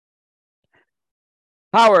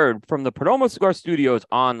Powered from the Perdomo Cigar Studios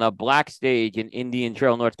on the Black Stage in Indian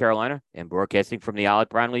Trail, North Carolina, and broadcasting from the Alec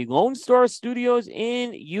Brownlee Lone Star Studios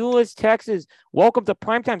in Euless, Texas. Welcome to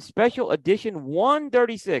Primetime Special Edition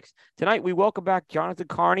 136. Tonight, we welcome back Jonathan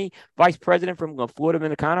Carney, Vice President from La Florida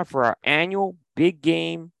Dominicana, for our annual Big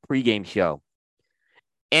Game pregame show.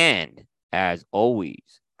 And as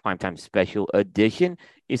always, Primetime Special Edition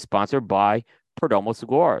is sponsored by Perdomo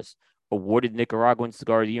Cigars. Awarded Nicaraguan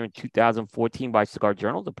Cigar of the Year in 2014 by Cigar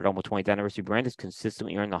Journal, the Perdomo 20th anniversary brand has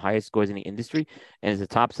consistently earned the highest scores in the industry and is a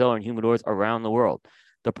top seller in humidors around the world.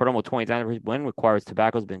 The Perdomo 20th anniversary blend requires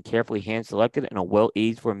tobacco has been carefully hand-selected and are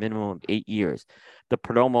well-aged for a minimum of 8 years. The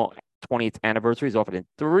Perdomo 20th anniversary is offered in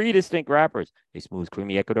 3 distinct wrappers: a smooth,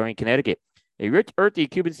 creamy Ecuadorian Connecticut, a rich, earthy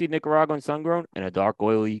Cuban seed Nicaraguan sun-grown, and a dark,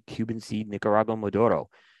 oily Cuban seed Nicaraguan Maduro.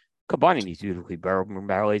 Combining these beautifully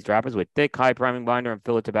barrel-aged wrappers with thick, high-priming binder and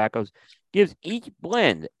filler tobaccos gives each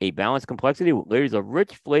blend a balanced complexity with layers of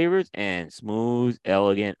rich flavors and smooth,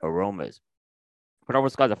 elegant aromas. Perdomo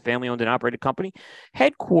Cigar is a family-owned and operated company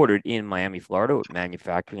headquartered in Miami, Florida, with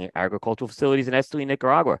manufacturing and agricultural facilities in Esteli,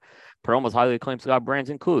 Nicaragua. Perdomo's highly acclaimed cigar brands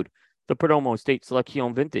include the Perdomo Estate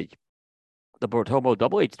Selection Vintage, the Perdomo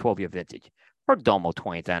Double H 12-year Vintage, Perdomo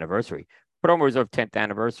 20th Anniversary, Perdomo Reserve 10th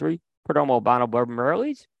Anniversary, Perdomo Habano Bourbon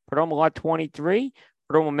Barrel-Aged, Perdomo Lot 23,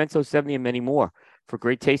 Perdomo Menso 70, and many more. For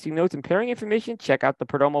great tasting notes and pairing information, check out the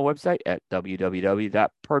Perdomo website at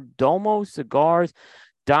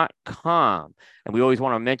www.perdomocigars.com. And we always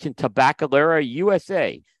want to mention Tabacalera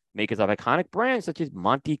USA, makers of iconic brands such as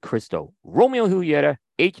Monte Cristo, Romeo Julieta,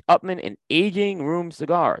 H. Upmann, and Aging Room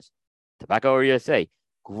Cigars. Tabacalera USA,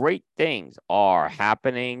 great things are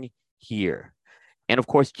happening here. And of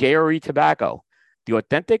course, JRE Tobacco. The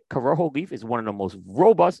authentic Corojo leaf is one of the most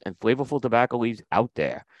robust and flavorful tobacco leaves out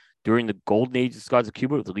there. During the golden age of cigars of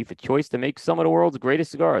Cuba, it was a leaf of choice to make some of the world's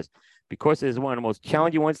greatest cigars. Because it is one of the most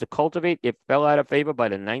challenging ones to cultivate, it fell out of favor by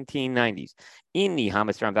the 1990s. In the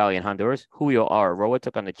Jamastran Valley in Honduras, Julio R. Aroa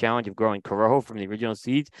took on the challenge of growing Corojo from the original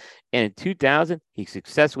seeds, and in 2000, he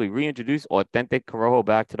successfully reintroduced authentic Corojo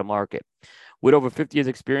back to the market. With over 50 years'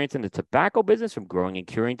 experience in the tobacco business, from growing and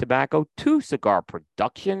curing tobacco to cigar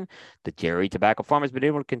production, the JRE Tobacco Farm has been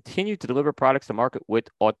able to continue to deliver products to market with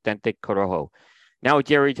authentic Corojo. Now with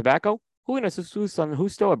JRE Tobacco, Julio and Jesus San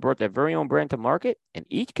Justo have brought their very own brand to market, and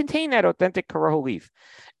each contain that authentic Corojo leaf.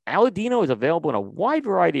 Aladino is available in a wide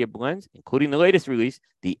variety of blends, including the latest release,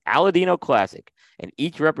 the Aladino Classic, and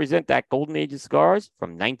each represent that golden age of cigars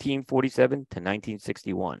from 1947 to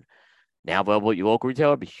 1961. Now available at your local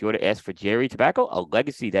retailer, be sure to ask for JRE Tobacco, a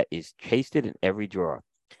legacy that is tasted in every drawer.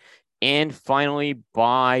 And finally,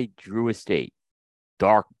 by Drew Estate.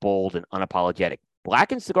 Dark, bold, and unapologetic.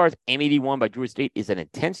 Blackened Cigars M81 by Drew Estate is an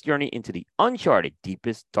intense journey into the uncharted,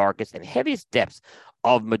 deepest, darkest, and heaviest depths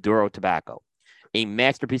of Maduro tobacco. A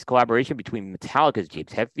masterpiece collaboration between Metallica's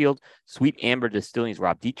James Hetfield, Sweet Amber Distilling's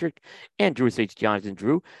Rob Dietrich, and Drew Estate's Jonathan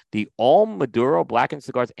Drew. The All Maduro Blackened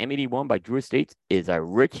Cigars M81 by Drew Estates is a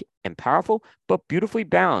rich and powerful, but beautifully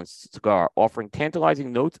balanced cigar, offering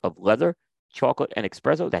tantalizing notes of leather, chocolate, and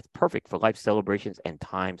espresso that's perfect for life celebrations and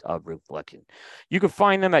times of reflection. You can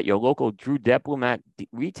find them at your local Drew Diplomat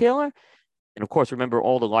retailer. And of course, remember,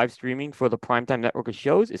 all the live streaming for the Primetime Network of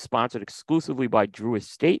shows is sponsored exclusively by Drew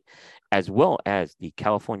Estate, as well as the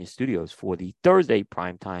California studios for the Thursday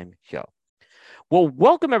Primetime show. Well,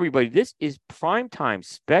 welcome everybody. This is Primetime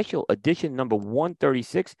Special Edition number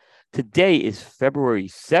 136. Today is February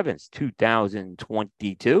 7th,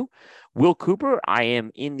 2022. Will Cooper, I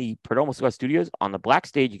am in the Perdomo Cigar Studios on the Black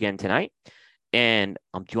Stage again tonight, and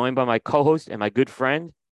I'm joined by my co-host and my good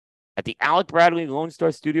friend at the Alec Bradley Lone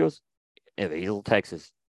Star Studios in Hazel, Texas,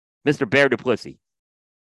 Mr. Bear Duplessis.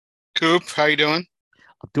 Coop, how you doing?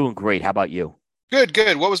 I'm doing great. How about you? Good,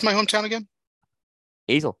 good. What was my hometown again?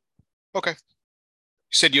 Hazel. Okay. You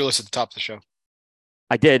said Euless at the top of the show.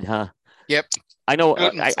 I did, huh? Yep. I know. I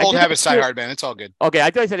Old did that habits die too. hard, man. It's all good. Okay, I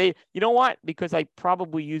thought I said, hey, you know what? Because I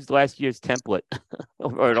probably used last year's template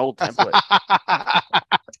or an old template.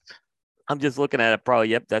 I'm just looking at it. Probably,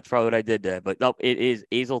 yep, that's probably what I did there. But no, it is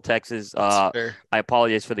Hazel, Texas. That's fair. I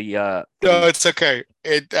apologize for the. No, it's okay.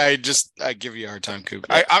 I give you a hard time, Coop.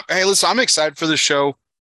 Yeah. Hey, listen, I'm excited for the show.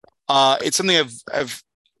 It's something I've,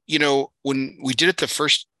 when we did it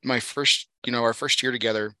our first year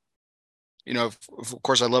together. Of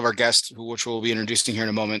course, I love our guest, which we'll be introducing here in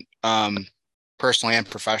a moment, personally and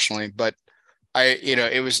professionally. But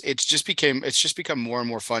it's just become more and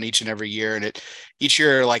more fun each and every year. And each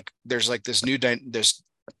year, like, there's like this new thing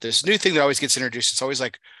that always gets introduced. It's always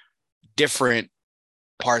like different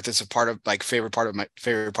part that's a part of like favorite part of my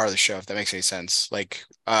favorite part of the show, if that makes any sense. Like,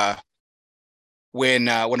 when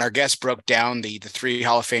our guest broke down the three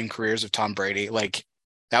Hall of Fame careers of Tom Brady, like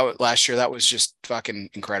that was last year, that was just fucking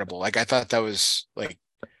incredible. Like I thought that was like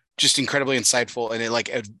just incredibly insightful, and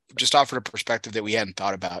it just offered a perspective that we hadn't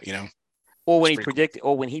thought about, you know. Or when It's pretty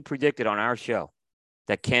cool. when he predicted on our show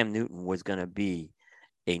that Cam Newton was going to be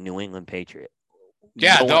a New England Patriot.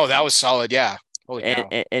 Yeah, no, that was solid. Yeah. Holy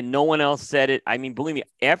cow. And no one else said it. I mean, believe me,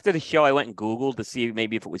 after the show, I went and Googled to see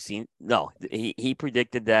maybe if it was seen. No, he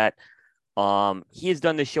predicted that. He has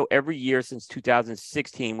done this show every year since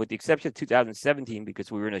 2016, with the exception of 2017,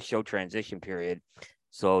 because we were in a show transition period.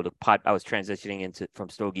 So I was transitioning from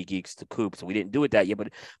Stogie Geeks to Coop, so we didn't do it that year.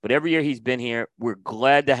 But every year he's been here. We're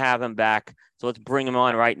glad to have him back. So let's bring him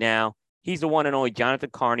on right now. He's the one and only Jonathan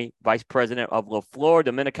Carney, Vice President of La Flor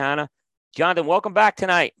Dominicana. Jonathan, welcome back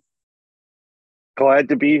tonight. Glad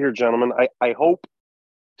to be here, gentlemen. I hope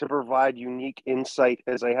to provide unique insight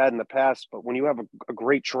as I had in the past, but when you have a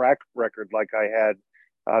great track record like I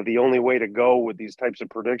had, the only way to go with these types of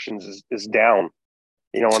predictions is down.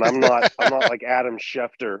 You know, and I'm not like Adam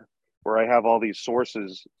Schefter where I have all these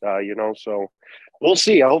sources, you know, so we'll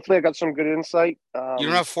see. Hopefully I got some good insight. You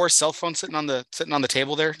don't have 4 cell phones sitting on the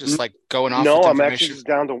table there, just like going off. No, with I'm actually just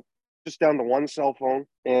down to one cell phone.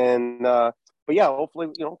 And but yeah, hopefully,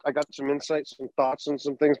 you know, I got some insights, some thoughts on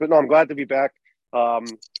some things. But no, I'm glad to be back. I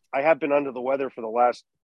have been under the weather for the last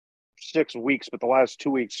 6 weeks, but the last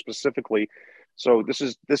 2 weeks specifically. So this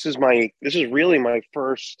is really my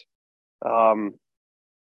first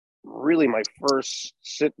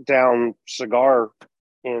sit down cigar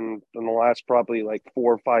in the last probably like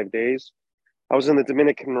 4 or 5 days. I was in the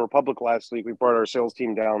Dominican Republic last week. We brought our sales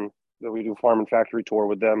team down. That we do farm and factory tour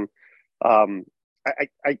with them.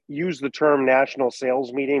 I use the term national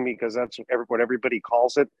sales meeting because that's what everybody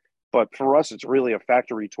calls it. But for us, it's really a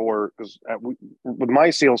factory tour because with my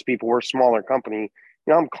salespeople, we're a smaller company.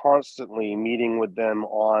 You know, I'm constantly meeting with them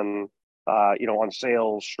on, on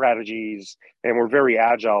sales strategies, and we're very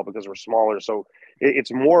agile because we're smaller. So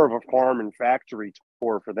it's more of a farm and factory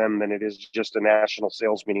tour for them than it is just a national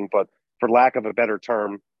sales meeting. But for lack of a better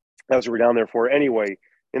term, that's what we're down there for. Anyway,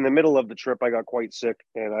 in the middle of the trip, I got quite sick,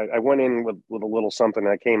 and I went in with a little something.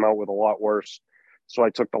 And I came out with a lot worse. So I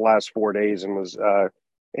took the last 4 days and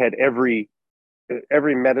had every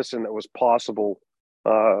medicine that was possible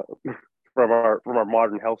from our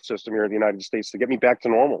modern health system here in the United States to get me back to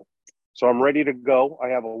normal. So I'm ready to go. I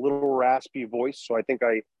have a little raspy voice, so I think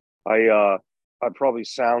I'd probably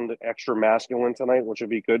sound extra masculine tonight, which would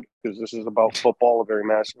be good because this is about football, a very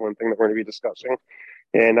masculine thing that we're going to be discussing.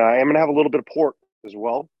 And I am going to have a little bit of port as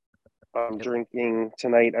well. I'm drinking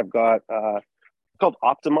tonight. I've got called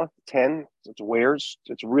Optima 10. It's Wares.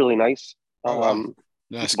 It's really nice. Wow.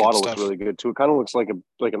 This bottle looks really good too. It kind of looks like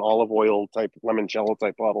an olive oil type limoncello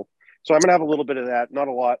type bottle. So I'm gonna have a little bit of that, not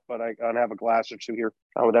a lot, but I'm gonna have a glass or two here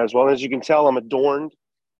with that as well. And as you can tell, I'm adorned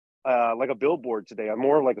like a billboard today. I'm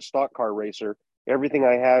more like a stock car racer. Everything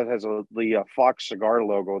I have has the Fox Cigar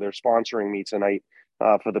logo. They're sponsoring me tonight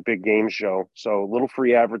for the big game show. So a little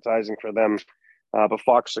free advertising for them. But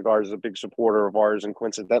Fox Cigars is a big supporter of ours, and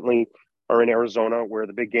coincidentally are in Arizona where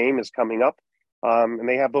the big game is coming up. And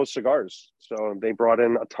they have those cigars. So they brought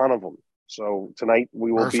in a ton of them. So tonight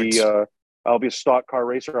we will be, I'll be a stock car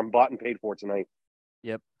racer. I'm bought and paid for tonight.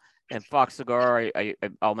 Yep. And Fox Cigar,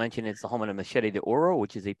 I'll mention it's the home of the Machete de Oro,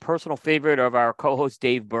 which is a personal favorite of our co-host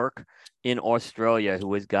Dave Burke in Australia,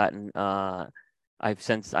 who has gotten, I've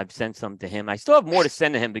sent some to him. I still have more to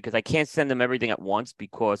send to him because I can't send him everything at once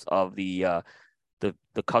because of the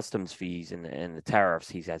customs fees and the tariffs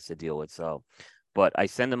he has to deal with. So, but I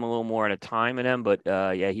send him a little more at a time in them. But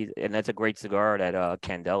yeah, and that's a great cigar at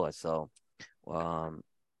Candela. So,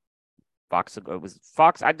 Fox Cigar was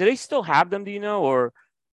Fox. Do they still have them? Do you know, or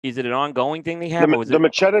is it an ongoing thing they have? The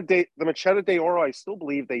Machete de Oro, I still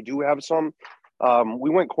believe they do have some. We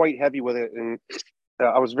went quite heavy with it, and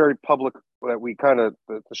I was very public that we the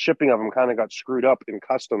shipping of them kind of got screwed up in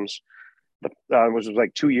customs. Which was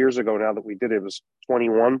like 2 years ago now that we did it. It was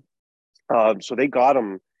 21. So they got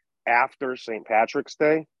them after St. Patrick's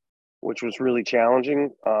Day, which was really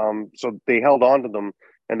challenging. So they held on to them,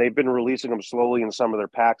 and they've been releasing them slowly in some of their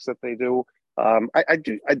packs that they do.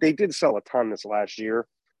 They did sell a ton this last year.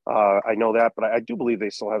 I know that, but I do believe they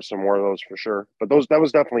still have some more of those for sure. But that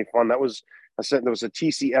was definitely fun. There was a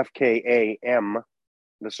TCFKA M,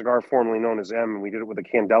 the cigar formerly known as M, and we did it with a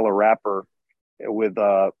Candela wrapper with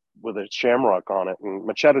a shamrock on it. And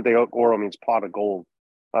Machete de Oro means pot of gold.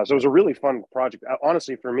 So it was a really fun project.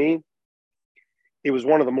 Honestly, for me, it was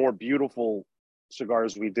one of the more beautiful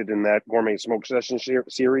cigars we did in that Gourmet Smoke Session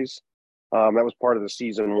series. That was part of the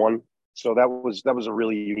season 1. So that was a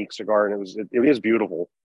really unique cigar, and it is beautiful.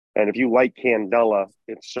 And if you like Candela,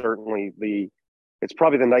 it's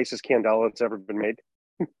probably the nicest Candela that's ever been made.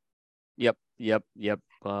 Yep.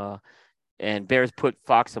 And Bears put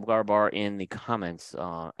Fox Cigar Bar in the comments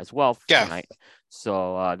as well Yeah. tonight.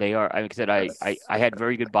 So they are. Like I said, I had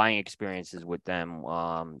very good buying experiences with them.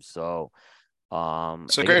 It's a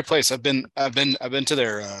great place. I've been to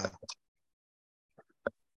their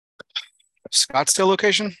Scottsdale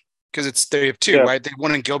location because they have two, right? They have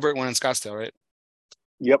one in Gilbert, one in Scottsdale, right?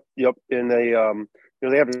 Yep. And they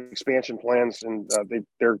they have expansion plans, and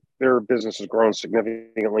their business has grown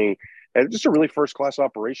significantly, and it's just a really first class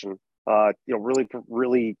operation.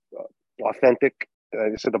 Really authentic.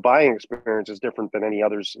 I said the buying experience is different than any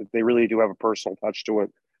others. They really do have a personal touch to it.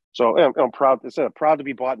 So I'm proud. Proud to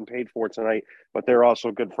be bought and paid for tonight. But they're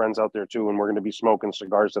also good friends out there too, and we're going to be smoking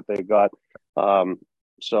cigars that they got.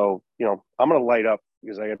 So I'm going to light up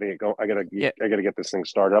because I got to go. I got to get this thing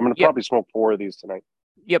started. I'm going to probably smoke 4 of these tonight.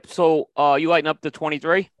 Yep. So you lighting up the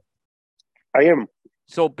 23? I am.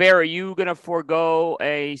 So Bear, are you going to forego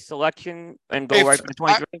a selection and go right for the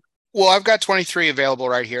 23? Well, I've got 23 available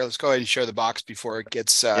right here. Let's go ahead and show the box before it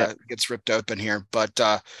gets ripped open here. But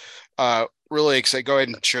really excited. Go ahead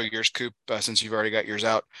and show yours, Coop, since you've already got yours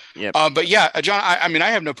out. Yeah. But yeah, John, I mean, I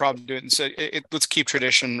have no problem doing it. So let's keep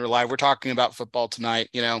tradition alive. We're talking about football tonight.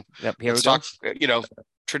 Yep. Here let's talk.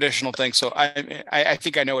 Traditional things. So I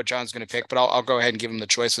think I know what John's going to pick, but I'll go ahead and give him the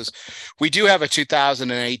choices. We do have a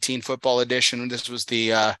 2018 football edition. This was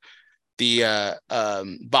the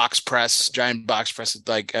box press, giant box press,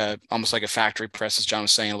 like almost like a factory press, as John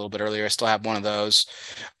was saying a little bit earlier. I still have one of those.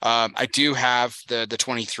 I do have the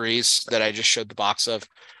 23s that I just showed the box of.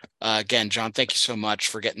 Again, John, thank you so much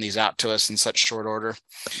for getting these out to us in such short order.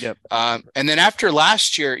 Yep. And then after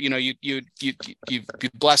last year, you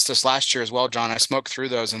blessed us last year as well, John. I smoked through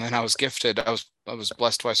those, and then I was gifted. I was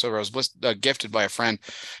blessed twice over. I was gifted by a friend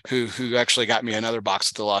who actually got me another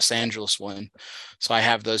box of the Los Angeles one. So I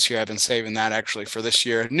have those here. I've been saving that actually for this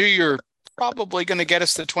year. Knew you're probably going to get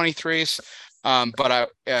us the 23s.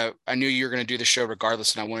 But I knew you were going to do the show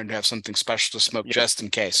regardless, and I wanted to have something special to smoke just in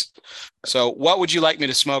case. So what would you like me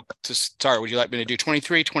to smoke to start? Would you like me to do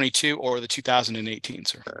 23, 22, or the 2018,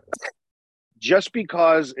 sir? Just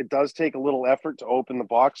because it does take a little effort to open the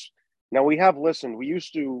box. Now we listened. We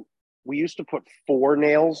used to put 4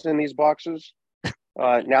 nails in these boxes.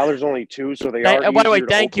 Now there's only 2, so they are. By the way,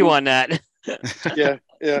 thank you on that. Yeah.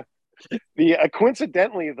 The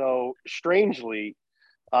coincidentally, though, strangely,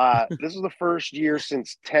 this is the first year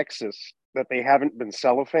since Texas that they haven't been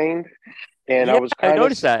cellophaned, and I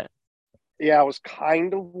noticed that. Yeah, I was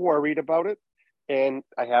kind of worried about it, and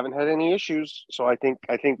I haven't had any issues. So I think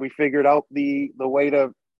we figured out the way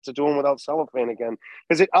to do them without cellophane again.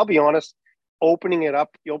 Because I'll be honest, opening it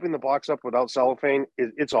up, you open the box up without cellophane,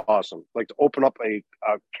 it's awesome. Like to open up a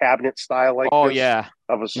cabinet style like this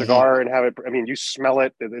of a cigar and have it. I mean, you smell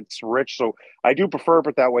it; it's rich. So I do prefer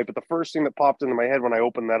it that way. But the first thing that popped into my head when I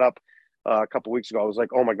opened that up a couple of weeks ago, I was like,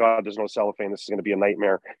 "Oh my god, there's no cellophane. This is going to be a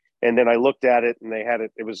nightmare." And then I looked at it, and they had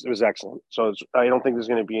it. It was excellent. So I don't think there's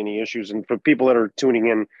going to be any issues. And for people that are tuning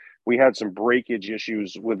in, we had some breakage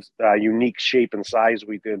issues with unique shape and size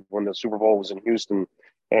we did when the Super Bowl was in Houston.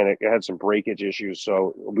 And it had some breakage issues,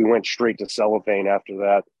 so we went straight to cellophane after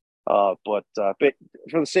that. But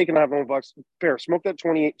for the sake of not having $1, Bear, smoke that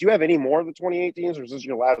 28. Do you have any more of the 2018s, or is this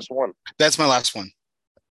your last one? That's my last one.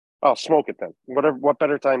 Oh, smoke it then. What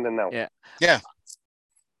better time than now? Yeah.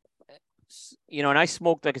 And I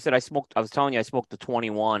smoked, like I said, I was telling you, I smoked the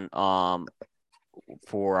 21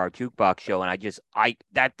 for our jukebox show, and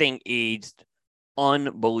that thing aged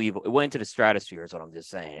unbelievable. It went into the stratosphere, is what I'm just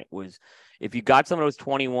saying. It was, if you got some of those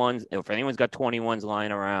 21s, if anyone's got 21s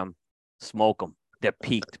lying around, smoke them. They're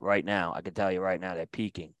peaked right now. I can tell you right now, they're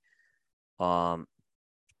peaking. But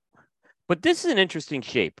this is an interesting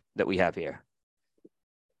shape that we have here.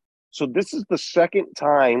 So this is the second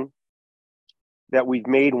time that we've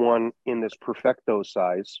made one in this Perfecto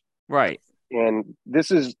size. Right. And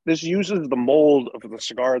this uses the mold of the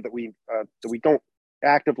cigar that we don't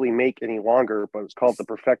actively make any longer, but it's called the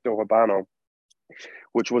Perfecto Habano,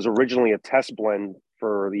 which was originally a test blend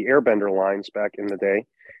for the Airbender lines back in the day,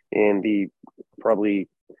 in the probably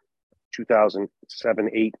 2007,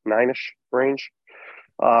 8, 9-ish range.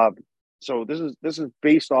 So this is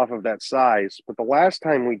based off of that size. But the last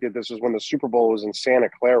time we did this was when the Super Bowl was in Santa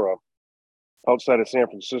Clara, outside of San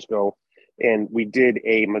Francisco, and we did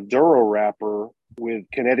a Maduro wrapper with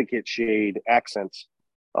Connecticut shade accents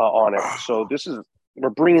on it. So we're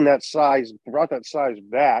bringing that size, brought that size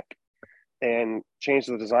back, and changed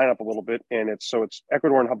the design up a little bit. And it's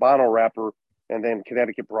Ecuadorian Habano wrapper and then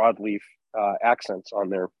Connecticut broadleaf accents on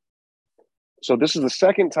there. So this is the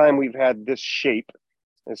second time we've had this shape.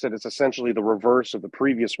 I said it's essentially the reverse of the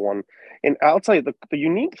previous one. And I'll tell you, the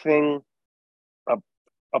unique thing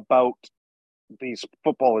about these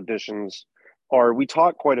football editions are we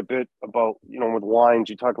talk quite a bit about, with wines,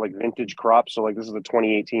 you talk like vintage crops. So like this is the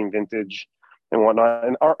 2018 vintage and whatnot.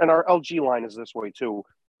 And our LG line is this way too,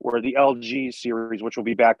 where the LG series, which will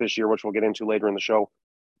be back this year, which we'll get into later in the show,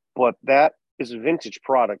 but that is a vintage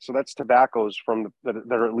product. So that's tobaccos that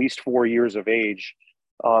are at least 4 years of age.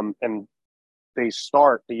 And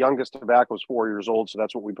the youngest tobacco is 4 years old. So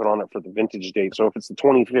that's what we put on it for the vintage date. So if it's the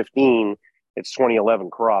 2015, it's 2011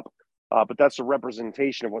 crop. But that's a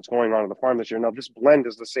representation of what's going on the farm this year. Now, this blend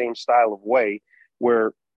is the same style of way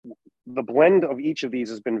where the blend of each of these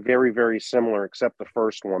has been very, very similar, except the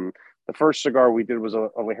first one. The first cigar we did was a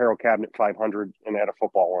Ligero Cabinet 500 and had a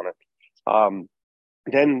football on it.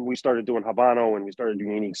 Then we started doing Habano and we started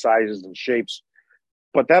doing unique sizes and shapes.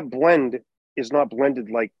 But that blend is not blended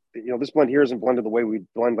like, this blend here isn't blended the way we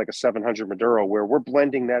blend like a 700 Maduro, where we're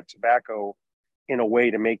blending that tobacco in a way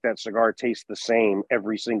to make that cigar taste the same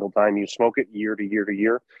every single time you smoke it, year to year to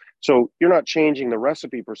year. So you're not changing the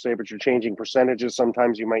recipe per se, but you're changing percentages.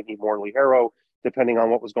 Sometimes you might need more Ligero, depending on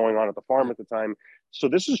what was going on at the farm at the time. So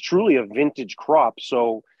this is truly a vintage crop.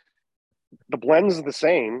 So the blend is the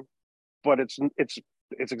same, but it's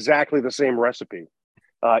exactly the same recipe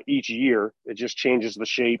each year. It just changes the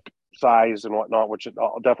shape, size, and whatnot, which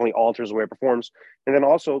definitely alters the way it performs. And then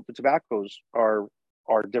also the tobaccos are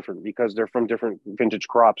different because they're from different vintage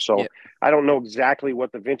crops. So I don't know exactly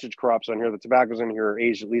what the vintage crops on here. The tobaccos in here are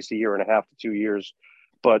aged at least 1.5 to 2 years.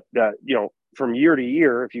 But, from year to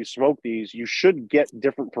year, if you smoke these, you should get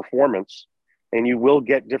different performance and you will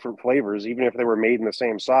get different flavors, even if they were made in the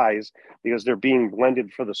same size, because they're being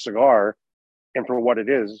blended for the cigar and for what it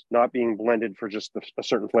is, not being blended for just a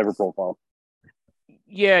certain flavor profile.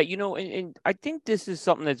 Yeah, and I think this is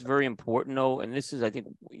something that's very important, though. And this is, I think,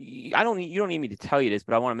 you don't need me to tell you this,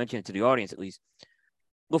 but I want to mention it to the audience at least.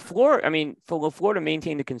 LaFleur, for LaFleur to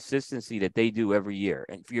maintain the consistency that they do every year,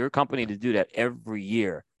 and for your company to do that every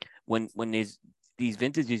year, when these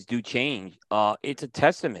vintages do change, it's a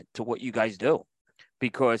testament to what you guys do,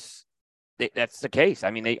 because that's the case.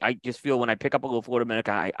 I just feel when I pick up a LaFleur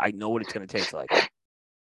Dominica, I know what it's going to taste like.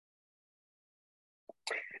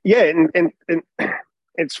 Yeah, and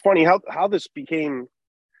it's funny how this became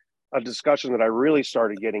a discussion that I really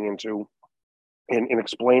started getting into in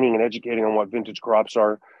explaining and educating on what vintage crops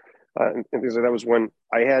are. And that was when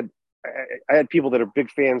I had people that are big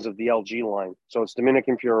fans of the LG line. So it's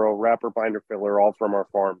Dominican Puro, wrapper, binder, filler, all from our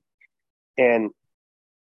farm. And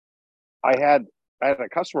I had a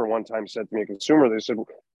customer one time said to me, a consumer, they said,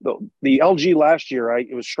 the LG last year,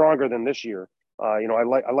 it was stronger than this year. I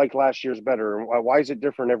like last year's better. Why is it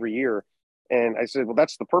different every year? And I said, well,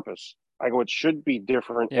 that's the purpose. I go, it should be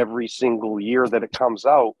different every single year that it comes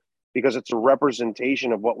out, because it's a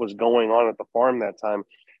representation of what was going on at the farm that time.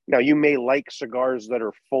 Now, you may like cigars that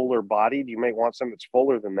are fuller bodied. You may want something that's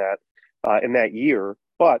fuller than that in that year,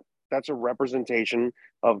 but that's a representation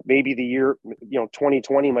of maybe the year,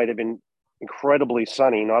 2020 might have been incredibly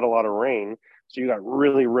sunny, not a lot of rain. So you got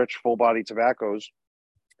really rich, full body tobaccos.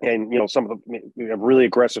 And, some of them have really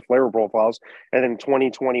aggressive flavor profiles. And then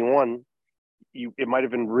 2021, it might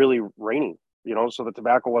have been really rainy, so the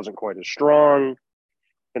tobacco wasn't quite as strong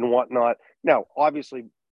and whatnot. Now, obviously,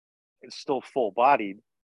 it's still full bodied,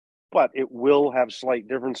 but it will have slight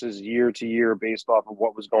differences year to year based off of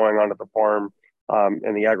what was going on at the farm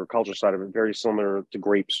and the agriculture side of it, very similar to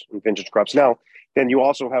grapes and vintage crops. Now, then you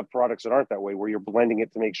also have products that aren't that way, where you're blending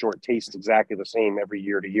it to make sure it tastes exactly the same every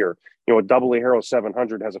year to year. A Double Ligero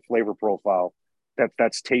 700 has a flavor profile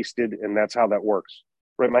that's tasted, and that's how that works.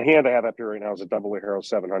 Right, my hand I have up here right now is a Double Ligero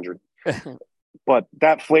 700. But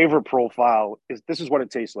that flavor profile this is what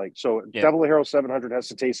it tastes like. So Double Ligero 700 has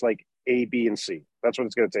to taste like A, B, and C. That's what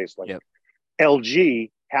it's going to taste like. Yep.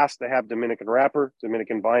 LG has to have Dominican wrapper,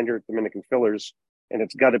 Dominican binder, Dominican fillers, and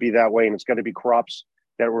it's got to be that way, and it's got to be crops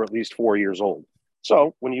that were at least 4 years old.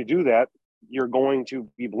 So when you do that, you're going to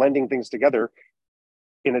be blending things together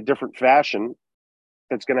in a different fashion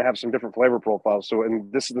that's going to have some different flavor profiles. So,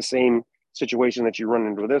 and this is the same situation that you run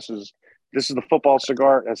into. This is the football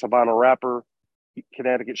cigar, as Habano wrapper,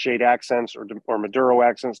 Connecticut shade accents or Maduro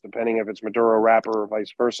accents, depending if it's Maduro wrapper or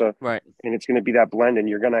vice versa. Right. And it's going to be that blend, and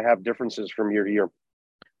you're going to have differences from year to year.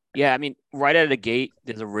 Yeah, right out of the gate,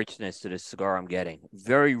 there's a richness to this cigar I'm getting.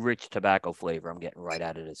 Very rich tobacco flavor I'm getting right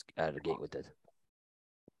out of the gate with this.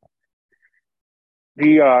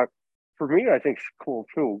 For me, I think cool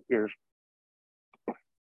too is,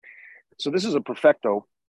 so this is a Perfecto,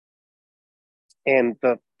 and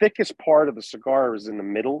the thickest part of the cigar is in the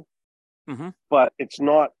middle. but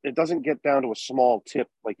it doesn't get down to a small tip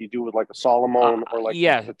like you do with like a Solomon or like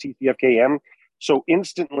Yeah. the TCFKM. So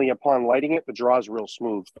instantly upon lighting it, the draw is real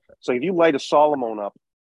smooth. So if you light a Solomon up,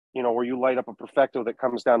 where you light up a Perfecto that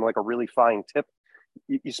comes down to like a really fine tip,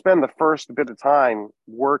 you spend the first bit of time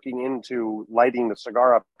working into lighting the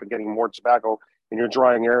cigar up and getting more tobacco, and you're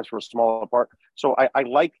drawing air through a smaller part. So I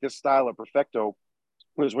like this style of Perfecto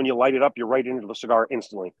because when you light it up, you're right into the cigar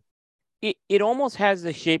instantly. It almost has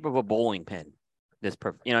the shape of a bowling pin. It's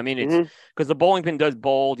because the bowling pin does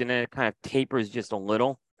bulge and then it kind of tapers just a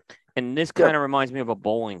little, and this kind of reminds me of a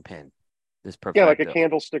bowling pin. This Perfecto. Yeah, like a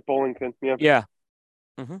candlestick bowling pin. Yeah. Yeah.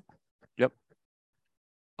 Yep.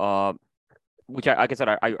 Which like I said,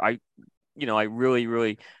 I really,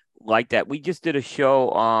 really like that. We just did a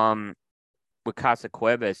show with Casa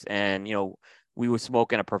Cuevas, and we were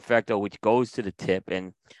smoking a Perfecto, which goes to the tip,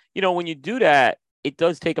 and when you do that, it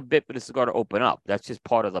does take a bit for the cigar to open up. That's just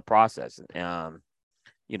part of the process. And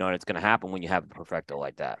it's going to happen when you have a Perfecto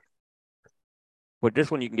like that. But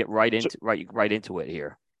this one you can get right into it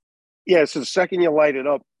here. Yeah, so the second you light it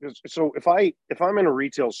up, so if I'm in a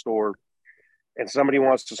retail store and somebody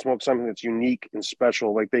wants to smoke something that's unique and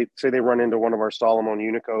special, like they say they run into one of our Solomon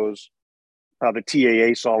Unicos, the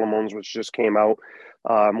TAA Solomons, which just came out,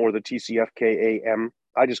 or the TCFKAM.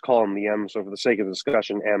 I just call them the M, so for the sake of the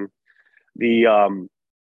discussion, M.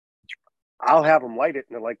 I'll have them light it,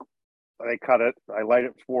 and they're like, they cut it, I light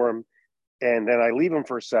it for them, and then I leave them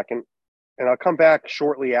for a second, and I'll come back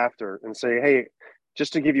shortly after and say, hey,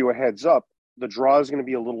 just to give you a heads up, the draw is going to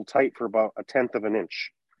be a little tight for about 1/10 of an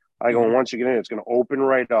inch. I go, once you get in, it's going to open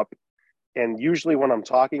right up. And usually when I'm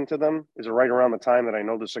talking to them is right around the time that I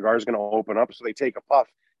know the cigar is going to open up. So they take a puff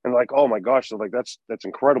and they're like, oh my gosh. They're like, that's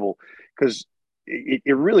incredible. Because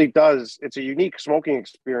it really does. It's a unique smoking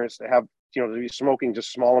experience to have, to be smoking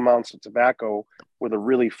just small amounts of tobacco with a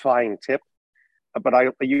really fine tip. But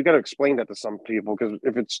you got to explain that to some people, because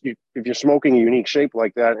if you're smoking a unique shape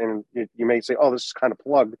like that, and you may say, oh, this is kind of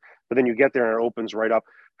plugged, but then you get there and it opens right up.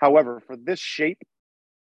 However, for this shape,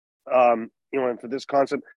 and for this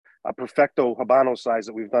concept, a Perfecto Habano size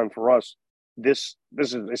that we've done for us, this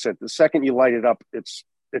is, I said, the second you light it up, it's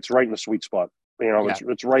right in the sweet spot.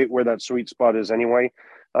 It's right where that sweet spot is anyway.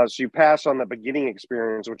 So you pass on the beginning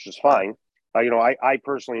experience, which is fine. I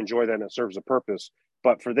personally enjoy that, and it serves a purpose.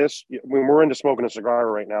 But for this, when we're into smoking a cigar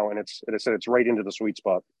right now, and it's right into the sweet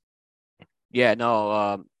spot. Yeah, no,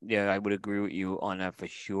 I would agree with you on that for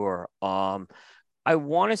sure. I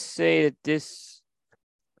want to say that this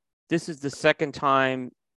is the second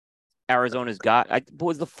time Arizona's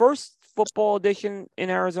was the first football edition in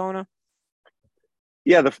Arizona.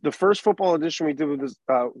 Yeah, the first football edition we did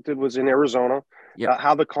was in Arizona. Yep.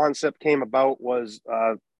 How the concept came about was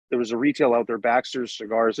there was a retail out there, Baxter's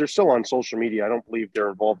Cigars. They're still on social media. I don't believe they're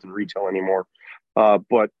involved in retail anymore.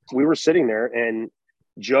 But we were sitting there, and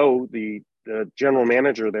Joe, the general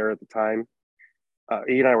manager there at the time,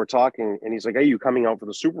 he and I were talking, and he's like, hey, you coming out for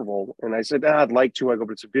the Super Bowl? And I said, I'd like to. I go,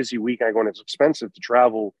 but it's a busy week. I go, and it's expensive to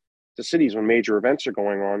travel to cities when major events are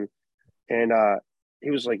going on. And he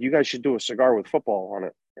was like, you guys should do a cigar with football on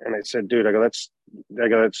it. And I said, dude, that's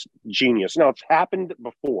genius. Now, it's happened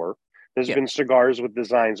before. There's been cigars with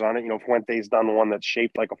designs on it. Fuente's done one that's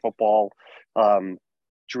shaped like a football.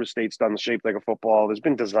 Drew Estate's done the shape like a football. There's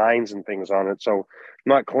been designs and things on it. So I'm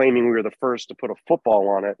not claiming we were the first to put a football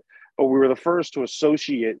on it, but we were the first to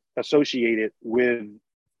associate it with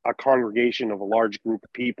a congregation of a large group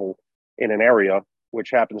of people in an area, which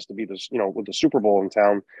happens to be this, with the Super Bowl in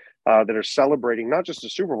town, that are celebrating not just the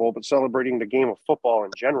Super Bowl, but celebrating the game of football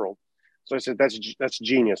in general. So I said, that's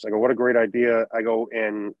genius. I go, what a great idea. I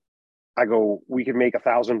go, we could make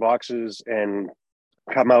 1,000 boxes and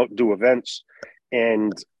come out and do events,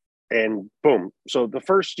 and boom. So the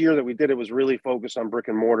first year that we did it was really focused on brick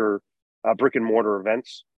and mortar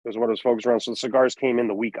events. Was what it was focused around. So the cigars came in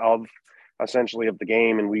the week of, essentially, of the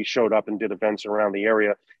game, and we showed up and did events around the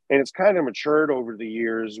area. And it's kind of matured over the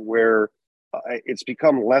years where it's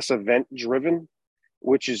become less event driven,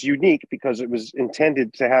 which is unique because it was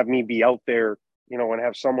intended to have me be out there, and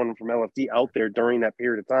have someone from LFD out there during that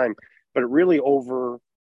period of time. But it really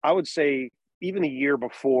I would say, even a year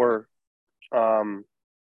before, probably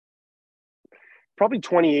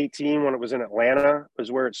 2018, when it was in Atlanta,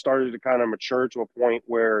 was where it started to kind of mature to a point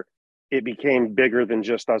where it became bigger than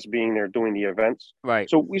just us being there doing the events. Right.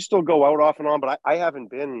 So we still go out off and on, but I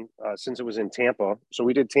haven't been since it was in Tampa. So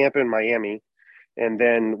we did Tampa and Miami, and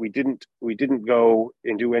then we didn't go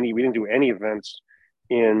and we didn't do any events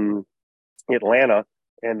in Atlanta.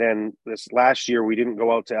 And then this last year we didn't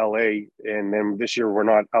go out to LA, and then this year we're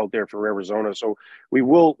not out there for Arizona. So we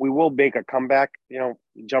will make a comeback,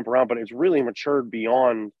 jump around, but it's really matured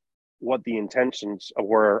beyond what the intentions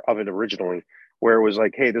were of it originally, where it was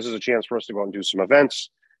like, hey, this is a chance for us to go out and do some events.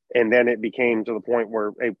 And then it became to the point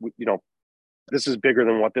where, hey, this is bigger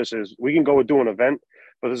than what this is. We can go and do an event,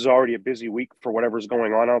 but this is already a busy week for whatever's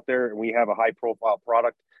going on out there, and we have a high profile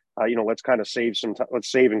product. Let's kind of save some time.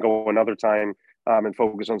 Let's save and go another time, and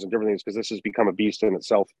focus on some different things, because this has become a beast in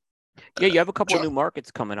itself. Yeah, you have a couple of new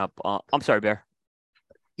markets coming up. I'm sorry, Bear.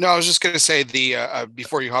 No, I was just going to say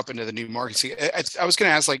before you hop into the new markets, I was going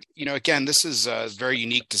to ask, again, this is a very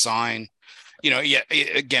unique design.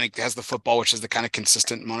 Again, it has the football, which is the kind of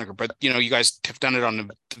consistent moniker, but you guys have done it on the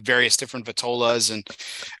various different Vitolas, and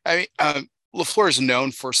LaFleur is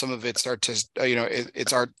known for some of its artistic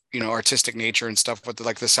nature and stuff, but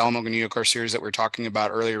like the Salomon and Unicorn series that we were talking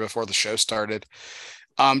about earlier before the show started.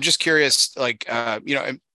 Just curious,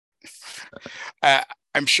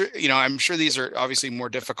 I'm sure these are obviously more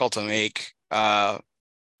difficult to make,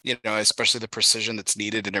 especially the precision that's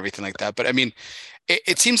needed and everything like that. But I mean,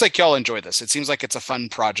 it seems like y'all enjoy this. It seems like it's a fun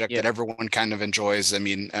project that everyone kind of enjoys. I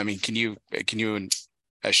mean, can you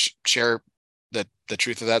share the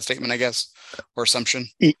truth of that statement, I guess, or assumption?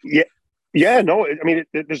 Yeah. No, I mean,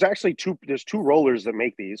 there's two rollers that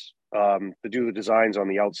make these, to do the designs on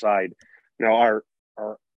the outside. Now our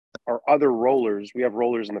other rollers, we have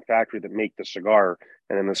rollers in the factory that make the cigar,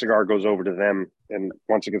 and then the cigar goes over to them, and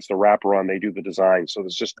once it gets the wrapper on, they do the design. So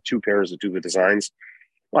there's just two pairs that do the designs.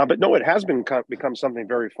 But no, it has become something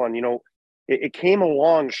very fun. It came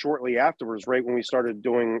along shortly afterwards, right when we started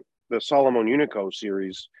doing the Salomon Unico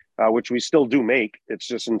series, which we still do make. It's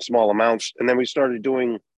just in small amounts. And then we started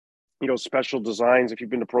doing, special designs. If you've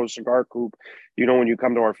been to Pro Cigar Coop, when you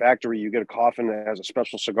come to our factory, you get a coffin that has a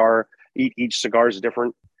special cigar. Each cigar is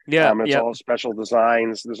different. Yeah, it's all special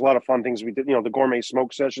designs. There's a lot of fun things we did. The gourmet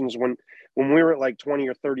smoke sessions, when we were at like 20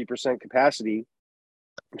 or 30% capacity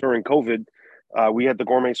during COVID, we had the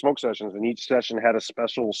gourmet smoke sessions, and each session had a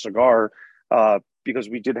special cigar, because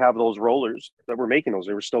we did have those rollers that were making those.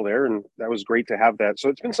 They were still there, and that was great to have that. So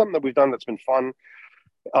it's been something that we've done that's been fun,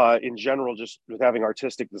 in general, just with having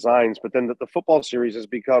artistic designs. But then the football series has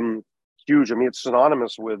become huge. I mean, it's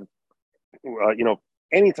synonymous with,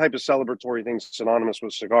 any type of celebratory thing synonymous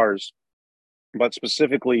with cigars, but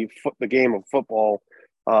specifically the game of football,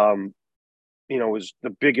 is the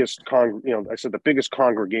biggest the biggest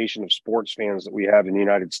congregation of sports fans that we have in the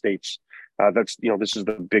United States. This is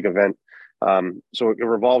the big event. So it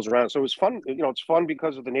revolves around. So it's fun. It's fun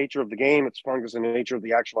because of the nature of the game. It's fun because of the nature of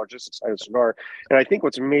the actual artistic side of the cigar. And I think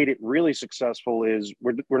what's made it really successful is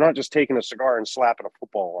we're not just taking a cigar and slapping a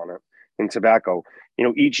football on it in tobacco.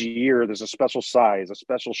 Each year there's a special size, a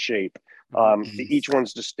special shape. Each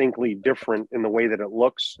one's distinctly different in the way that it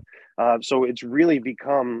looks. So it's really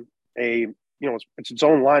become it's its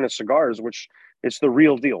own line of cigars, which it's the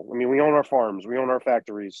real deal. I mean, we own our farms, we own our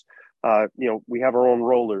factories. We have our own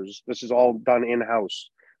rollers. This is all done in-house.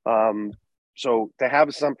 So to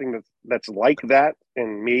have something that's like that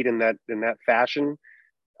and made in that fashion,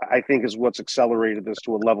 I think is what's accelerated this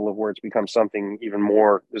to a level of where it's become something even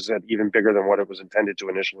bigger than what it was intended to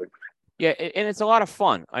initially. Yeah, and it's a lot of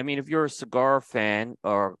fun. I mean, if you're a cigar fan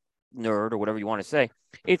or nerd or whatever you want to say,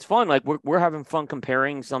 it's fun. Like we're having fun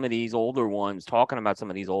comparing some of these older ones, talking about some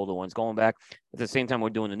of these older ones, going back at the same time we're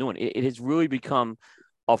doing the new one. It has really become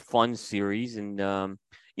a fun series, and and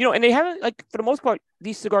they haven't, like, for the most part,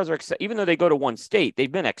 these cigars are even though they go to one state,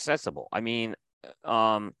 they've been accessible. I mean,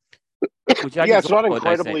 it's not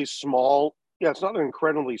incredibly small. Yeah, it's not an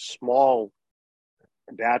incredibly small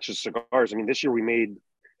batch of cigars. I mean, this year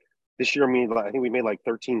I think we made like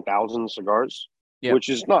 13,000 cigars, which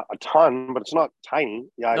is not a ton, but it's not tiny.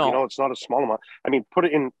 Yeah, no. It's not a small amount. I mean, put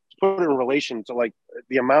it in relation to like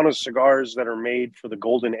the amount of cigars that are made for the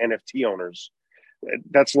golden NFT owners.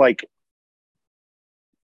 That's like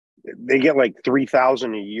they get like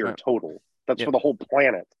 3,000 a year total. That's for the whole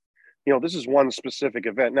planet. This is one specific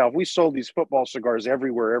event. Now, if we sold these football cigars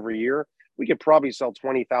everywhere every year, we could probably sell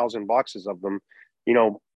 20,000 boxes of them,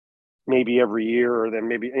 maybe every year, or then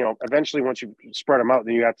maybe, eventually once you spread them out,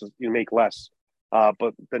 then you make less.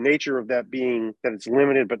 But the nature of that being that it's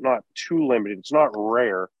limited, but not too limited. It's not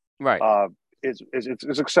rare. Right.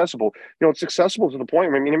 It's accessible. It's accessible to the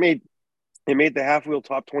point. I mean, it made the Half Wheel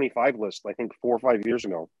top 25 list, I think 4 or 5 years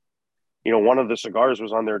ago. One of the cigars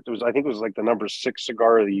was on there. I think it was like the number 6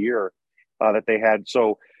 cigar of the year that they had.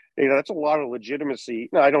 So, that's a lot of legitimacy.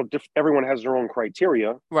 Now, everyone has their own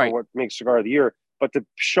criteria for what makes cigar of the year, but to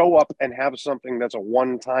show up and have something that's a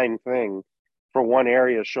one-time thing for one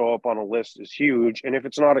area show up on a list is huge. And if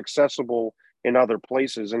it's not accessible in other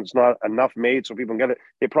places and it's not enough made so people can get it,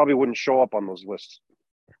 they probably wouldn't show up on those lists.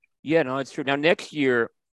 Yeah, no, it's true. Now, next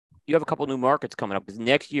year, you have a couple new markets coming up because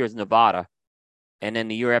next year is Nevada. And then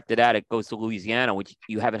the year after that, it goes to Louisiana, which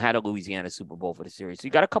you haven't had a Louisiana Super Bowl for the series. So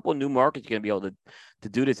you got a couple of new markets you're going to be able to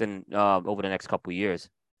do this in over the next couple of years.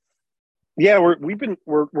 Yeah, we're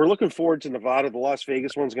looking forward to Nevada. The Las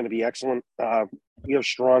Vegas one's going to be excellent. We have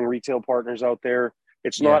strong retail partners out there.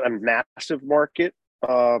 It's not a massive market,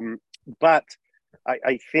 but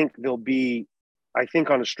I think there'll be, I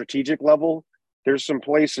think on a strategic level, there's some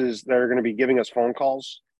places that are going to be giving us phone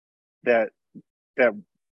calls that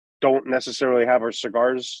don't necessarily have our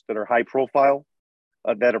cigars that are high profile,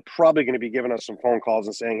 that are probably going to be giving us some phone calls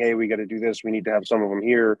and saying, hey, we got to do this. We need to have some of them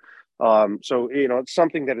here. So, it's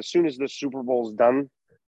something that as soon as this Super Bowl is done,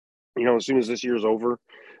 as soon as this year's over,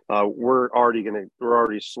 we're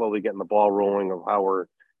already slowly getting the ball rolling of how we're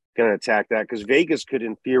going to attack that. Because Vegas could,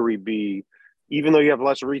 in theory, be, even though you have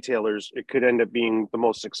less retailers, it could end up being the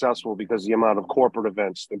most successful because the amount of corporate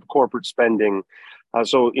events, the corporate spending.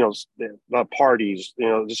 The parties,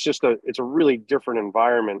 it's a really different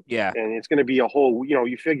environment. Yeah. And it's going to be a whole,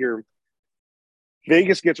 you figure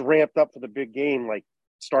Vegas gets ramped up for the big game, like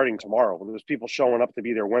starting tomorrow. There's people showing up to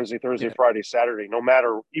be there Wednesday, Thursday, Friday, Saturday, no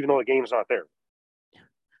matter, even though the game's not there.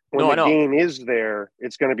 When the game is there,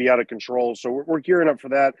 it's going to be out of control. So we're gearing up for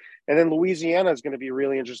that. And then Louisiana is going to be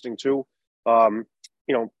really interesting too. It'll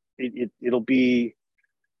be,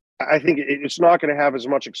 I think it's not going to have as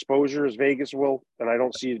much exposure as Vegas will, and I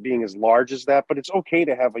don't see it being as large as that. But it's okay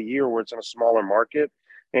to have a year where it's in a smaller market,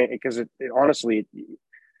 because honestly,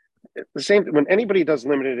 the same when anybody does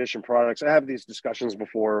limited edition products. I have these discussions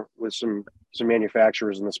before with some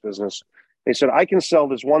manufacturers in this business. They said I can sell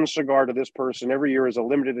this one cigar to this person every year as a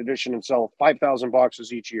limited edition and sell 5,000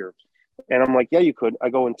 boxes each year. And I'm like, yeah, you could. I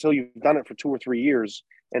go, until you've done it for 2 or 3 years,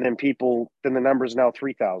 and then the number is now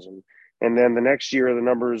 3,000. And then the next year, the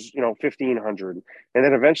number's, 1,500. And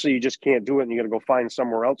then eventually you just can't do it and you got to go find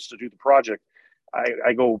somewhere else to do the project.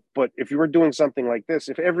 I go, but if you were doing something like this,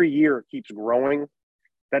 if every year it keeps growing,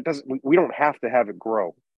 we don't have to have it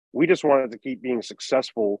grow. We just want it to keep being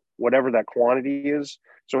successful, whatever that quantity is.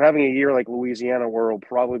 So having a year like Louisiana, where it'll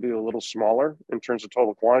probably be a little smaller in terms of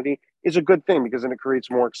total quantity, is a good thing, because then it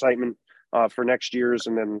creates more excitement for next year's.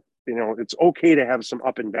 And then, it's okay to have some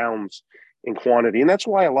up and downs in quantity. And that's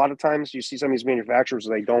why a lot of times you see some of these manufacturers,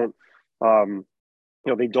 they don't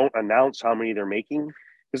announce how many they're making,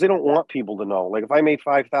 because they don't want people to know. Like if I made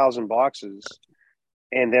 5,000 boxes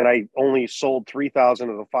and then I only sold 3,000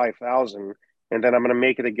 of the 5,000, and then I'm going to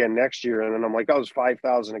make it again next year, and then I'm like, oh, it's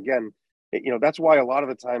 5,000 again. That's why a lot of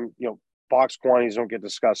the time, box quantities don't get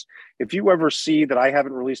discussed. If you ever see that I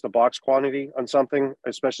haven't released a box quantity on something,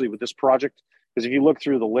 especially with this project, because if you look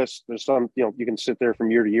through the list, there's some, you can sit there from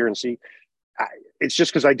year to year and see. It's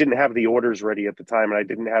just because I didn't have the orders ready at the time, and I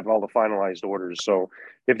didn't have all the finalized orders. So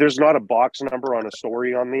if there's not a box number on a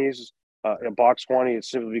story on these, a box quantity, it's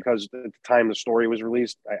simply because at the time the story was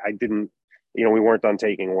released, I didn't, we weren't done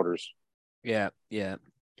taking orders. Yeah.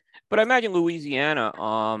 But I imagine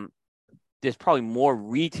Louisiana, there's probably more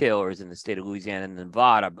retailers in the state of Louisiana than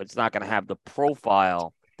Nevada, but it's not going to have the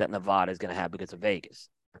profile that Nevada is going to have because of Vegas,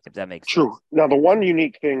 if that makes sense. True. Now, the one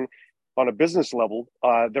unique thing on a business level,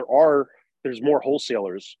 there's more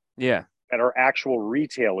wholesalers that are actual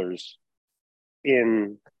retailers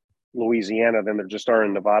in Louisiana than there just are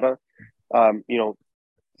in Nevada.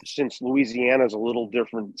 Since Louisiana is a little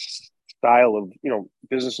different style of,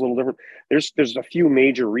 business, a little different, there's a few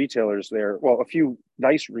major retailers there. Well, a few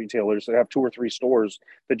nice retailers that have 2 or 3 stores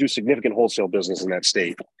that do significant wholesale business in that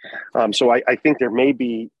state. So I think there may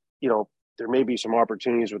be some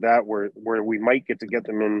opportunities with that where we might get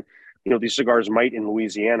them in, these cigars might in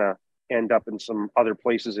Louisiana end up in some other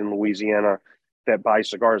places in Louisiana that buy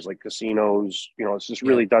cigars, like casinos. It's just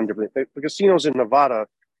really done different. The casinos in Nevada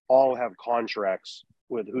all have contracts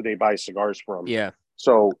with who they buy cigars from. Yeah.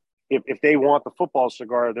 So if they want the football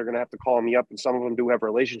cigar, they're going to have to call me up, and some of them do have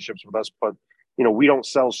relationships with us. But we don't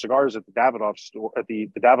sell cigars at the Davidoff store, at the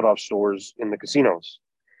Davidoff stores in the casinos.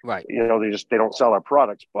 Right. They don't sell our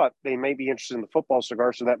products, but they may be interested in the football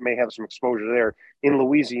cigar, so that may have some exposure there. In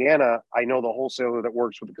Louisiana, I know the wholesaler that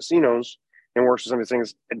works with the casinos and works with some of these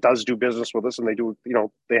things. It does do business with us, and they do.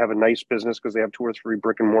 They have a nice business because they have 2 or 3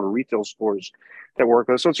 brick and mortar retail stores that work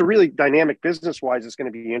with us. So it's a really dynamic business wise. It's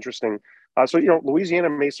going to be interesting. So Louisiana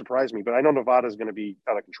may surprise me, but I know Nevada is going to be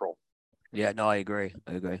out of control. Yeah, no, I agree.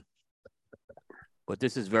 But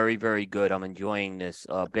this is very, very good. I'm enjoying this.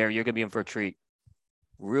 Barry, you're going to be in for a treat.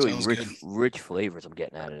 Really rich flavors I'm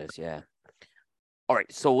getting out of this. Yeah. All right,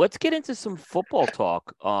 so let's get into some football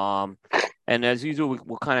talk. And as usual,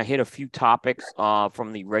 we'll kind of hit a few topics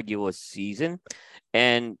from the regular season.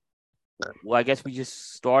 And well, I guess we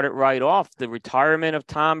just started right off the retirement of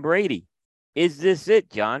Tom Brady. Is this it,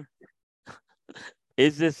 John?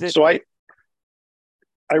 Is this it? So I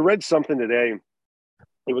read something today.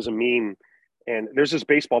 It was a meme, and there's this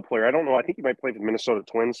baseball player. I don't know. I think he might play for the Minnesota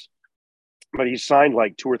Twins, but he signed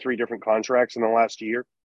like 2 or 3 different contracts in the last year.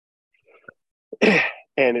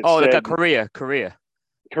 And it said, like Korea.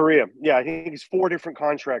 Yeah, I think it's 4 different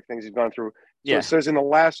contract things he's gone through. So Yeah. It says in the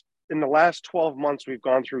last 12 months, we've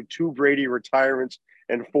gone through 2 Brady retirements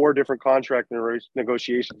and 4 different contract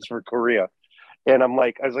negotiations for Korea. And I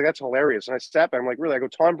was like, that's hilarious. And I sat back, I'm like, really? I go,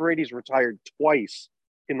 Tom Brady's retired twice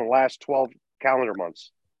in the last 12 calendar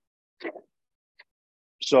months.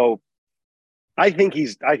 So I think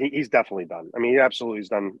he's definitely done. I mean, he absolutely is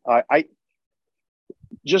done. I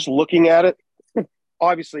just looking at it,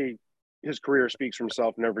 obviously his career speaks for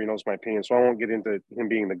himself and everybody knows my opinion. So I won't get into him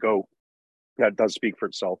being the GOAT. That does speak for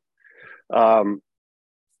itself.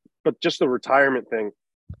 But just the retirement thing,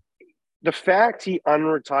 the fact he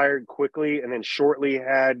unretired quickly and then shortly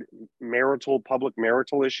had public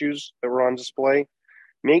marital issues that were on display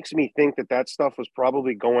makes me think that stuff was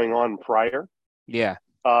probably going on prior. Yeah.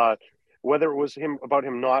 Whether it was about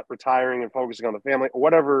him not retiring and focusing on the family,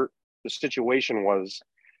 whatever the situation was,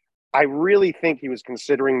 I really think he was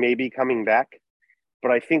considering maybe coming back.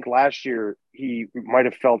 But I think last year it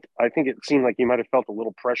seemed like he might have felt a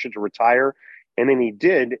little pressure to retire. And then he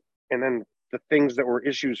did. And then the things that were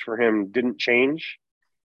issues for him didn't change.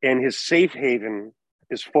 And his safe haven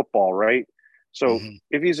is football, right? So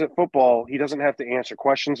if he's at football, he doesn't have to answer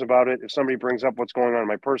questions about it. If somebody brings up what's going on in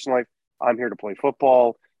my personal life, I'm here to play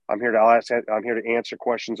football. I'm here to answer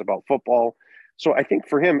questions about football. So I think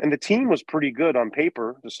for him, and the team was pretty good on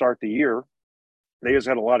paper to start the year. They just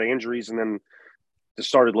had a lot of injuries and then just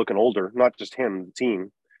started looking older, not just him, the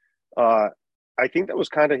team. I think that was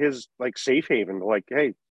kind of his safe haven, like,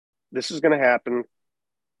 hey, this is going to happen.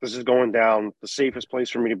 This is going down. The safest place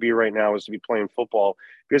for me to be right now is to be playing football.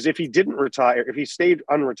 Because if he didn't retire, if he stayed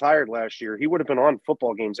unretired last year, he would have been on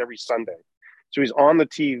football games every Sunday. So he's on the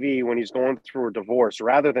TV when he's going through a divorce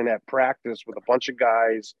rather than at practice with a bunch of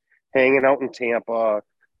guys hanging out in Tampa.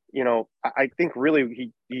 I think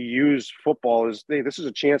really he used football as, hey, this is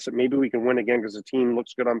a chance that maybe we can win again because the team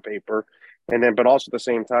looks good on paper. And then, but also at the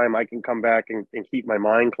same time, I can come back and keep my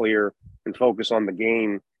mind clear and focus on the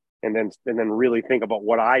game. And then really think about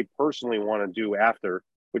what I personally want to do after,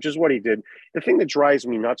 which is what he did. The thing that drives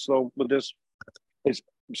me nuts, though, with this is,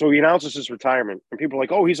 so he announces his retirement, and people are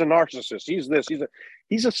like, oh, he's a narcissist. He's this.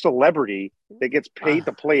 He's a celebrity that gets paid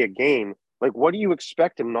to play a game. Like, what do you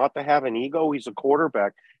expect him not to have an ego? He's a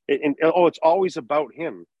quarterback. It's always about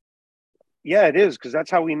him. Yeah, it is, because that's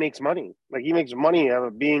how he makes money. Like, he makes money out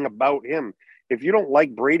of being about him. If you don't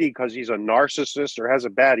like Brady because he's a narcissist or has a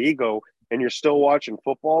bad ego, and you're still watching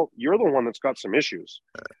football, you're the one that's got some issues.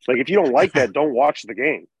 Like, if you don't like that, don't watch the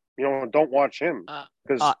game. Don't watch him,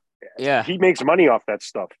 because he makes money off that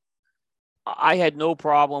stuff. I had no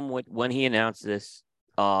problem with when he announced this.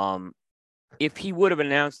 If he would have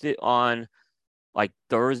announced it on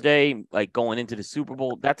Thursday, going into the Super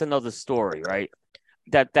Bowl, that's another story, right?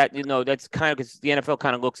 That's kind of, because the NFL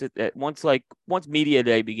kind of looks at that once media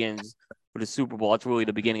day begins for the Super Bowl, that's really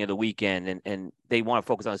the beginning of the weekend, and they want to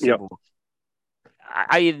focus on the Super Bowl.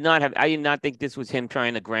 I did not think this was him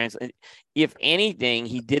trying to grant. If anything,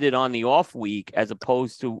 he did it on the off week as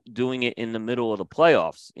opposed to doing it in the middle of the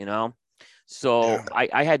playoffs, So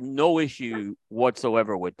I had no issue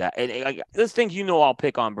whatsoever with that. And there's things I'll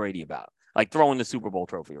pick on Brady about, like throwing the Super Bowl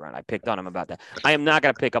trophy around. I picked on him about that. I am not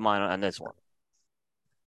going to pick him on this one.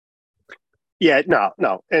 Yeah,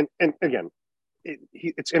 no. And again,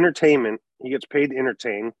 it's entertainment. He gets paid to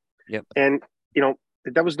entertain. Yep. And,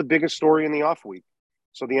 that was the biggest story in the off week.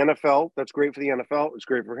 So the NFL, that's great for the NFL. It's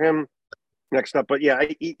great for him. Next up. But yeah,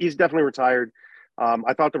 he's definitely retired.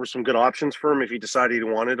 I thought there were some good options for him if he decided he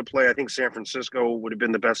wanted to play. I think San Francisco would have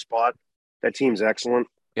been the best spot. That team's excellent.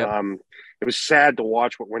 Yep. It was sad to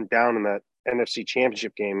watch what went down in that NFC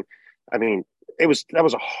Championship game. I mean, that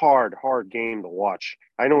was a hard game to watch.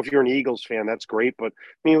 I know if you're an Eagles fan, that's great, but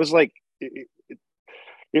I mean, it was like it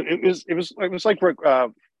was like Rick.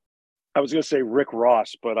 I was going to say Rick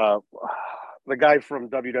Ross, but the guy from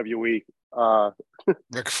WWE,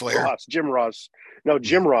 Ric Flair, Jim Ross. No,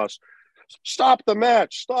 Jim Ross. Stop the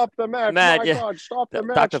match! Stop the match! God, stop the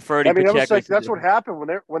match! Dr. Ferdy, I mean, that was that's what happened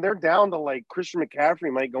when they're down to Christian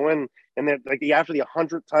McCaffrey might go in, and then after the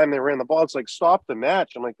 100th time they ran the ball, it's like, stop the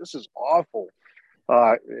match. I'm like, this is awful.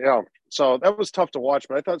 Yeah. So that was tough to watch,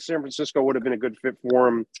 but I thought San Francisco would have been a good fit for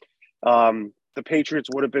him. The Patriots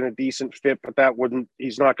would have been a decent fit, but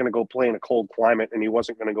he's not going to go play in a cold climate, and he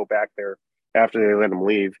wasn't going to go back there after they let him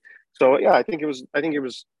leave. So yeah, I think it was,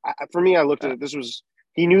 for me, I looked at it.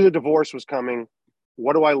 He knew the divorce was coming.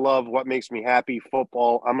 What do I love? What makes me happy?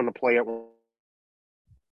 Football. I'm going to play it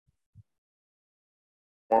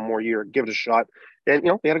one more year, give it a shot. And,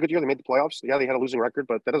 they had a good year. They made the playoffs. Yeah, they had a losing record,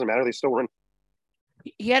 but that doesn't matter. They still were in.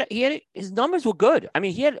 His numbers were good.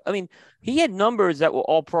 He had numbers that were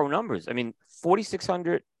all pro numbers.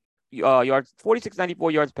 4,600 yards,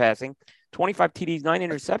 4,694 yards passing, 25 TDs, 9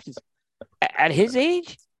 interceptions. At his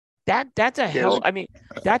age, that's a hell.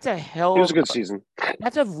 That's a hell. It was a good season.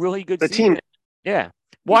 That's a really good season. Team. Yeah.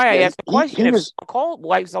 Why I asked the question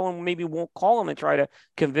if someone maybe won't call him and try to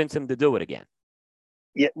convince him to do it again.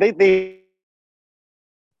 Yeah, they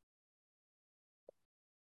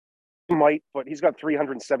might, but he's got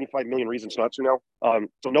 375 million reasons not to now.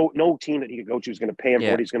 So no team that he could go to is going to pay him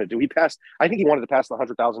for what he's going to do. I think he wanted to pass the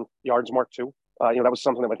 100,000 yards mark too. That was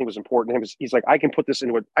something that I think was important to him. He's like, I can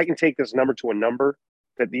take this number to a number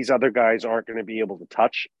that these other guys aren't going to be able to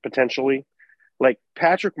touch potentially. Like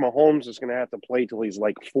Patrick Mahomes is going to have to play till he's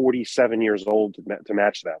like 47 years old to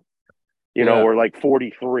match that. Or like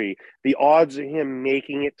 43. The odds of him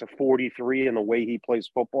making it to 43 in the way he plays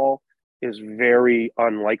football is very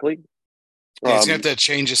unlikely. Yeah, he's going to have to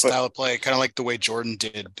change his style of play, kind of like the way Jordan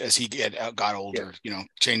did as he got older,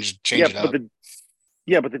 change it up.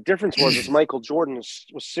 But the difference was Michael Jordan was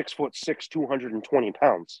 6'6", 220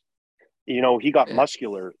 pounds. He got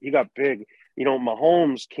muscular, he got big.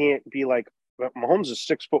 Mahomes can't be like, Mahomes is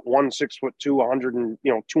 6'1", 6'2", 100 and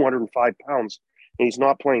 205 pounds, and he's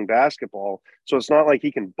not playing basketball, so it's not like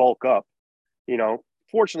he can bulk up.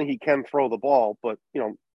 Fortunately, he can throw the ball, but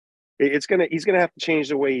he's gonna have to change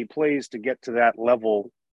the way he plays to get to that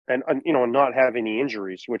level, and not have any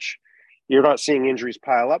injuries, which you're not seeing injuries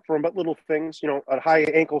pile up for him, but little things. A high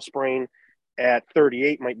ankle sprain at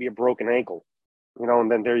 38 might be a broken ankle,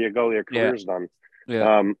 and then there you go, their career's done.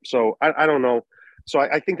 Yeah. So I don't know. So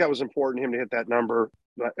I think that was important to him to hit that number.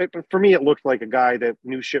 But for me, it looked like a guy that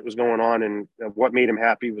knew shit was going on, and what made him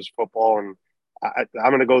happy was football. And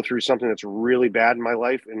I'm going to go through something that's really bad in my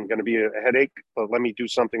life and going to be a headache, but let me do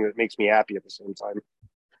something that makes me happy at the same time.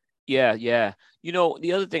 Yeah.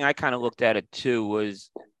 The other thing I kind of looked at it too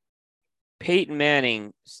was Peyton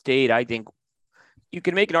Manning stayed. I think you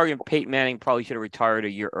can make an argument Peyton Manning probably should have retired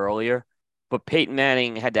a year earlier. But Peyton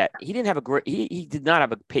Manning had that. He didn't have a great. He did not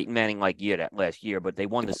have a Peyton Manning like year that last year. But they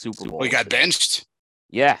won the Super Bowl. He got benched.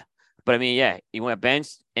 Yeah, but he went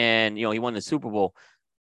benched, and he won the Super Bowl.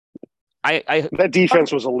 That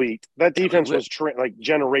defense was elite. That defense was like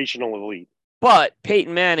generational elite. But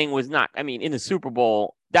Peyton Manning was not. In the Super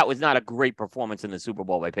Bowl, that was not a great performance in the Super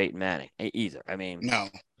Bowl by Peyton Manning either. No.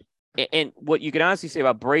 And what you can honestly say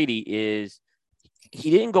about Brady is he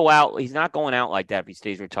didn't go out. He's not going out like that if he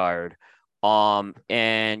stays retired.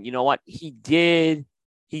 And you know what? He did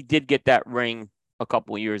get that ring a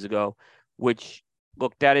couple of years ago, which,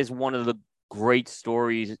 look, that is one of the great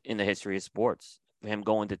stories in the history of sports. Him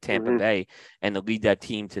going to Tampa Bay and to lead that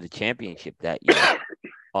team to the championship that year.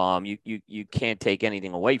 You can't take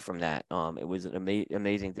anything away from that. It was an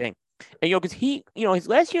amazing thing. And because his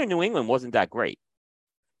last year in New England wasn't that great.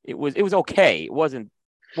 It was okay. It wasn't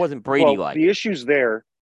Brady like. The issues there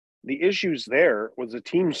was the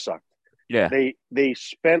team sucked. Yeah. They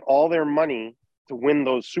spent all their money to win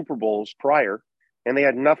those Super Bowls prior, and they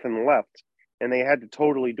had nothing left, and they had to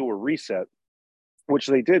totally do a reset, which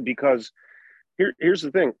they did because here's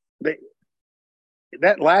the thing.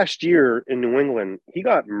 That last year in New England, he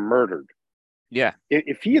got murdered. Yeah.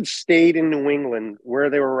 If he had stayed in New England where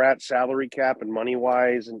they were at salary cap and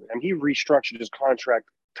money-wise, and he restructured his contract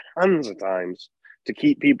tons of times to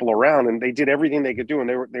keep people around, and they did everything they could do, and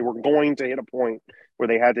they were going to hit a point where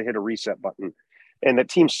they had to hit a reset button. And the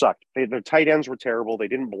team sucked. Their tight ends were terrible. They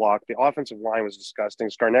didn't block. The offensive line was disgusting.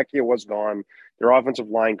 Scarnecchia was gone. Their offensive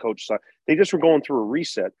line coach sucked. They just were going through a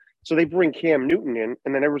reset. So they bring Cam Newton in,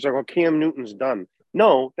 and then everyone's like, oh, Cam Newton's done.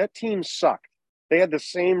 No, that team sucked. They had the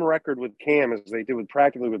same record with Cam as they did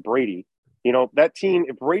practically with Brady. That team,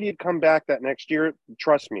 if Brady had come back that next year,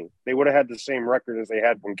 trust me, they would have had the same record as they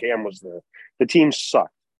had when Cam was there. The team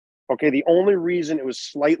sucked. Okay, the only reason it was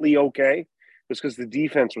slightly okay was because the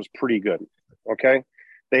defense was pretty good. Okay,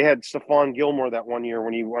 they had Stephon Gilmore that one year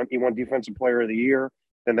when he won Defensive Player of the Year.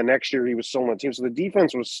 Then the next year he was still on the team, so the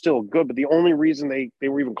defense was still good. But the only reason they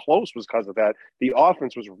were even close was because of that. The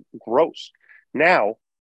offense was gross. Now,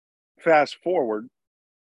 fast forward,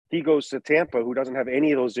 he goes to Tampa, who doesn't have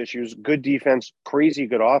any of those issues. Good defense, crazy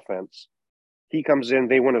good offense. He comes in,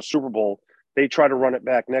 they win a Super Bowl. They try to run it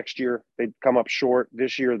back next year. They come up short.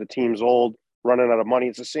 This year, the team's old, running out of money.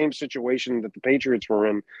 It's the same situation that the Patriots were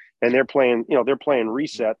in, and they're playing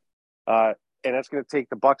reset. And that's going to take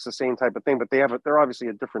the Bucs the same type of thing, but they're obviously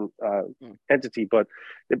a different entity. But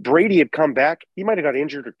if Brady had come back, he might have got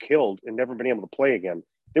injured or killed and never been able to play again.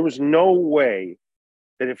 There was no way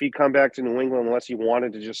that if he come back to New England, unless he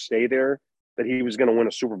wanted to just stay there, that he was going to win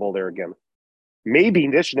a Super Bowl there again. Maybe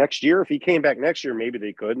this next year, if he came back next year, maybe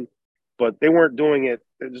they could, but they weren't doing it.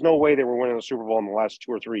 There's no way they were winning a Super Bowl in the last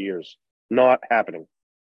 2 or 3 years. Not happening.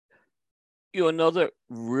 Another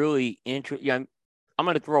really interesting. I'm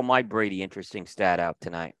going to throw my Brady interesting stat out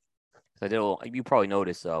tonight. You probably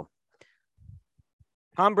noticed, though.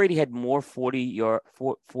 Tom Brady had more 40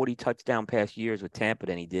 touchdown pass years with Tampa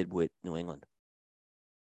than he did with New England.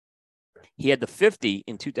 He had the 50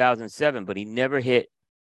 in 2007, but he never hit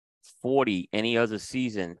 40 any other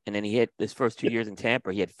season. And then he hit his first 2 years in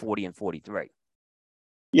Tampa. He had 40 and 43.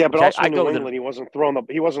 Yeah, but also in New England, he wasn't throwing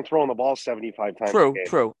the ball 75 times. True. It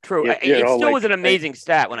still was an amazing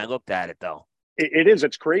stat when I looked at it, though. It is.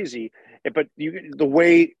 It's crazy. But the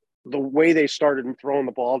way they started throwing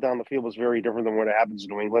the ball down the field was very different than what happens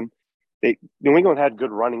in New England. New England had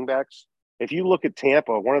good running backs. If you look at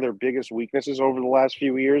Tampa, one of their biggest weaknesses over the last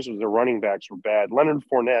few years was their running backs were bad. Leonard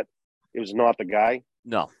Fournette, it was not the guy.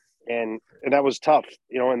 No. And that was tough,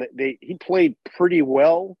 and he played pretty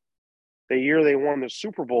well the year they won the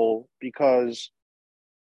Super Bowl because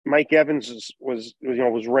Mike Evans was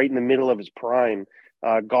right in the middle of his prime.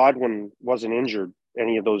 Godwin wasn't injured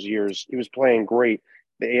any of those years. He was playing great.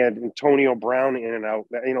 They had Antonio Brown in and out.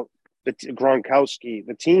 The Gronkowski.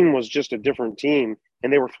 The team was just a different team,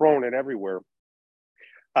 and they were throwing it everywhere.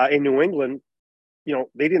 In New England,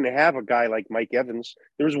 they didn't have a guy like Mike Evans.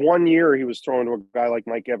 There was 1 year he was throwing to a guy like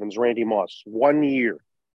Mike Evans, Randy Moss. 1 year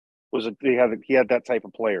he had that type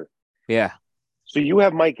of player. Yeah. So you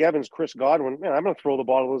have Mike Evans, Chris Godwin. Man, I'm going to throw the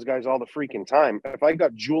ball to those guys all the freaking time. If I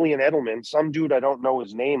got Julian Edelman, some dude I don't know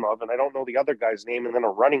his name of, and I don't know the other guy's name, and then a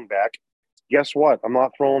running back, guess what? I'm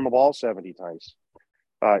not throwing the ball 70 times.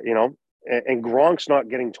 And Gronk's not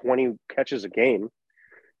getting 20 catches a game.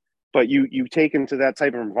 But you take into that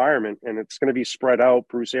type of environment, and it's going to be spread out.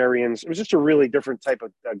 Bruce Arians. It was just a really different type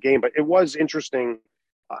of game. But it was interesting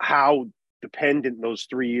how dependent those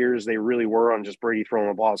 3 years they really were on just Brady throwing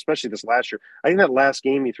the ball, especially this last year. I think that last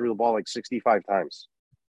game he threw the ball like 65 times.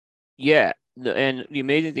 Yeah, and the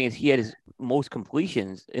amazing thing is he had his most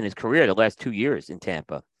completions in his career the last 2 years in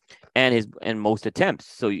Tampa, and most attempts.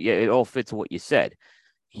 So yeah, it all fits what you said.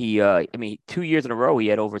 He, 2 years in a row, he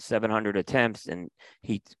had over 700 attempts, and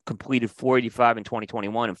he completed 485 in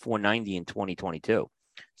 2021 and 490 in 2022.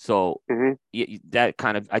 So that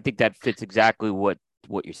I think that fits exactly what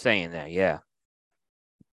you're saying there. Yeah.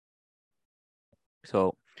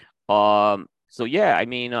 So yeah,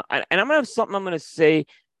 and I'm gonna have something I'm gonna say.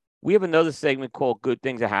 We have another segment called "Good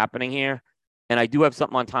Things Are Happening Here," and I do have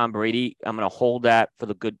something on Tom Brady. I'm gonna hold that for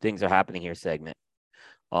the "Good Things Are Happening Here" segment.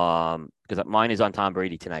 Because mine is on Tom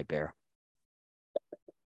Brady tonight, Bear.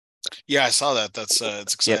 Yeah, I saw that. That's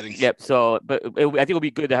it's exciting. Yep. So, but I think it'll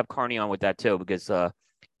be good to have Carney on with that too, because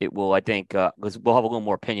it will. I think because we'll have a little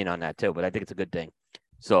more opinion on that too. But I think it's a good thing.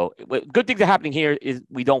 So, good things are happening here is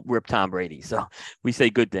we don't rip Tom Brady, so we say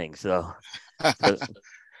good things. So,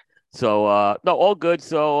 no, all good.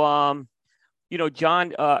 So,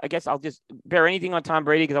 John, I guess I'll just Bear anything on Tom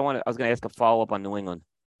Brady because I was going to ask a follow up on New England.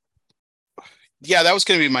 Yeah, that was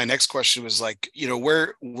going to be my next question. Was like,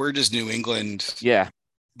 where does New England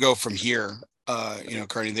go from here?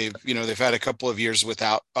 Carney, they've had a couple of years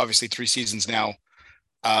without, obviously 3 seasons now,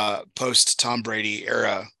 post Tom Brady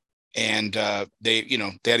era, and they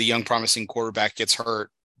had a young promising quarterback gets hurt.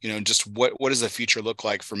 Just what does the future look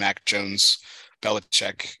like for Mac Jones,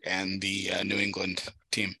 Belichick, and the New England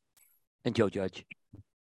team? And Joe Judge.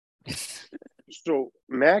 So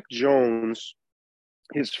Mac Jones,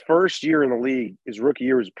 his first year in the league, his rookie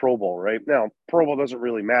year was Pro Bowl, right? Now, Pro Bowl doesn't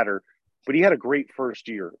really matter, but he had a great first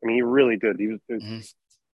year. I mean, he really did.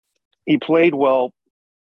 He played well.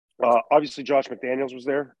 Obviously, Josh McDaniels was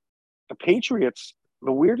there. The Patriots,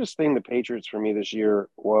 the weirdest thing the Patriots for me this year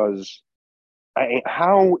was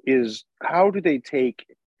how do they take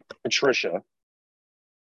Patricia,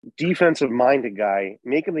 defensive-minded guy,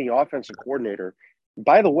 make him the offensive coordinator?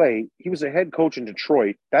 By the way, he was a head coach in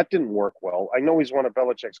Detroit. That didn't work well. I know he's one of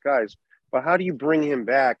Belichick's guys, but how do you bring him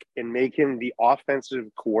back and make him the offensive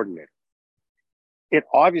coordinator? It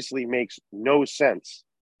obviously makes no sense.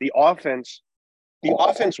 The offense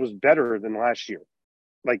was better than last year.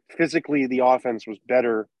 Like physically, the offense was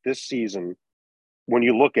better this season when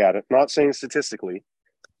you look at it. Not saying statistically,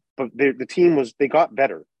 but the team they got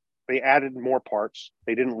better. They added more parts.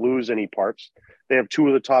 They didn't lose any parts. They have two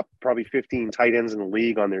of the top probably 15 tight ends in the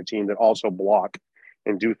league on their team that also block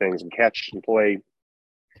and do things and catch and play.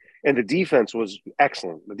 And the defense was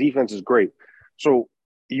excellent. The defense is great. So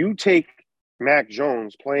you take Mac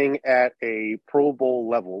Jones playing at a Pro Bowl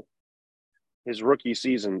level his rookie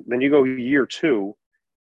season, then you go year 2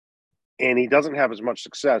 and he doesn't have as much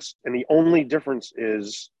success. And the only difference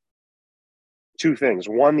is two things.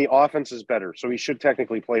 One, the offense is better, so he should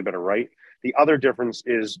technically play better, right? The other difference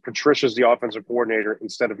is Patricia's the offensive coordinator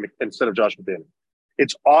instead of Josh McDaniels.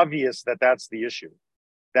 It's obvious that that's the issue.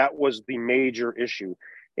 That was the major issue.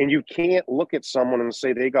 And you can't look at someone and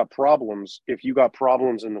say they got problems if you got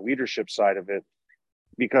problems in the leadership side of it.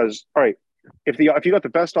 Because, all right, if you got the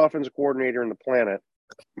best offensive coordinator in the planet,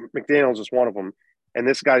 McDaniels is one of them, and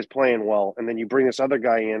this guy's playing well, and then you bring this other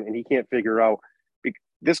guy in and he can't figure out,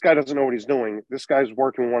 this guy doesn't know what he's doing. This guy's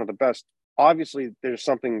working with one of the best. Obviously, there's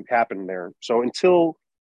something happened there. So until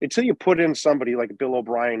you put in somebody like Bill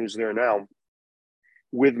O'Brien, who's there now,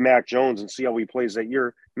 with Mac Jones and see how he plays that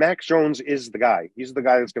year, Mac Jones is the guy. He's the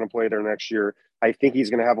guy that's going to play there next year. I think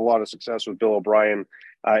he's going to have a lot of success with Bill O'Brien.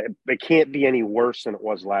 It can't be any worse than it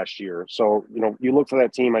was last year. So, you look for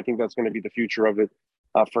that team. I think that's going to be the future of it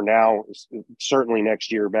for now. Certainly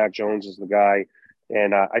next year, Mac Jones is the guy.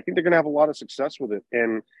 And I think they're going to have a lot of success with it.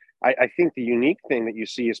 And I think the unique thing that you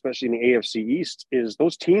see, especially in the AFC East, is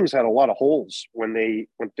those teams had a lot of holes when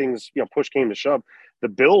things, push came to shove. The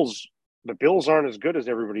Bills aren't as good as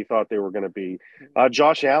everybody thought they were going to be.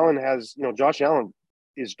 Josh Allen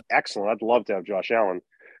is excellent. I'd love to have Josh Allen,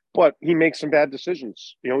 but he makes some bad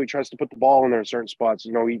decisions. He tries to put the ball in there in certain spots.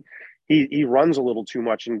 He runs a little too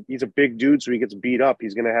much, and he's a big dude, so he gets beat up.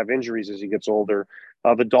 He's going to have injuries as he gets older.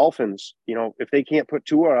 The Dolphins, if they can't put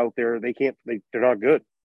Tua out there, they're not good.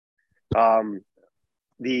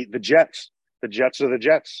 The Jets are the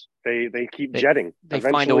Jets. They keep jetting. They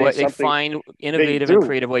find a way. They find innovative and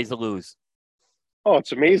creative ways to lose. Oh,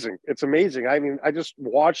 it's amazing. It's amazing. I mean, I just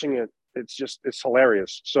watching it. It's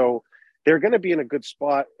hilarious. So they're going to be in a good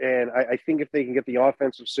spot. And I think if they can get the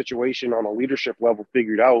offensive situation on a leadership level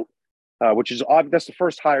figured out, which is odd, that's the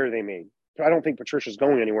first hire they made. I don't think Patricia's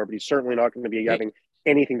going anywhere, but he's certainly not going to be having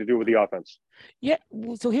anything to do with the offense. Yeah.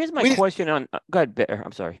 So here's my question on. Go ahead, Bear.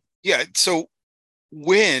 I'm sorry. Yeah. So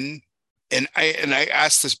when. And I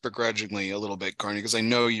asked this begrudgingly a little bit, Carney, because I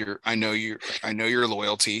know your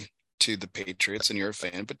loyalty to the Patriots and you're a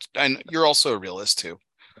fan, but you're also a realist too.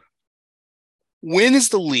 When is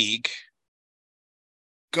the league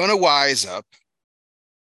gonna wise up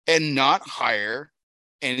and not hire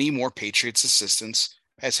any more Patriots assistants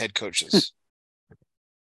as head coaches?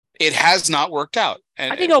 It has not worked out.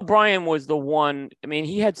 And I think O'Brien was the one. I mean,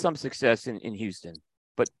 he had some success in Houston.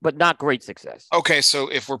 But not great success. Okay, so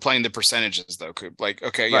if we're playing the percentages though, right.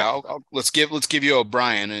 Let's give you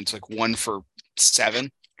O'Brien, and it's like 1 for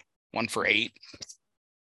 7, 1 for 8.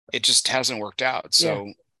 It just hasn't worked out. So,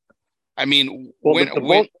 yeah. I mean,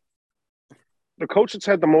 the coach that's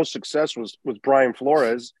had the most success was Brian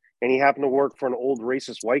Flores, and he happened to work for an old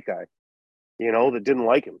racist white guy, that didn't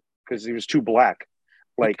like him because he was too black.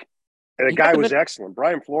 And the guy was excellent.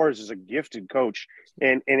 Brian Flores is a gifted coach,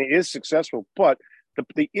 and it is successful, but.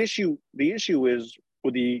 The issue is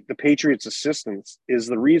with the Patriots assistants is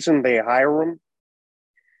the reason they hire them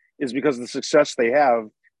is because of the success they have,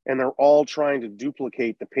 and they're all trying to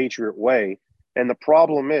duplicate the Patriot way. And the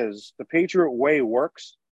problem is the Patriot way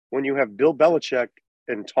works when you have Bill Belichick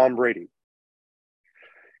and Tom Brady.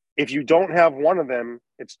 If you don't have one of them,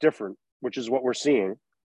 it's different, which is what we're seeing.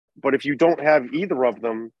 But if you don't have either of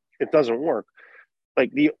them, it doesn't work. I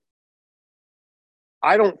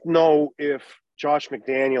don't know if Josh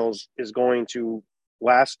McDaniels is going to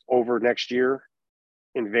last over next year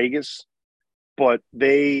in Vegas, but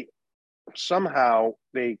they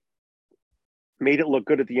made it look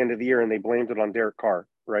good at the end of the year, and they blamed it on Derek Carr,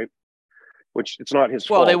 right? Which it's not his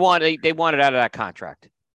fault. Well, they wanted out of that contract.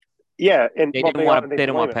 Yeah, and they didn't want to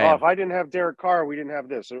pay him. If I didn't have Derek Carr, we didn't have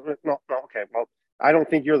this. No, okay. Well, I don't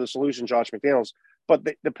think you're the solution, Josh McDaniels. But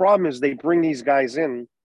the problem is they bring these guys in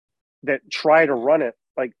that try to run it.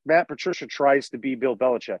 Like Matt Patricia tries to be Bill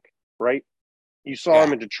Belichick, right? You saw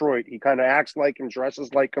him in Detroit. He kind of acts like him,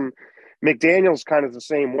 dresses like him. McDaniel's kind of the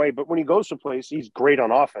same way, but when he goes to a place, he's great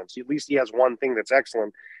on offense. At least he has one thing that's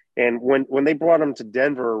excellent. And when they brought him to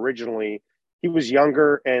Denver originally, he was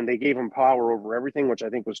younger and they gave him power over everything, which I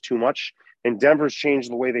think was too much. And Denver's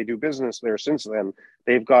changed the way they do business there since then.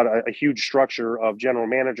 They've got a huge structure of general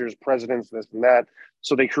managers, presidents, this and that.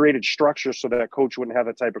 So they created structure so that coach wouldn't have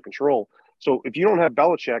that type of control. So if you don't have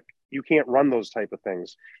Belichick, You can't run those type of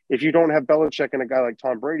things. If you don't have Belichick and a guy like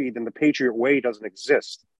Tom Brady, then the Patriot way doesn't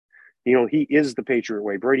exist. He is the Patriot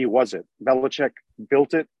way. Brady was it. Belichick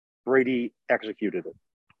built it. Brady executed it.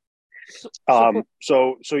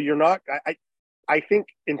 So you're not. I think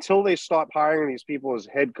until they stop hiring these people as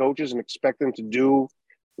head coaches and expect them to do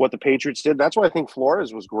what the Patriots did, that's why I think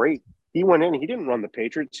Flores was great. He went in. He didn't run the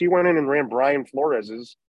Patriots. He went in and ran Brian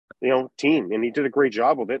Flores's team, and he did a great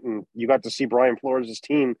job with it. And you got to see Brian Flores's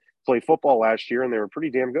team play football last year, and they were pretty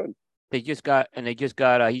damn good. He just got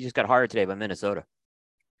hired today by Minnesota.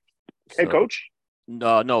 Head coach?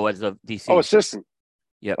 No, as a DC. Oh, assistant.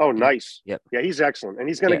 Yep. Oh, nice. Yep. Yeah, he's excellent. And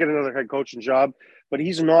he's going to get another head coaching job, but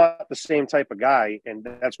he's not the same type of guy. And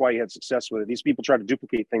that's why he had success with it. These people try to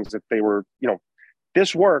duplicate things that they were,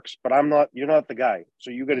 this works, but you're not the guy.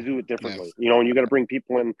 So you got to do it differently, and you got to bring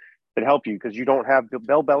people in that help you because you don't have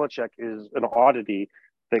Bill Belichick is an oddity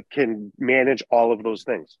that can manage all of those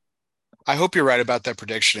things. I hope you're right about that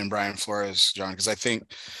prediction in Brian Flores, John, because I think,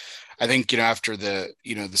 after the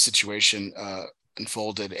situation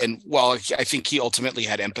unfolded, and while I think he ultimately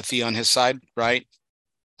had empathy on his side, right?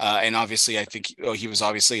 And obviously, I think he was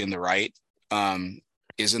obviously in the right,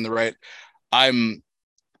 is in the right. I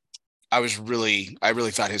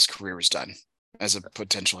really thought his career was done as a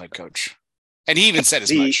potential head coach, and he even said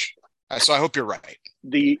as much. So I hope you're right.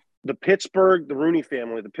 The Rooney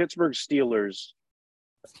family, the Pittsburgh Steelers,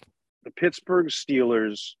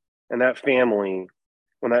 and that family,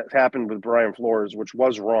 when that happened with Brian Flores, which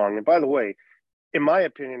was wrong. And by the way, in my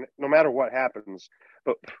opinion, no matter what happens,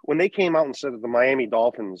 but when they came out and said that the Miami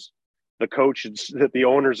Dolphins, that the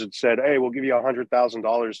owners had said, hey, we'll give you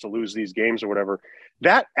 $100,000 to lose these games or whatever,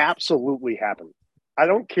 that absolutely happened. I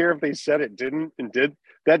don't care if they said it didn't and did.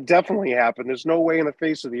 That definitely happened. There's no way in the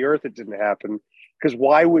face of the earth it didn't happen. Because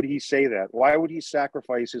why would he say that? Why would he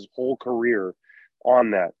sacrifice his whole career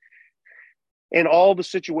on that? And all the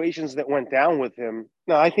situations that went down with him.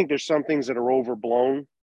 Now, I think there's some things that are overblown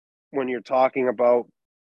when you're talking about,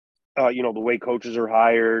 the way coaches are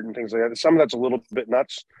hired and things like that. Some of that's a little bit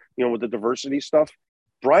nuts, with the diversity stuff.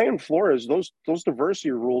 Brian Flores, those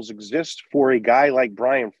diversity rules exist for a guy like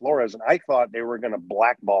Brian Flores, and I thought they were going to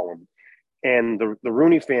blackball him. And the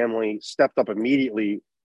Rooney family stepped up immediately.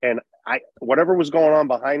 And whatever was going on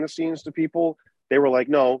behind the scenes to people, they were like,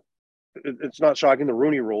 no, it's not shocking, the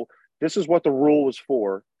Rooney rule. This is what the rule was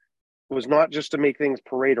for. It was not just to make things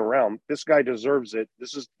parade around. This guy deserves it.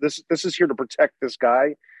 This is here to protect this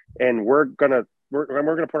guy, and we're gonna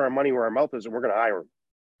put our money where our mouth is, and we're gonna hire him,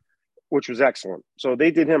 which was excellent. So they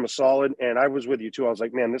did him a solid, and I was with you too. I was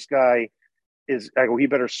like, man, this guy he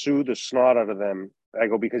better sue the snot out of them.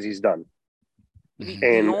 Because he's done.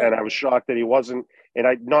 And I was shocked that he wasn't, and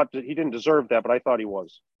he didn't deserve that, but I thought he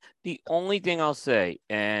was. The only thing I'll say,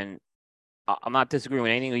 and I'm not disagreeing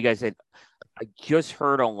with anything you guys said, I just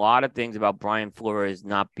heard a lot of things about Brian Flores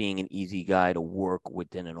not being an easy guy to work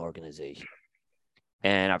within an organization.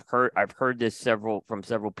 And I've heard this from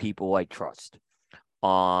several people I trust.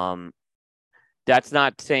 That's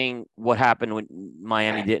not saying what happened when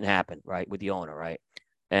Miami didn't happen, right, with the owner, right?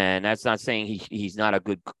 And that's not saying he's not a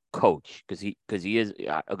good coach because he is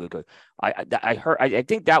a good coach. I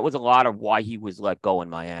think that was a lot of why he was let go in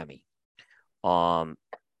Miami.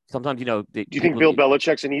 Sometimes do you think Bill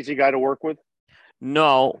Belichick's an easy guy to work with?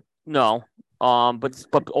 No.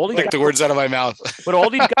 But all these the words out of my mouth. But all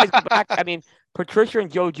these guys go back. I mean, Patricia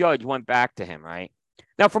and Joe Judge went back to him, right?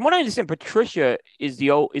 Now, from what I understand, Patricia is the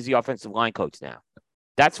offensive line coach now.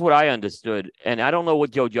 That's what I understood, and I don't know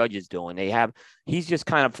what Joe Judge is doing. He's just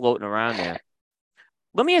kind of floating around there.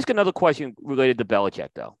 Let me ask another question related to Belichick,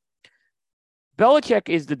 though. Belichick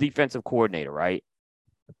is the defensive coordinator, right?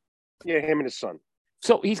 Yeah, him and his son.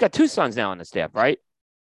 So he's got two sons now on the staff, right?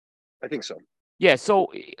 I think so. Yeah, so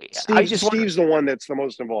Steve's the one that's the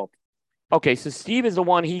most involved. Okay, so Steve is the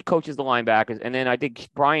one, he coaches the linebackers, and then I think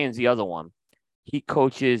Brian's the other one. He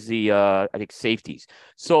coaches the safeties.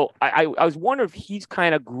 So I was wondering if he's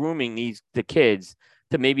kind of grooming the kids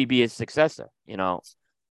to maybe be his successor,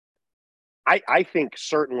 I think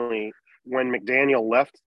certainly when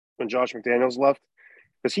Josh McDaniels left,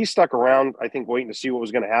 because he stuck around, I think, waiting to see what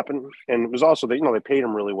was going to happen. And it was also that, they paid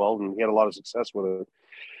him really well and he had a lot of success with it.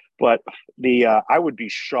 But I would be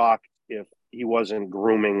shocked if he wasn't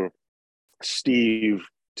grooming Steve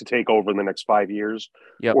to take over in the next 5 years,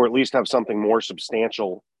 or at least have something more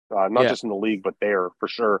substantial, not just in the league, but there for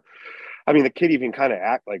sure. I mean, the kid even kind of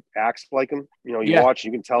acts like him. You watch,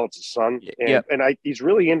 you can tell it's his son, and he's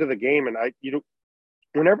really into the game. And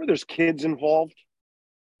whenever there's kids involved,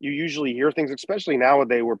 you usually hear things, especially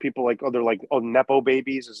nowadays, where people they're like, oh, nepo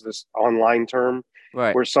babies is this online term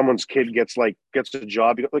Right. where someone's kid gets a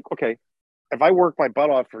job. You're like, okay, if I work my butt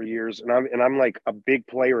off for years and I'm like a big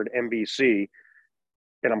player at NBC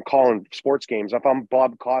and I'm calling sports games, if I'm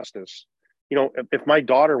Bob Costas, if my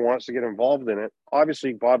daughter wants to get involved in it,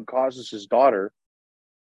 obviously Bob Costas's daughter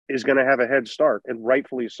is going to have a head start, and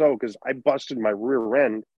rightfully so, because I busted my rear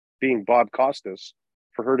end being Bob Costas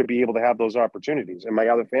for her to be able to have those opportunities and my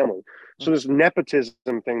other family. So this nepotism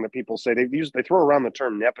thing that people say, they throw around the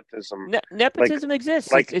term nepotism. Nepotism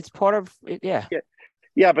exists. It's part of it. Yeah.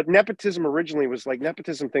 Yeah, but nepotism originally was like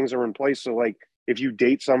nepotism things are in place. So like if you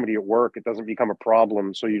date somebody at work, it doesn't become a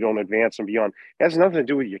problem. So you don't advance and beyond. It has nothing to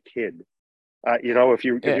do with your kid. If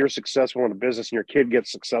you're successful in a business and your kid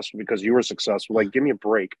gets successful because you were successful, like give me a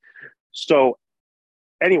break. So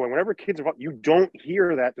anyway, whenever kids are, you don't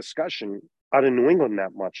hear that discussion out of New England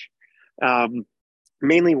that much.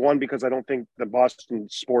 Mainly one, because I don't think the Boston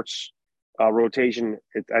sports rotation,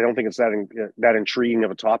 I don't think it's that intriguing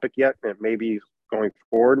of a topic yet. It may be going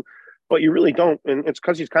forward, but you really don't. And it's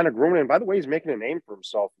because he's kind of grown. And by the way, he's making a name for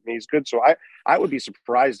himself. I mean, he's good. So I would be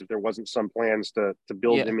surprised if there wasn't some plans to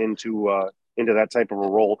build him into that type of a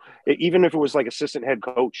role, even if it was like assistant head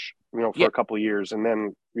coach, for a couple of years and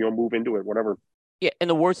then, move into it, whatever. Yeah, and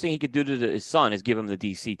the worst thing he could do to his son is give him the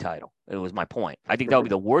DC title. It was my point. I think that would be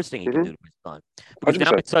the worst thing he could do to his son. Because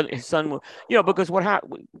now his son will, because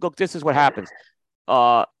look, this is what happens.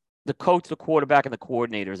 The coach, the quarterback, and the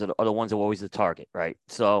coordinators are the ones who are always the target, right?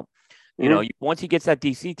 So, once he gets that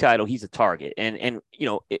DC title, he's a target. And and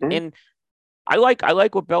I like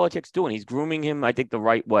what Belichick's doing. He's grooming him, I think, the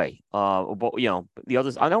right way. But the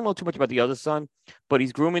others, I don't know too much about the other son, but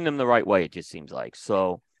he's grooming them the right way. It just seems like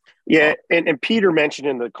so. Yeah, and Peter mentioned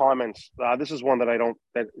in the comments, this is one that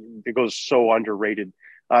it goes so underrated.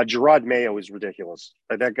 Gerard Mayo is ridiculous.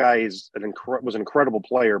 That guy was an incredible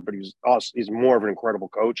player, but he's more of an incredible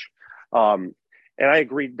coach. And I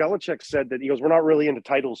agree. Belichick said that he goes, "We're not really into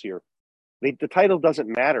titles here. The title doesn't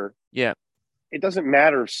matter. Yeah, it doesn't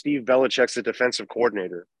matter if Steve Belichick's a defensive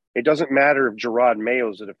coordinator. It doesn't matter if Gerard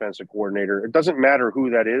Mayo's a defensive coordinator. It doesn't matter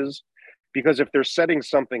who that is, because if they're setting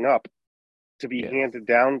something up to be handed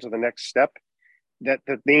down to the next step, that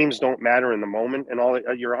the names don't matter in the moment. And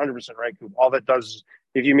you're 100% right. All that does is,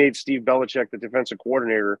 if you made Steve Belichick the defensive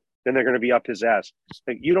coordinator, then they're going to be up his ass.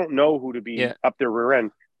 Like, you don't know who to be up their rear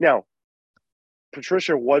end. Now,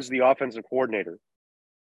 Patricia was the offensive coordinator.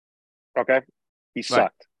 Okay. He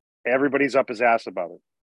sucked. Right. Everybody's up his ass about it.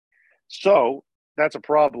 So that's a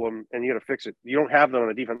problem, and you got to fix it. You don't have that on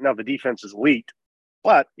the defense. Now, the defense is elite,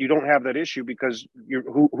 but you don't have that issue because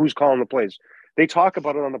who's calling the plays? They talk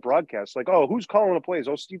about it on the broadcast, like, oh, who's calling the plays?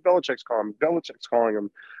 Oh, Steve Belichick's calling. Belichick's calling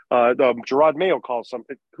them. Gerard Mayo calls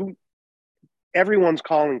something. Everyone's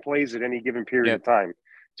calling plays at any given period of time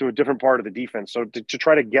to a different part of the defense. So to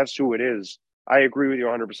try to guess who it is, I agree with you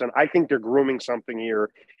 100%. I think they're grooming something here,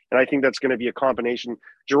 and I think that's going to be a combination.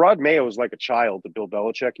 Gerard Mayo is like a child to Bill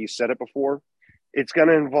Belichick. He said it before. It's going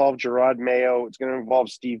to involve Gerard Mayo. It's going to involve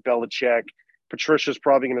Steve Belichick. Patricia's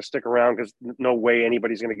probably going to stick around because no way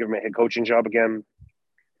anybody's going to give him a head coaching job again.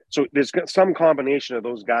 So there's some combination of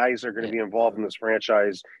those guys that are going to be involved in this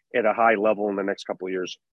franchise at a high level in the next couple of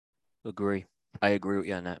years. Agree. I agree with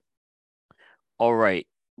you on that. All right.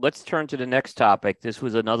 Let's turn to the next topic. This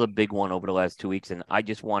was another big one over the last 2 weeks, and I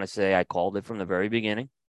just want to say I called it from the very beginning.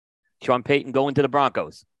 Sean Payton going to the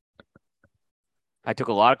Broncos. I took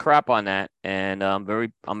a lot of crap on that, and I'm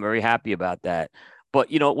very happy about that. But,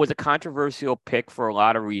 it was a controversial pick for a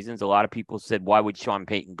lot of reasons. A lot of people said, why would Sean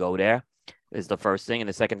Payton go there? Is the first thing. And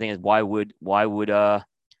the second thing is, why would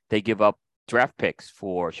they give up draft picks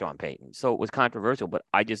for Sean Payton? So it was controversial, but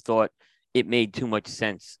I just thought it made too much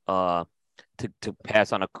sense to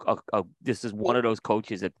pass on this is one of those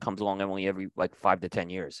coaches that comes along only every 5 to 10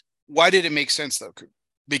 years. Why did it make sense though?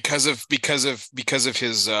 Because of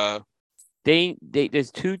his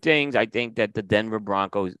there's two things I think that the Denver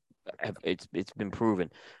Broncos it's been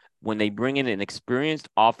proven. When they bring in an experienced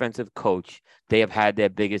offensive coach, they have had their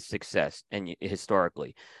biggest success and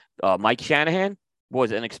historically. Mike Shanahan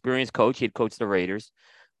was an experienced coach. He had coached the Raiders.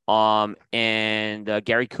 And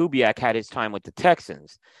Gary Kubiak had his time with the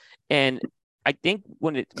Texans. And I think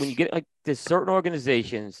when you get there's certain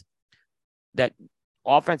organizations that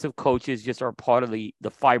offensive coaches just are part of the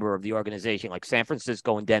fiber of the organization, like San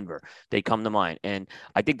Francisco and Denver. They come to mind. And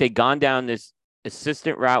I think they've gone down this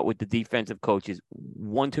assistant route with the defensive coaches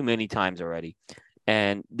one too many times already.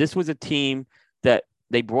 And this was a team that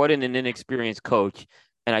they brought in an inexperienced coach.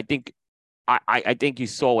 And I think I think you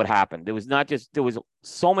saw what happened. There was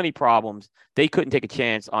so many problems. They couldn't take a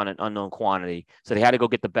chance on an unknown quantity, so they had to go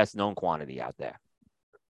get the best known quantity out there.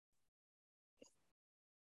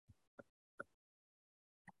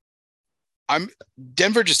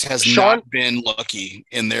 Denver just has not been lucky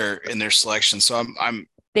in their selection. So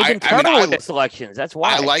they've been terrible with their selections. That's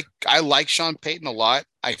why I like Sean Payton a lot.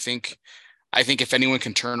 I think if anyone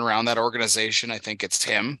can turn around that organization, I think it's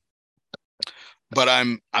him. But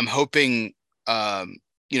I'm hoping,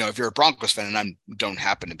 if you're a Broncos fan, and I don't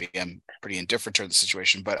happen to be, I'm pretty indifferent to the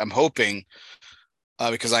situation, but I'm hoping,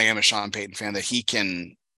 because I am a Sean Payton fan, that he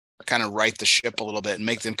can kind of right the ship a little bit and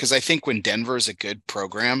make them, because I think when Denver is a good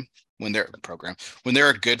program, when they're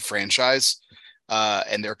a good franchise,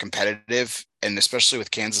 and they're competitive, and especially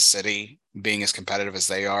with Kansas City being as competitive as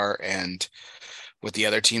they are, and with the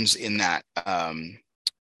other teams in that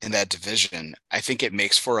division, I think it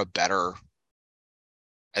makes for a better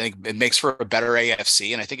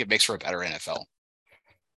AFC, and I think it makes for a better NFL.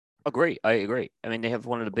 I agree. I mean, they have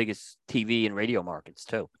one of the biggest TV and radio markets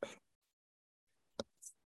too.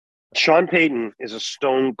 Sean Payton is a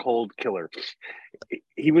stone cold killer.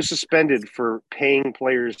 He was suspended for paying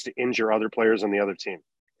players to injure other players on the other team.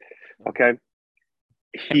 Okay.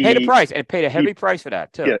 He paid a price, and paid a heavy price for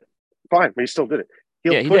that too. Yeah, fine, but he still did it.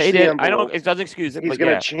 He did. I don't. It doesn't excuse it. He's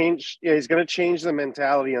going to change. Yeah, he's going to change the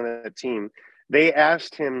mentality on that team. They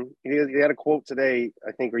asked him. He had a quote today,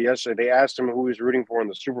 I think, or yesterday. They asked him who he was rooting for in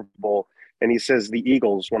the Super Bowl, and he says the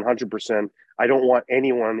Eagles, 100%. I don't want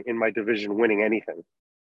anyone in my division winning anything.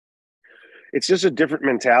 It's just a different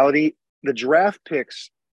mentality. The draft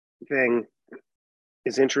picks thing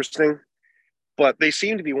is interesting, but they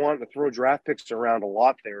seem to be wanting to throw draft picks around a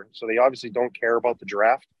lot there. So they obviously don't care about the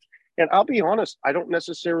draft. And I'll be honest, I don't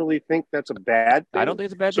necessarily think that's a bad thing. I don't think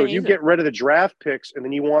it's a bad thing. So you get rid of the draft picks, and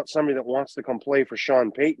then you want somebody that wants to come play for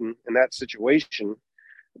Sean Payton in that situation,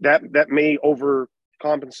 that may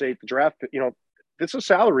overcompensate the draft pick. It's a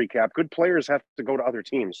salary cap. Good players have to go to other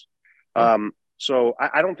teams. So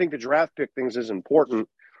I don't think the draft pick things is important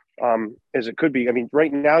as it could be. I mean,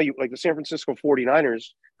 right now, the San Francisco 49ers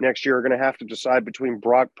next year are going to have to decide between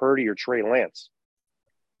Brock Purdy or Trey Lance.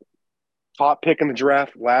 Top pick in the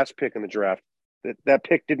draft, last pick in the draft. That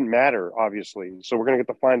pick didn't matter, obviously. So we're going to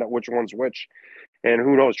get to find out which one's which. And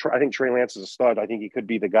who knows? I think Trey Lance is a stud. I think he could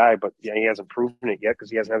be the guy, but yeah, he hasn't proven it yet because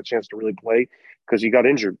he hasn't had a chance to really play because he got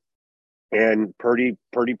injured. And Purdy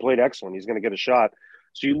played excellent. He's going to get a shot.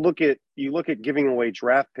 So you look at giving away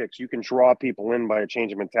draft picks. You can draw people in by a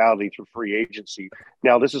change of mentality through free agency.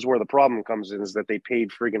 Now, this is where the problem comes in, is that they paid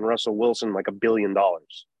friggin' Russell Wilson like $1 billion.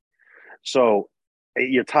 So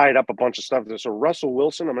you tied up a bunch of stuff there. So Russell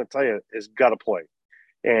Wilson, I'm going to tell you, has got to play.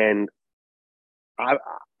 And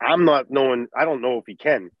I'm not knowing. I don't know if he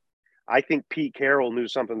can. I think Pete Carroll knew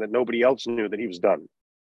something that nobody else knew, that he was done.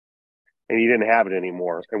 And he didn't have it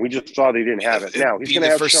anymore. And we just saw that he didn't have it. Now he's going to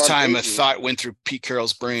have the first time a thought went through Pete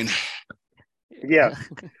Carroll's brain. Yeah,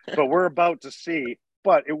 but we're about to see.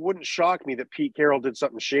 But it wouldn't shock me that Pete Carroll did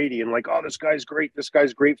something shady and this guy's great. This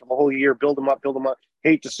guy's great for the whole year. Build him up.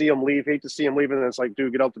 Hate to see him leave. And then it's like,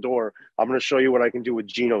 dude, get out the door. I'm going to show you what I can do with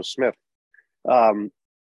Geno Smith.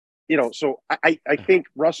 So I think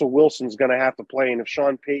Russell Wilson's going to have to play. And if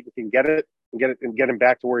Sean Payton can get get him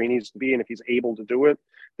back to where he needs to be, and if he's able to do it,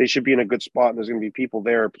 they should be in a good spot, and there's going to be people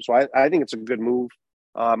there. So I think it's a good move.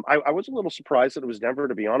 I was a little surprised that it was Denver,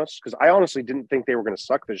 to be honest, because I honestly didn't think they were going to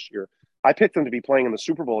suck this year. I picked them to be playing in the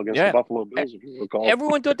Super Bowl against the Buffalo Bills, if you recall.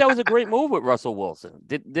 Everyone thought that was a great move with Russell Wilson.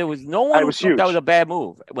 There was no one who thought that was a bad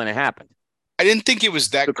move when it happened. I didn't think it was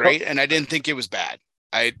that great, and I didn't think it was bad.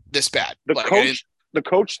 This bad. The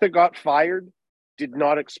coach that got fired did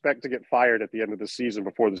not expect to get fired at the end of the season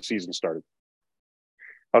before the season started.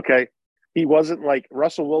 Okay. He wasn't like,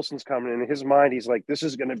 Russell Wilson's coming in his mind. He's like, this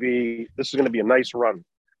is going to be a nice run.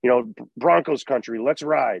 Broncos country, let's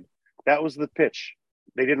ride. That was the pitch.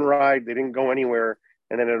 They didn't ride. They didn't go anywhere.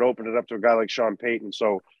 And then it opened it up to a guy like Sean Payton.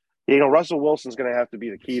 So, Russell Wilson's going to have to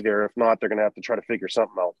be the key there. If not, they're going to have to try to figure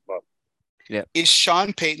something out. But yeah, is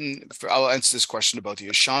Sean Payton, I'll answer this question to both of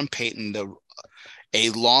you. Is Sean Payton a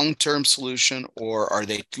long-term solution, or are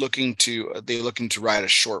they looking to ride a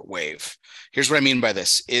short wave? Here's what I mean by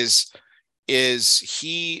this. Is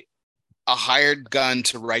he a hired gun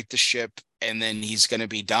to right the ship and then he's going to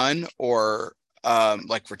be done, or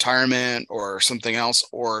like retirement or something else?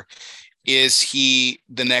 Or is he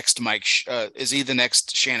the next is he the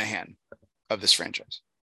next Shanahan of this franchise,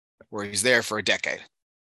 where he's there for a decade?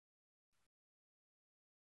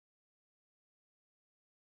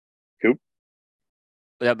 Who?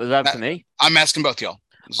 Was that for me? I'm asking both y'all.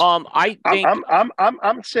 I think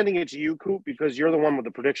I'm sending it to you, Coop, because you're the one with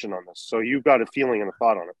the prediction on this. So you've got a feeling and a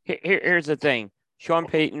thought on it. here's the thing: Sean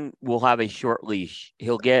Payton will have a short leash.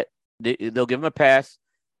 They'll give him a pass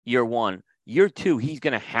year one. Year two, he's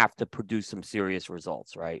going to have to produce some serious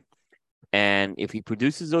results, right? And if he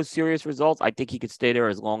produces those serious results, I think he could stay there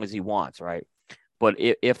as long as he wants, right? But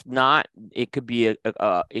if not, it could be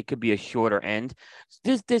a shorter end.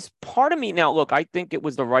 This part of me now. Look, I think it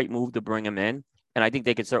was the right move to bring him in, and I think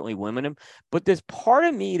they could certainly win with him. But there's part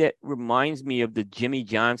of me that reminds me of the Jimmy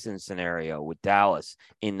Johnson scenario with Dallas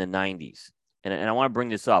in the '90s, and I want to bring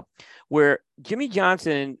this up, where Jimmy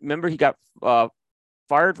Johnson, remember, he got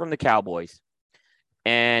fired from the Cowboys,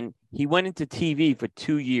 and he went into TV for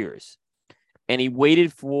 2 years, and he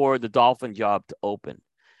waited for the Dolphin job to open.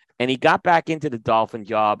 And he got back into the Dolphin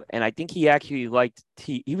job, and I think he actually liked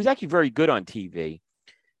he was actually very good on TV.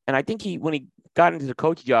 And I think when he got into the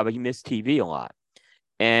coach job, he missed TV a lot.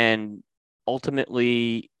 And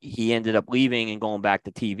ultimately, he ended up leaving and going back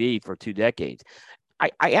to TV for 2 decades.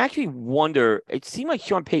 I actually wonder, it seemed like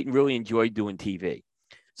Sean Payton really enjoyed doing TV.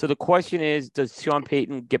 So the question is, does Sean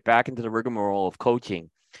Payton get back into the rigmarole of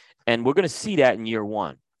coaching? And we're going to see that in year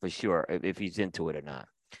one for sure, if he's into it or not.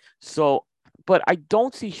 So, but I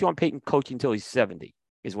don't see Sean Payton coaching until he's 70,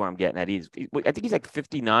 is where I'm getting at. I think he's like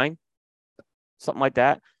 59, something like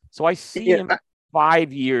that. So I see him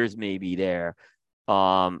 5 years maybe there,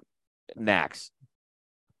 max.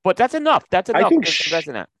 But that's enough. That's enough. I think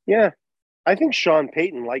that. Yeah, I think Sean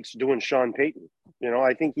Payton likes doing Sean Payton.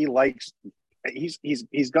 I think he likes.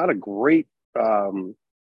 He's got a great, whether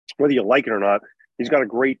you like it or not, he's got a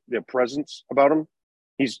great presence about him.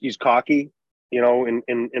 He's cocky, in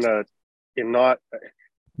not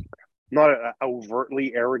an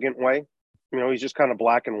overtly arrogant way. He's just kind of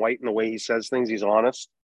black and white in the way he says things. He's honest.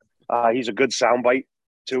 He's a good soundbite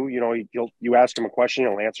too. You ask him a question,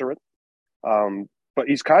 he'll answer it. But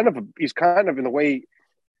he's kind of in the way,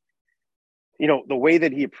 the way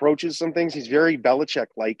that he approaches some things. He's very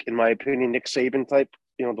Belichick-like, in my opinion, Nick Saban type.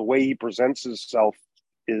 The way he presents himself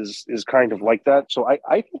is kind of like that. So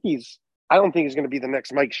I think I don't think he's going to be the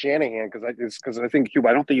next Mike Shanahan because I think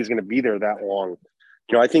I don't think he's going to be there that long.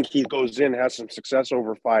 I think he goes in, has some success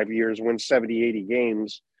over 5 years, wins 70, 80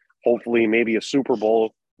 games, hopefully maybe a Super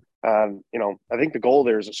Bowl. I think the goal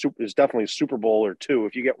there is definitely a Super Bowl or 2.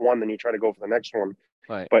 If you get one, then you try to go for the next one.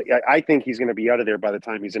 Right. But I think he's going to be out of there by the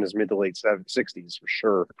time he's in his mid to late 60s for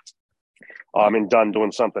sure. And done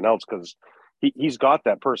doing something else because he's got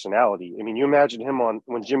that personality. I mean, you imagine him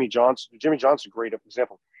when Jimmy Johnson's a great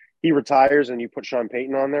example. He retires and you put Sean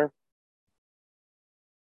Payton on there.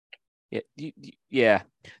 Yeah.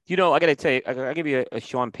 I got to tell you, I'll give you a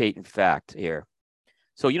Sean Payton fact here.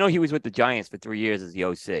 So, he was with the Giants for 3 years as the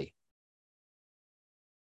OC.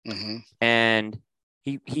 Mm-hmm. And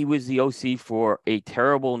he was the OC for a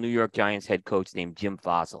terrible New York Giants head coach named Jim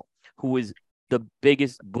Fassel, who was the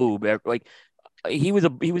biggest boob ever. Like, he was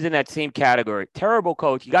in that same category. Terrible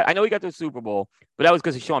coach. I know he got to the Super Bowl, but that was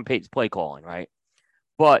because of Sean Payton's play calling, right?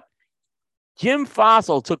 But Jim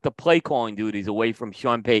Fassel took the play calling duties away from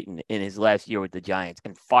Sean Payton in his last year with the Giants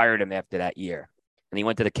and fired him after that year. And he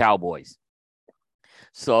went to the Cowboys.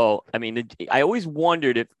 So, I mean, I always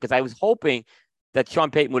wondered because I was hoping that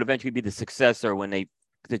Sean Payton would eventually be the successor when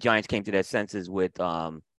the Giants came to their senses with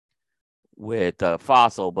Fassel,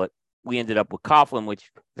 but we ended up with Coughlin,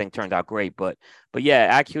 which I think turned out great. But yeah,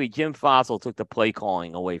 actually, Jim Fassel took the play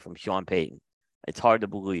calling away from Sean Payton. It's hard to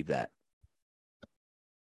believe that.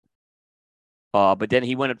 But then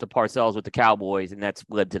he went up to Parcells with the Cowboys, and that's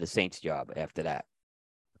led to the Saints job after that.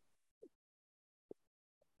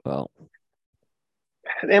 Well,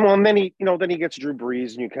 and then he gets Drew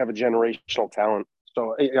Brees, and you have a generational talent.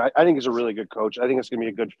 So I think he's a really good coach. I think it's going to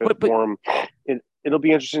be a good fit for him. It'll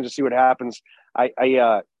be interesting to see what happens.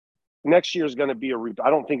 Next year is going to be I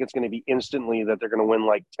don't think it's going to be instantly that they're going to win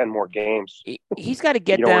like 10 more games. He's got to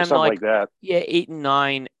get them something like that. Yeah, 8 and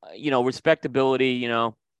 9. Respectability.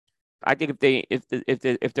 I think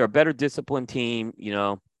if they're a better disciplined team,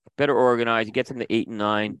 better organized, he gets them to 8 and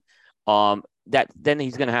 9. Then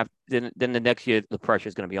he's going to have then the next year the pressure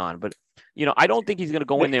is going to be on. But I don't think he's going to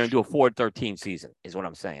go in there and do a 4-13 season. Is what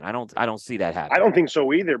I'm saying. I don't see that happening. I don't think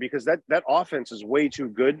so either because that offense is way too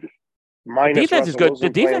good. The defense is good. The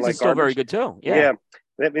defense is still very good too. Yeah.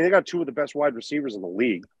 They got 2 of the best wide receivers in the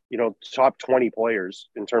league. Top 20 players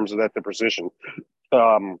in terms of the position.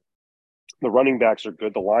 The running backs are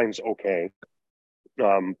good. The line's okay.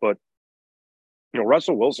 But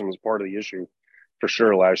Russell Wilson was part of the issue for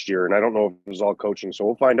sure last year. And I don't know if it was all coaching. So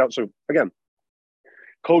we'll find out. So again,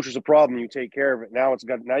 coach is a problem, you take care of it. Now you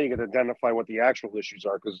got to identify what the actual issues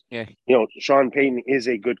are, because Yeah. Sean Payton is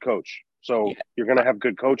a good coach, so you're going to have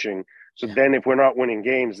good coaching. So then if we're not winning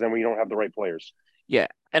games, then we don't have the right players. Yeah,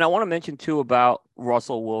 and I want to mention too about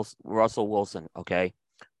Russell Wilson. Okay,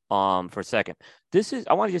 for a second.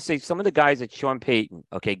 I want to just say some of the guys that Sean Payton,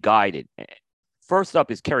 guided. First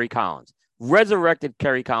up is Kerry Collins. Resurrected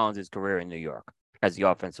Kerry Collins' career in New York as the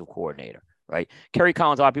offensive coordinator, right? Kerry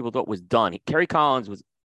Collins, a lot of people thought was done. Kerry Collins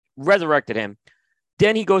resurrected him.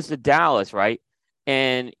 Then he goes to Dallas, right?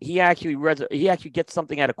 And he actually gets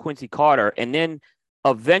something out of Quincy Carter. And then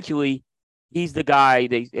eventually he's the guy,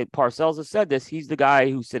 Parcells has said this, he's the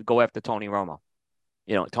guy who said, go after Tony Romo.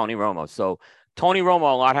 Tony Romo. So Tony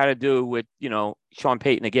Romo a lot had to do with, Sean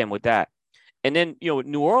Payton again with that. And then,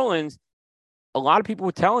 New Orleans, a lot of people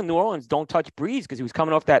were telling New Orleans don't touch Brees because he was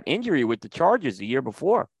coming off that injury with the Chargers the year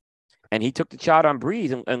before. And he took the shot on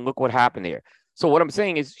Brees, and look what happened there. So what I'm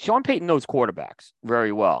saying is Sean Payton knows quarterbacks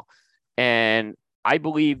very well. And I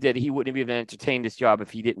believe that he wouldn't have even entertained this job if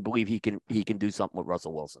he didn't believe he can do something with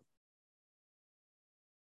Russell Wilson.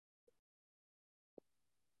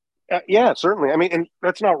 Yeah, certainly. I mean, and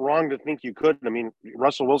that's not wrong to think you could. I mean,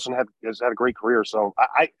 Russell Wilson has had a great career. So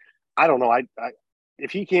I don't know. I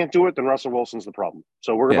if he can't do it, then Russell Wilson's the problem.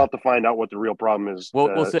 So we're about to find out what the real problem is.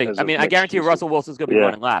 We'll see. I mean, I guarantee you Russell Wilson's going to be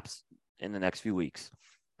running laps in the next few weeks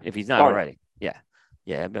if he's not already. Yeah.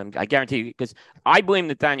 I guarantee you, because I blame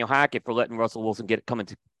Nathaniel Hackett for letting Russell Wilson come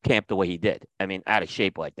into camp the way he did. I mean, out of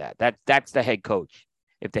shape like that. That's the head coach.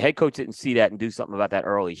 If the head coach didn't see that and do something about that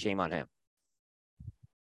early, shame on him.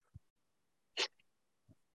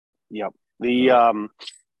 Yep.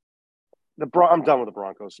 I'm done with the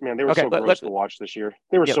Broncos. Man, they were so gross to watch this year.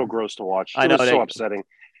 They were so gross to watch. It was so upsetting.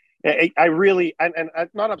 I really, and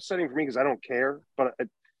not upsetting for me because I don't care, but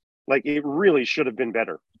it really should have been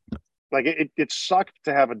better. Like it sucked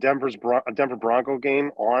to have a Denver Bronco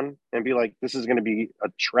game on and be like, this is going to be a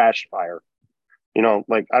trash fire. I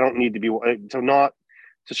don't need to be to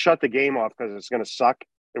shut the game off because it's going to suck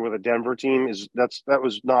with a Denver team that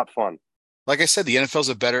was not fun. Like I said, the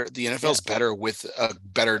NFL's better with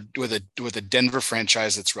a Denver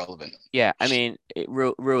franchise that's relevant. Yeah, I mean, it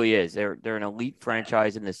really is. They're an elite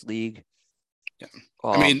franchise in this league. Yeah,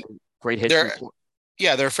 I mean, great history.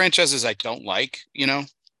 There are franchises I don't like,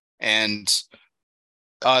 and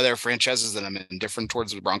there are franchises that I'm indifferent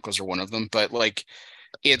towards. The Broncos are one of them, but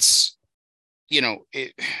it's, you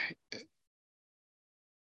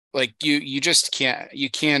just can't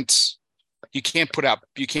put out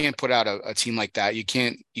a team like that. You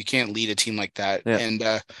can't lead a team like that.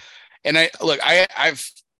 Yeah. And I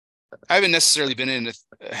haven't necessarily been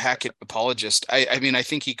a Hackett apologist. I mean, I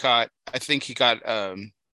think he got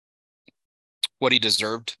what he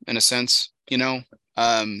deserved in a sense, He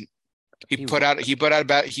put out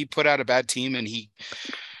a bad team, and he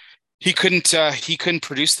couldn't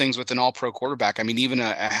produce things with an all-pro quarterback. I mean, even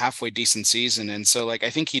a halfway decent season. And so I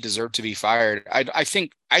think he deserved to be fired. I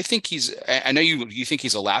think I know you think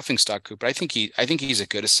he's a laughingstock, Coop, but I think he's a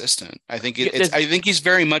good assistant. I think he's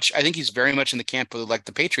very much in the camp of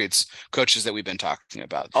the Patriots coaches that we've been talking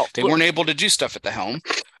about. They weren't able to do stuff at the helm,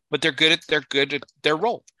 but they're good at their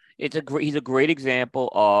role. He's a great example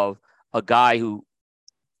of a guy who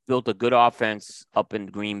built a good offense up in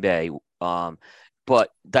Green Bay. But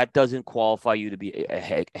that doesn't qualify you to be a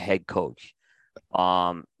head coach.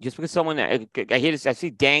 Just because I see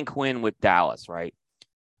Dan Quinn with Dallas, right?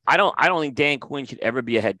 I don't think Dan Quinn should ever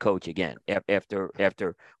be a head coach again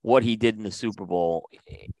after what he did in the Super Bowl.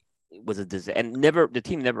 It was a disaster, and the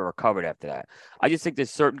team never recovered after that. I just think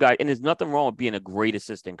there's certain guys, and there's nothing wrong with being a great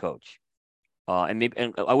assistant coach.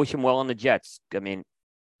 And I wish him well on the Jets. I mean,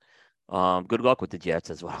 good luck with the Jets,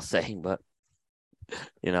 is what I'll say. But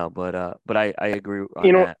but I agree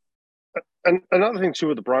on that. And another thing too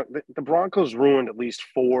with the Broncos ruined at least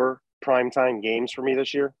 4 primetime games for me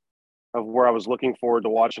this year, of where I was looking forward to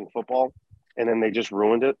watching football, and then they just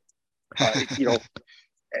ruined it.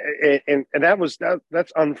 And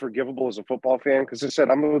that's unforgivable as a football fan, because I said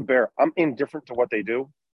I'm a Bear. I'm indifferent to what they do,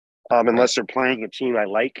 unless they're playing a team I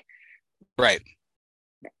like. Right.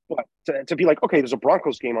 But to be like, okay, there's a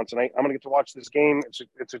Broncos game on tonight. I'm going to get to watch this game.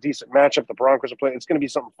 It's a decent matchup. The Broncos are playing. It's going to be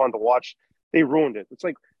something fun to watch. They ruined it. It's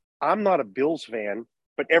like, I'm not a Bills fan,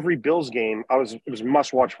 but every Bills game, it was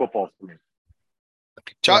must-watch football for me.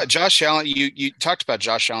 Josh Allen, you talked about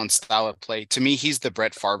Josh Allen's style of play. To me, he's the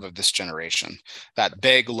Brett Favre of this generation. That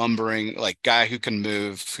big, lumbering, guy who can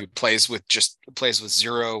move, who plays with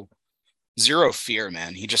zero fear,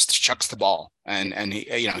 man. He just chucks the ball, and he,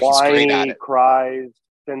 he's great at it. Cries,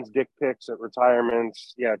 sends dick pics at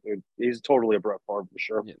retirements. Yeah, dude, he's totally a Brett Favre for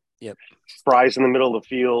sure. Yep. Fries in the middle of the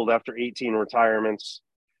field after 18 retirements.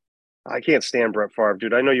 I can't stand Brett Favre,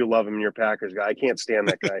 dude. I know you love him and you're a Packers guy. I can't stand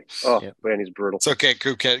that guy. Oh, Yep. man, he's brutal. It's okay.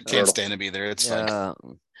 Coop can't stand to be there. It's fine.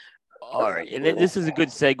 All right. And this is a good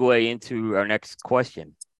segue into our next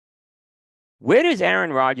question. Where does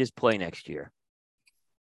Aaron Rodgers play next year?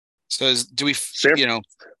 So we San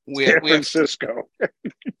Francisco.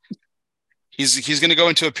 He's going to go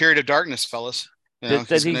into a period of darkness, fellas. Yeah.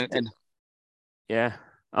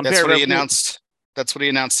 That's what he announced. That's what he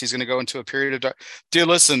announced. He's going to go into a period of dark. Dude,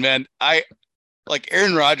 listen, man. I like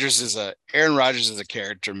Aaron Rodgers is a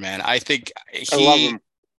character, man. I think I love him.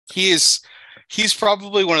 He's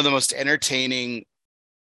probably one of the most entertaining,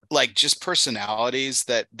 like, just personalities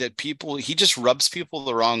that people. He just rubs people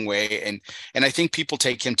the wrong way, and I think people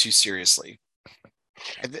take him too seriously.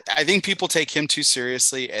 I think people take him too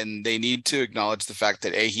seriously, and they need to acknowledge the fact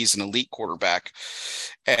that he's an elite quarterback,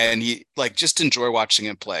 and just enjoy watching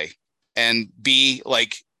him play, and B,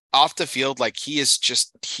 like, off the field, like, he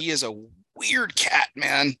is a weird cat,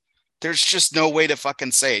 man. There's just no way to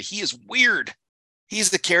fucking say it. He is weird. He's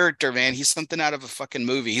the character, man. He's something out of a fucking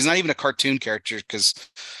movie. He's not even a cartoon character because,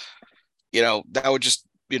 that would just,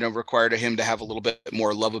 require him to have a little bit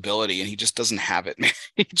more lovability, and he just doesn't have it, man.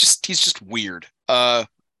 He's just weird. And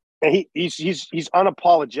he's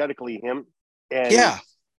unapologetically him. And yeah.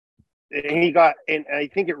 And I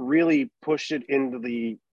think it really pushed it into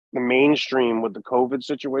the mainstream with the COVID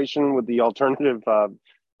situation, with the alternative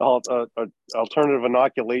alternative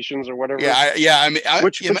inoculations or whatever. Yeah. I mean,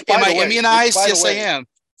 which am I immunized? Yes, I am.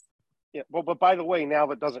 Yeah, but by the way, now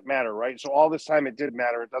that doesn't matter, right? So all this time it did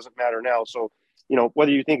matter. It doesn't matter now. So,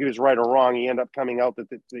 whether you think he was right or wrong, he ended up coming out that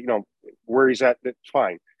where he's at, that's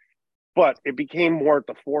fine. But it became more at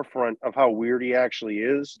the forefront of how weird he actually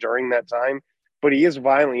is during that time. But he is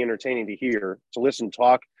violently entertaining to hear, to listen,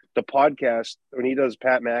 talk. The podcast, when he does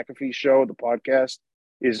Pat McAfee's show, the podcast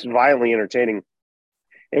is violently entertaining.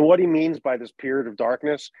 And what he means by this period of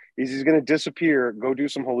darkness is he's going to disappear, go do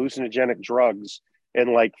some hallucinogenic drugs, and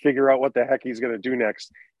figure out what the heck he's going to do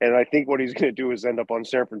next. And I think what he's going to do is end up on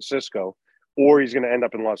San Francisco, or he's going to end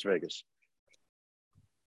up in Las Vegas.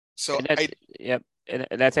 So yep. And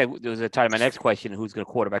that's there was a time my next question: who's going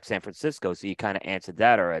to quarterback San Francisco? So you kind of answered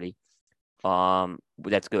that already.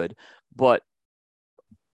 That's good. But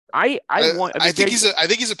I think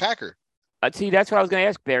he's a Packer. See, that's what I was going to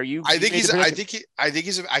ask, Bear. I think he's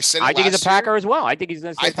a Packer as well. I think he's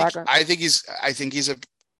going to say Packer. I think he's a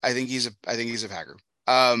Packer.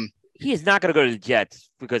 He is not going to go to the Jets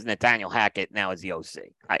because Nathaniel Hackett now is the OC.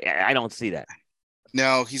 I don't see that.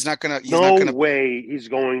 No, he's not going to. No way he's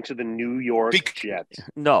going to the New York Jets.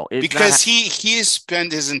 No, because he has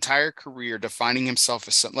spent his entire career defining himself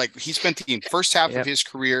as something. Like, he spent the first half of his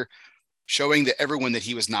career showing to everyone that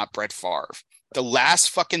he was not Brett Favre. The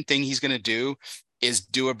last fucking thing he's going to do is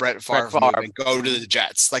do a Brett Favre move and go to the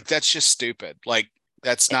Jets. Like, that's just stupid. Like,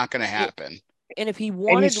 that's not going to happen. And if he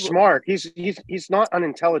wanted, and he's smart. He's not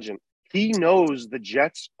unintelligent. He knows the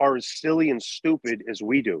Jets are as silly and stupid as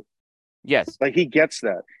we do. Yes. Like, he gets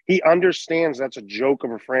that. He understands that's a joke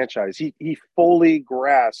of a franchise. He fully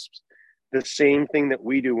grasps the same thing that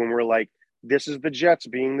we do when we're like, this is the Jets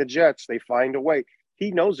being the Jets. They find a way.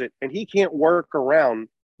 He knows it, and he can't work around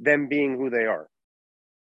them being who they are.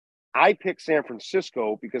 I pick San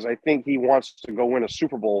Francisco because I think he wants to go win a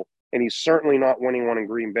Super Bowl, and he's certainly not winning one in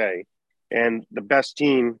Green Bay. And the best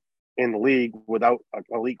team in the league without an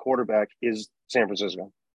elite quarterback is San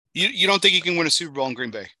Francisco. You don't think he can win a Super Bowl in Green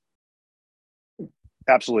Bay?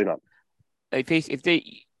 Absolutely not.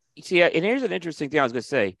 And here's an interesting thing I was going to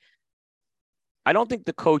say. I don't think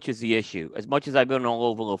the coach is the issue, as much as I've been all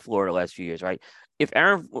over LaFleur the last few years, right? If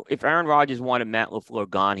Aaron Rodgers wanted Matt LaFleur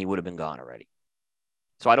gone, he would have been gone already.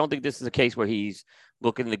 So I don't think this is a case where he's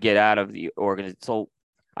looking to get out of the organization. So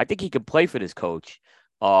I think he could play for this coach.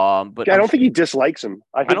 But I don't think he dislikes him.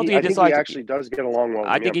 I think he actually does get along well with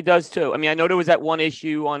him. I think he does too. I mean, I know there was that one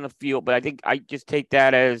issue on the field, but I think I just take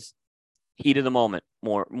that as heat of the moment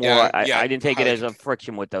more. I didn't take it as a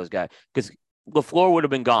friction with those guys because LaFleur would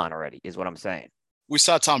have been gone already, is what I'm saying. We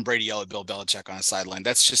saw Tom Brady yell at Bill Belichick on the sideline.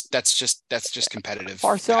 That's just competitive.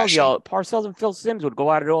 Parcells and Phil Simms would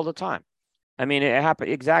go at it all the time. I mean, it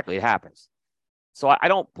happened. Exactly. It happens. So I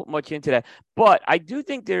don't put much into that, but I do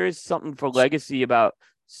think there is something for legacy about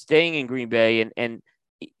staying in Green Bay and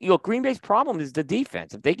Green Bay's problem is the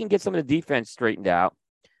defense. If they can get some of the defense straightened out,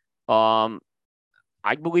 I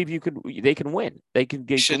believe they can win. They can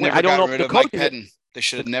get. I don't know if the coach. They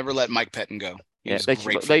should have never let Mike Pettin go.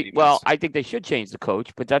 I think they should change the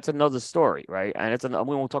coach, but that's another story, right? And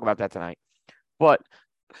we won't talk about that tonight. But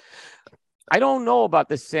I don't know about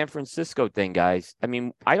the San Francisco thing, guys. I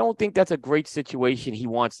mean, I don't think that's a great situation he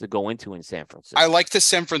wants to go into in San Francisco. I like the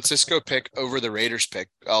San Francisco pick over the Raiders pick.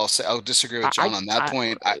 I'll disagree with John on that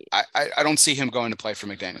point. I don't see him going to play for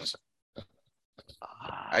McDaniels.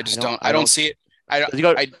 I just don't. I don't see it.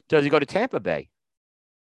 Does he go to Tampa Bay?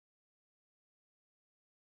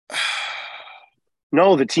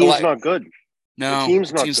 No, the team's not good. No, the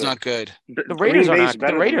team's not good. The Raiders are not.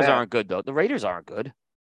 The Raiders aren't good though. The Raiders aren't good.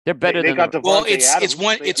 They're better than. Well, it's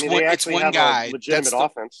one guy. Legitimate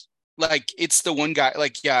offense. Like it's the one guy.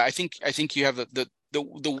 Like I think you have the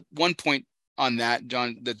one point on that,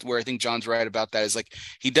 John. That where I think John's right about that is like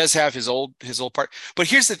he does have his old part. But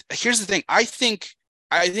here's the thing. I think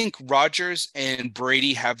Rodgers and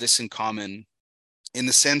Brady have this in common, in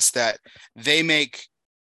the sense that they make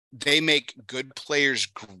good players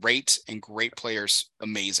great and great players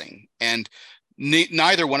amazing. And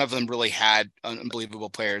neither one of them really had unbelievable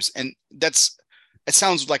players. And it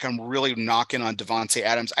sounds like I'm really knocking on Davante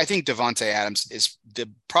Adams. I think Davante Adams is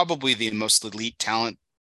probably the most elite talent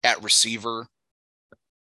at receiver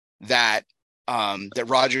that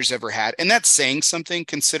Rodgers ever had. And that's saying something,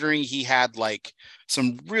 considering he had like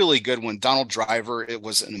some really good one. Donald Driver, it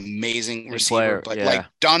was an amazing receiver, but like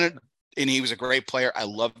Donald, and he was a great player. I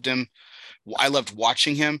loved him. I loved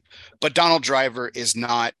watching him. But Donald Driver is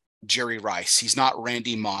not Jerry Rice. He's not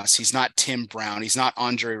Randy Moss. He's not Tim Brown. He's not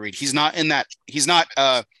Andre Reed. He's not in that. He's not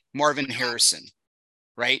Marvin Harrison,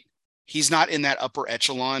 right? He's not in that upper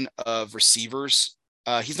echelon of receivers.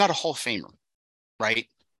 He's not a Hall of Famer, right?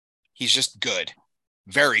 He's just good,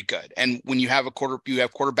 very good. And when you have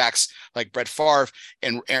quarterbacks like Brett Favre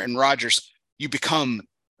and Aaron Rodgers, you become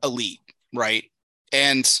elite, right?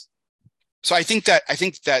 And so I think that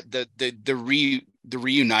the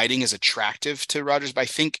reuniting is attractive to Rodgers, but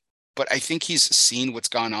I think he's seen what's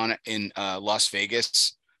gone on in Las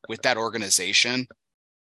Vegas with that organization,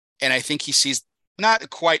 and I think he sees not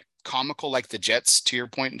quite comical like the Jets, to your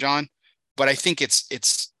point, John, but I think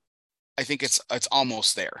it's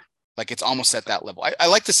almost there. Like it's almost at that level. I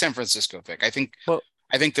like the San Francisco pick. I think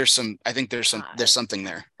there's something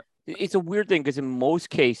there. It's a weird thing because in most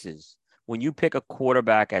cases, when you pick a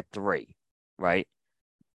quarterback at 3, right,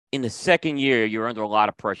 in the second year, you're under a lot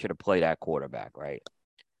of pressure to play that quarterback, right?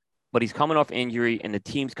 But he's coming off injury, and the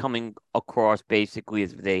team's coming across basically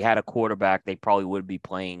as if they had a quarterback, they probably would be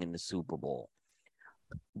playing in the Super Bowl.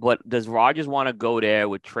 But does Rodgers want to go there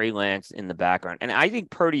with Trey Lance in the background? And I think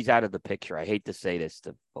Purdy's out of the picture. I hate to say this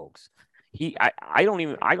to folks. I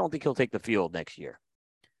don't think he'll take the field next year.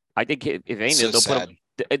 I think if anything, they'll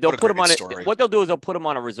put him on it. What they'll do is they'll put him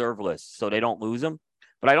on a reserve list so they don't lose him.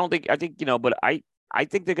 But I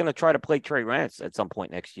think they're going to try to play Trey Lance at some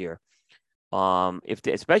point next year.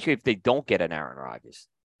 Especially if they don't get an Aaron Rodgers.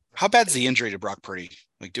 How bad's the injury to Brock Purdy?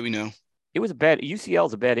 Like, do we know? It was UCL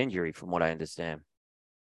is a bad injury from what I understand.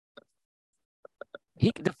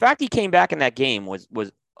 The fact he came back in that game was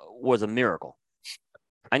a miracle.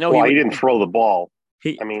 I know he didn't throw the ball.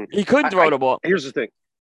 He couldn't throw the ball. Here's the thing.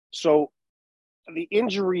 So the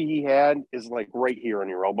injury he had is like right here on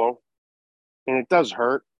your elbow, and it does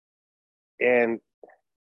hurt. And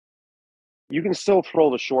you can still throw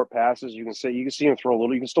the short passes. You can see him throw a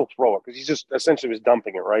little. You can still throw it because he's just essentially was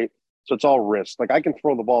dumping it, right? So it's all wrist. Like I can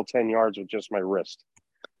throw the ball 10 yards with just my wrist,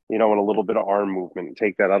 and a little bit of arm movement and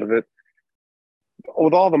take that out of it.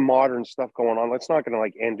 With all the modern stuff going on, that's not going to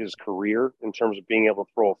like end his career in terms of being able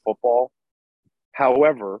to throw a football.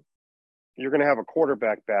 However, you're going to have a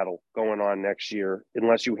quarterback battle going on next year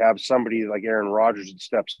unless you have somebody like Aaron Rodgers that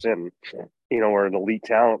steps in, or an elite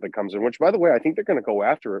talent that comes in, which, by the way, I think they're going to go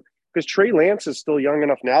after it because Trey Lance is still young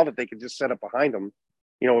enough now that they could just set it behind him,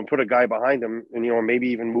 and put a guy behind him and, maybe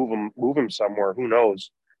even move him somewhere. Who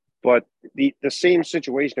knows? But the same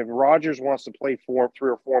situation, if Rodgers wants to play 3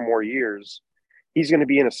 or 4 more years, he's going to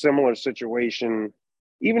be in a similar situation,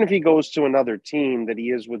 even if he goes to another team that he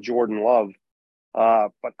is with Jordan Love.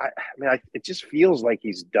 But it just feels like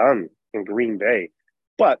he's done in Green Bay.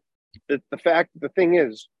 But the thing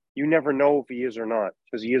is, you never know if he is or not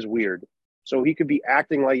because he is weird. So he could be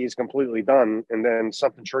acting like he's completely done, and then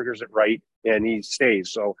something triggers it right, and he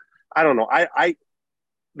stays. So I don't know.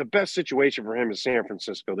 The best situation for him is San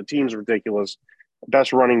Francisco. The team's ridiculous.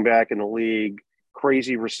 Best running back in the league,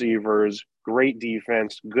 crazy receivers, great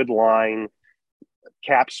defense, good line,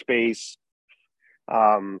 cap space.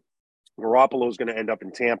 Garoppolo is going to end up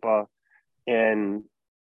in Tampa, and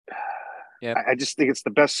I just think it's the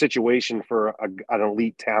best situation for an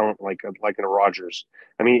elite talent like a Rodgers.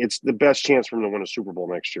 I mean, it's the best chance for him to win a Super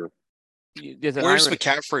Bowl next year. Where's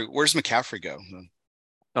McCaffrey? Where's McCaffrey go?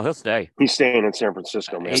 No, he'll stay. He's staying in San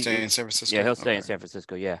Francisco, man. He'll stay in San Francisco. Yeah, he'll stay in Okay. San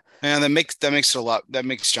Francisco. Yeah. And that makes it a lot. That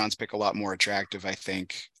makes John's pick a lot more attractive, I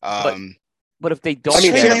think. But if they don't, I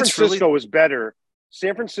mean, Trey San Lance Francisco is better.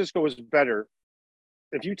 San Francisco is better.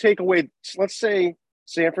 If you take away, let's say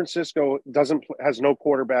San Francisco has no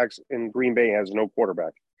quarterbacks and Green Bay has no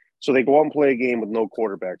quarterback. So they go out and play a game with no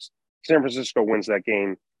quarterbacks. San Francisco wins that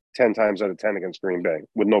game 10 times out of 10 against Green Bay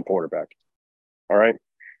with no quarterback. All right.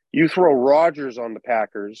 You throw Rodgers on the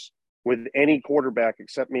Packers with any quarterback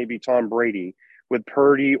except maybe Tom Brady with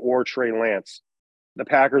Purdy or Trey Lance. The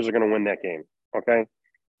Packers are going to win that game. Okay.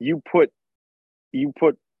 You put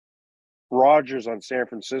Rodgers on San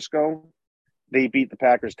Francisco, they beat the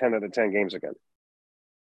Packers 10 out of 10 games again,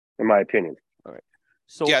 in my opinion. All right.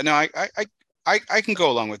 So yeah, no, I can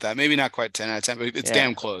go along with that. Maybe not quite 10 out of 10, but it's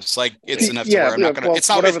damn close. Like it's enough to where I'm not gonna. It's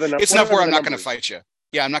enough where I'm not gonna fight you.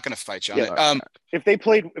 Yeah, I'm not gonna fight you on it. If they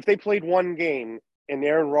played one game and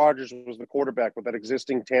Aaron Rodgers was the quarterback with that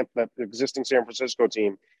existing San Francisco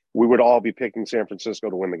team, we would all be picking San Francisco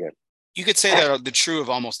to win the game. You could say that the true of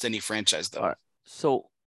almost any franchise, though. All right. So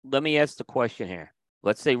let me ask the question here.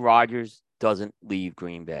 Let's say Rodgers doesn't leave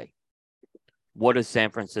Green Bay. What does San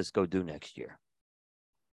Francisco do next year?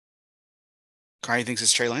 Carney thinks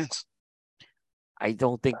it's Trey Lance. I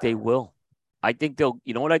don't think they will. I think they'll.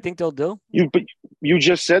 You know what I think they'll do? You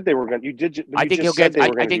just said they were going. You did. I think he'll get. They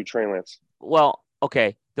were going to do Trey Lance. Well,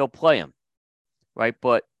 okay, they'll play him, right?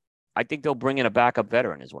 But I think they'll bring in a backup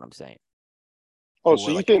veteran. Is what I'm saying. Oh, so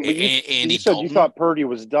you think you said you thought Purdy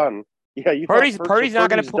was done? Yeah, Purdy's not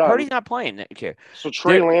going to. Purdy's not playing next year. So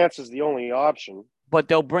Trey Lance is the only option. But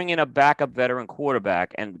they'll bring in a backup veteran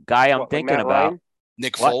quarterback, and guy I'm thinking about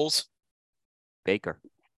Nick Foles, Baker.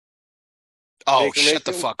 Oh, Baker shut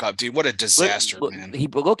the fuck up, dude! What a disaster, man. He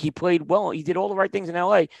played well. He did all the right things in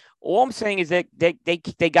LA. All I'm saying is that they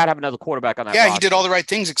got to have another quarterback on that. Yeah, roster. He did all the right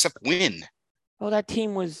things except win. Well, that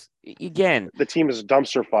team was again. The team is a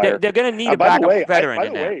dumpster fire. They're going to need a backup veteran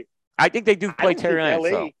in there. I think they do play Terry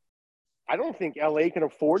Lance. I don't think LA can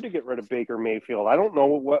afford to get rid of Baker Mayfield. I don't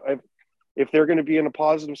know if they're going to be in a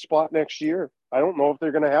positive spot next year. I don't know if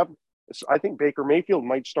they're going to have. I think Baker Mayfield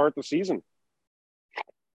might start the season.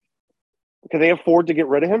 Can they afford to get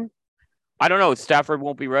rid of him? I don't know. Stafford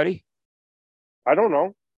won't be ready? I don't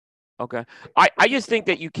know. Okay. I just think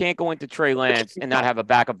that you can't go into Trey Lance and not have a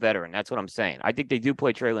backup veteran. That's what I'm saying. I think they do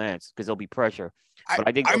play Trey Lance because there'll be pressure. But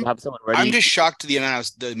I think they'll have someone ready. I'm just shocked to the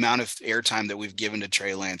amount of airtime that we've given to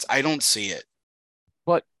Trey Lance. I don't see it.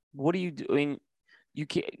 But what do you do? I mean, you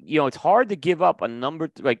can't. It's hard to give up on a number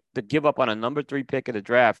 3 pick of the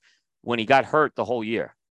draft when he got hurt the whole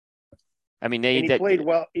year. I mean, he played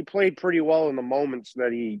well. He played pretty well in the moments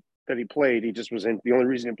that he played. He just was in. The only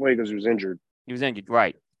reason he played because he was injured. He was injured,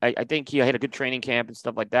 right? I think he had a good training camp and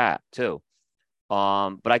stuff like that too.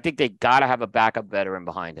 But I think they got to have a backup veteran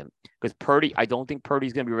behind him because Purdy. I don't think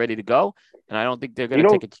Purdy's going to be ready to go, and I don't think they're going to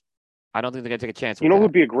take it. I don't think they're going to take a chance.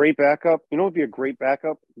 Who'd be a great backup? Who'd be a great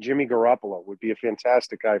backup? Jimmy Garoppolo would be a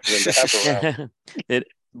fantastic guy for them to have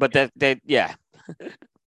around. Yeah.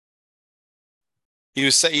 He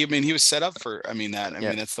was set up for. I mean,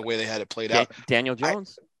 that's the way they had it played out. Daniel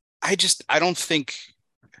Jones. I don't think.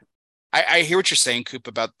 I hear what you're saying, Coop,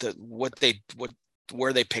 about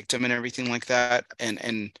where they picked him and everything like that,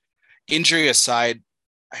 and injury aside,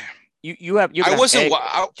 I wasn't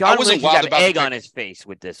wild about egg on his face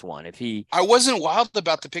with this one. I wasn't wild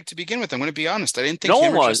about the pick to begin with. I'm going to be honest. I didn't think no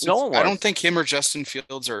one was. I don't think him or Justin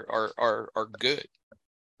Fields are good.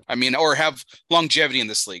 I mean, or have longevity in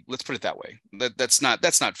this league. Let's put it that way. That's not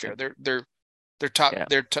fair. They're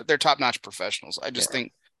top notch professionals. I just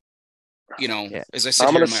think, as I said,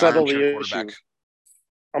 I'm going to settle the issue.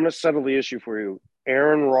 I'm going to settle the issue for you.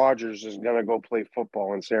 Aaron Rodgers is going to go play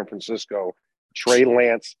football in San Francisco. Trey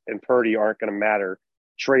Lance and Purdy aren't going to matter.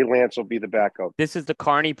 Trey Lance will be the backup. This is the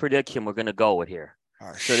Carney prediction we're going to go with here.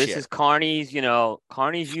 Oh, so this is Carney's,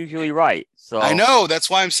 Carney's usually right. So I know. That's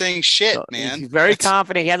why I'm saying shit, man. He's very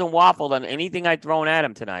confident. He hasn't waffled on anything I've thrown at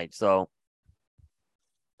him tonight. So.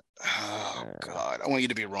 Oh, God. I want you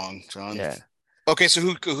to be wrong, John. Yeah. Okay, so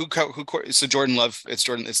who so Jordan Love, it's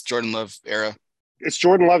Jordan Love era. It's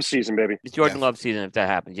Jordan Love season, baby. It's Jordan Love season if that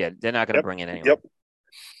happens. Yeah, they're not going to bring in anyone. Yep.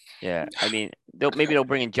 Yeah, I mean, maybe they'll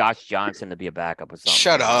bring in Josh Johnson to be a backup or something.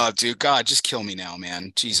 Shut up, dude. God, just kill me now,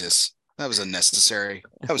 man. Jesus. That was unnecessary.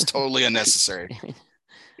 That was totally unnecessary.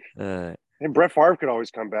 And Brett Favre could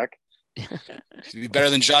always come back. He'd be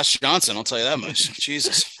better than Josh Johnson, I'll tell you that much.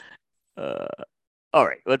 Jesus. All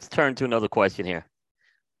right, let's turn to another question here.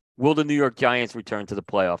 Will the New York Giants return to the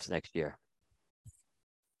playoffs next year?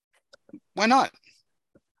 Why not?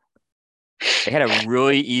 They had a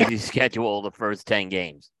really easy schedule the first 10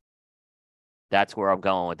 games. That's where I'm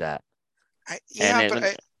going with that.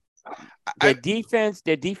 Their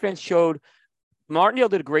defense showed Martindale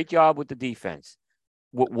did a great job with the defense.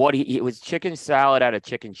 It was chicken salad out of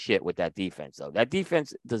chicken shit with that defense, though. That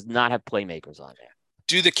defense does not have playmakers on there.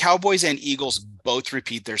 Do the Cowboys and Eagles both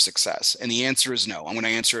repeat their success? And the answer is no. I'm going to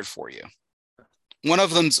answer it for you. One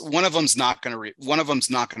of them's not going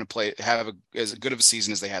to play have as good of a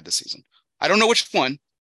season as they had this season. I don't know which one,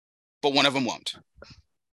 but one of them won't.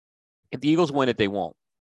 If the Eagles win it, they won't.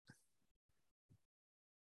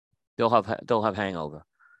 They'll have hangover.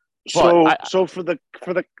 So for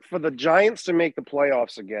the Giants to make the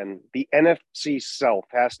playoffs again, the NFC South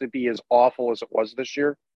has to be as awful as it was this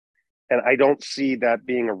year, and I don't see that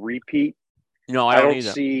being a repeat. No, I don't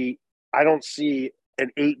either. I don't see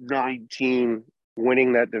an 8-9 team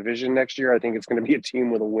winning that division next year. I think it's going to be a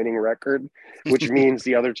team with a winning record, which means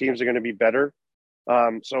the other teams are going to be better.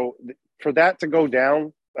 So for that to go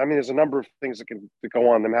down, I mean, there's a number of things that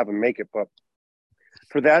go on them have them make it, but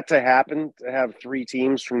for that to happen, to have 3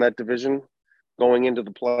 teams from that division going into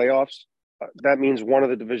the playoffs, that means one of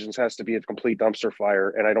the divisions has to be a complete dumpster fire,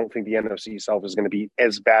 and I don't think the NFC South is going to be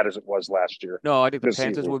as bad as it was last year. No, I think the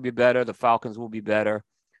Panthers will be better. The Falcons will be better.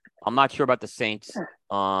 I'm not sure about the Saints.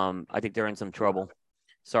 I think they're in some trouble.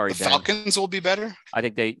 Sorry, the Falcons will be better. I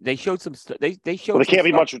think they showed some. They showed. Well, they can't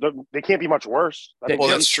be much. They can't be much worse.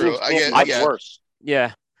 That's true. Worse.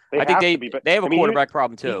 Yeah, I think they have a quarterback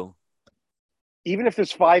problem too. Even if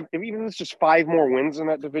it's just 5 more wins in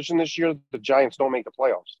that division this year, the Giants don't make the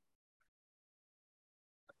playoffs.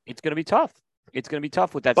 It's going to be tough. It's going to be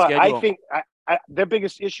tough with that but schedule. I think their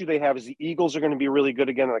biggest issue they have is the Eagles are going to be really good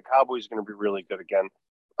again, and the Cowboys are going to be really good again.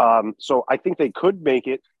 So I think they could make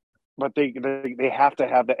it, but they have to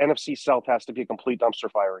have the NFC South has to be a complete dumpster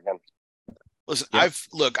fire again. Listen,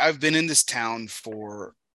 I've been in this town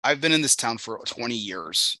for 20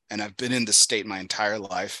 years, and I've been in this state my entire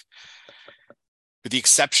life. With the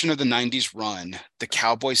exception of the 90s run, the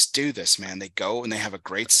Cowboys do this, man. They go and they have a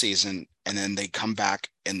great season, and then they come back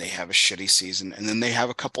and they have a shitty season, and then they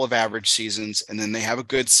have a couple of average seasons, and then they have a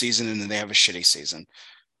good season, and then they have a shitty season.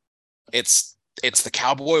 It's the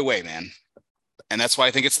Cowboy way, man. And that's why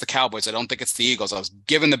I think it's the Cowboys. I don't think it's the Eagles. I was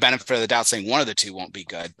given the benefit of the doubt saying one of the two won't be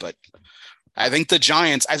good, but I think the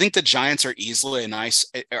Giants are easily a nice,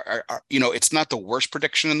 it's not the worst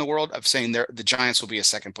prediction in the world of saying the Giants will be a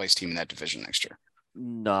second place team in that division next year.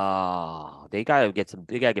 No, they gotta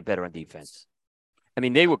get better on defense. I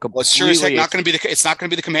mean, they were completely. Well, it's sure as heck not going to be it's not going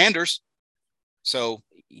to be the Commanders. So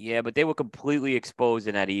yeah, but they were completely exposed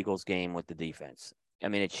in that Eagles game with the defense. I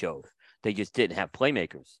mean, it showed. They just didn't have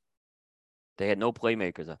playmakers. They had no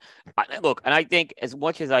playmakers. Look, and I think as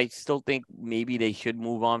much as I still think maybe they should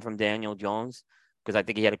move on from Daniel Jones because I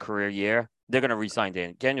think he had a career year, they're going to re-sign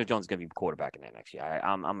Daniel Jones is going to be quarterback in that next year.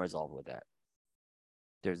 I'm resolved with that.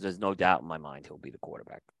 There's no doubt in my mind he'll be the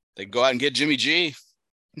quarterback. They go out and get Jimmy G.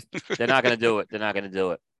 They're not going to do it. They're not going to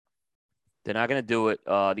do it.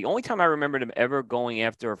 The only time I remember them ever going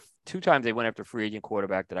after 2 times they went after free agent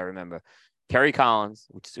quarterback that I remember, Kerry Collins,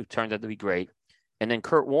 which turned out to be great. And then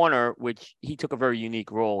Kurt Warner, which he took a very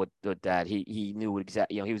unique role with that. He knew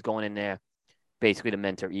exactly, he was going in there basically to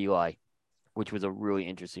mentor Eli, which was a really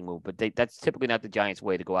interesting move. But that's typically not the Giants'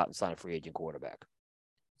 way to go out and sign a free agent quarterback.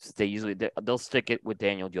 So they'll stick it with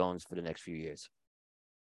Daniel Jones for the next few years.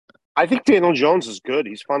 I think Daniel Jones is good.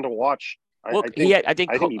 He's fun to watch. Look, I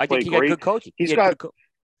think he got good coaching.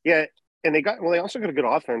 And they also got a good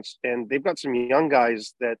offense, and they've got some young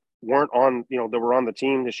guys that weren't on, that were on the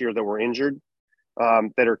team this year that were injured.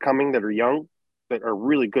 That are coming, that are young, that are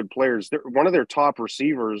really good players. One of their top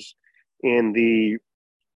receivers in the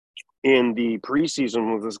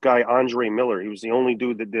preseason was this guy Andre Miller. He was the only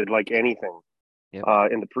dude that did like anything in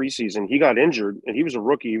the preseason. He got injured, and he was a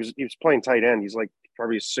rookie. He was playing tight end. He's like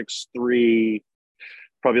probably 6'3",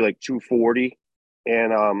 probably like 240,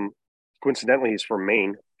 and coincidentally he's from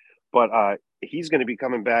Maine, but he's going to be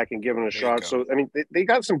coming back and giving it a shot. So, I mean, they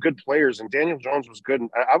got some good players, and Daniel Jones was good. And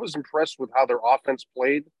I was impressed with how their offense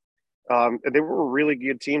played. They were a really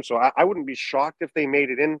good team, so I wouldn't be shocked if they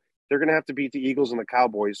made it in. They're going to have to beat the Eagles and the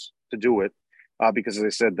Cowboys to do it because, as I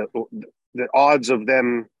said, the odds of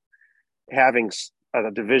them having a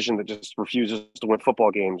division that just refuses to win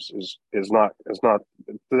football games is not the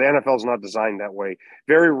NFL is not designed that way.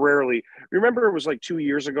 Very rarely. Remember, it was like 2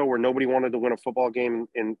 years ago where nobody wanted to win a football game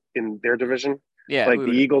in their division. Yeah, like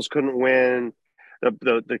the Eagles couldn't win.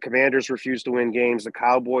 The Commanders refused to win games. The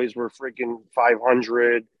Cowboys were freaking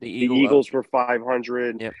 500. The Eagles were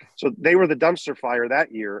 500. Yep. So they were the dumpster fire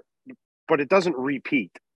that year, but it doesn't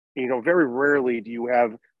repeat. very rarely do you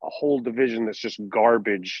have a whole division that's just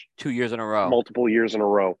garbage 2 years in a row. multiple years in a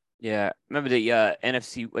row. Yeah, remember the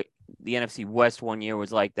NFC West one year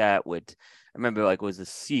was like that. I remember it was the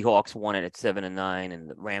Seahawks won it at 7-9, and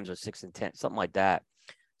the Rams were 6-10, something like that.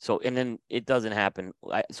 So, and then it doesn't happen.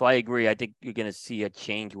 So I agree. I think you're going to see a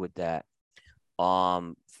change with that,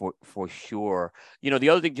 for sure. The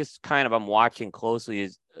other thing, just kind of I'm watching closely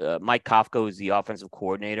is Mike Kafka is the offensive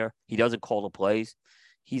coordinator. He doesn't call the plays.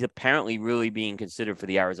 He's apparently really being considered for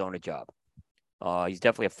the Arizona job. He's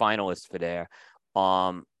definitely a finalist for there.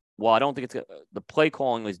 Well, I don't think the play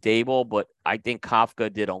calling was Dable, but I think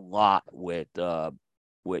Kafka did a lot with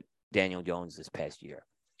Daniel Jones this past year.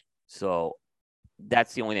 So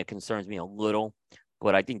that's the only thing that concerns me a little.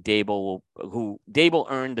 But I think Dable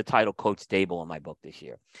earned the title Coach Dable in my book this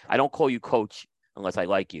year. I don't call you Coach unless I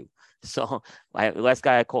like you. So the last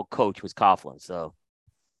guy I called Coach was Coughlin. So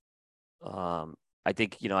I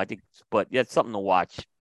think, but that's something to watch.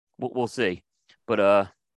 We'll see. But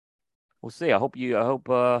we'll see. I hope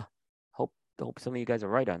some of you guys are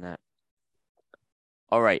right on that.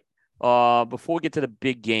 All right. Before we get to the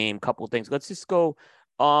big game, couple of things. Let's just go.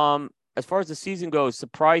 As far as the season goes,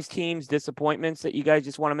 surprise teams, disappointments that you guys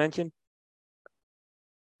just want to mention.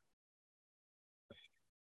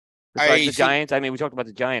 Besides the Giants. I mean, we talked about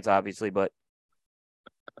the Giants, obviously, but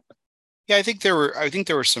yeah, I think there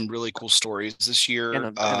were some really cool stories this year. And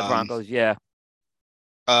the Broncos, yeah.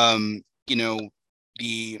 I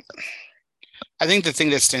think the thing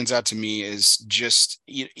that stands out to me is just,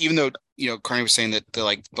 even though, Carney was saying that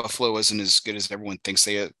Buffalo isn't as good as everyone thinks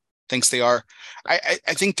they are. I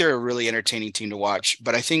think they're a really entertaining team to watch,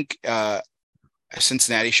 but I think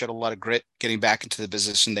Cincinnati showed a lot of grit getting back into the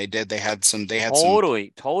position they did. They had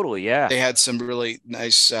totally, yeah. They had some really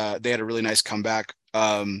nice. They had a really nice comeback.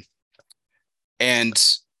 I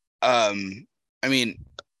mean,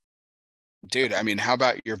 dude, how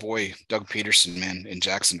about your boy Doug Peterson, man, in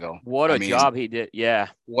Jacksonville? What a job he did. Yeah.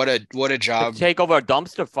 What a job. To take over a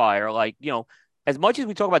dumpster fire. As much as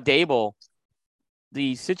we talk about Dable,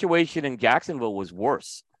 the situation in Jacksonville was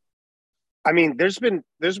worse. I mean, there's been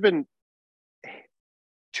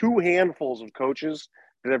two handfuls of coaches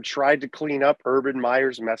that have tried to clean up Urban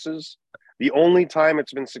Meyer's messes. The only time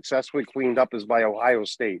it's been successfully cleaned up is by Ohio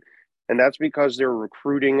State. And that's because they're a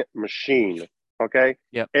recruiting machine. Okay.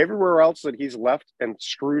 Yeah. Everywhere else that he's left and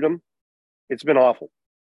screwed him, it's been awful.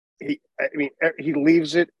 He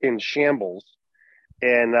leaves it in shambles.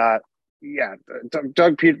 And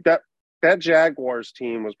Doug Peterson, that Jaguars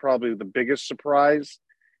team was probably the biggest surprise,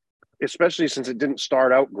 especially since it didn't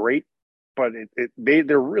start out great. But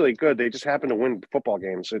they're really good. They just happen to win football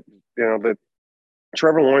games.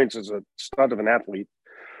 Trevor Lawrence is a stud of an athlete.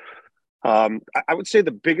 I would say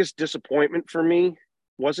the biggest disappointment for me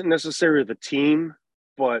wasn't necessarily the team,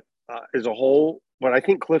 but as a whole. But I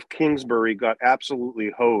think Cliff Kingsbury got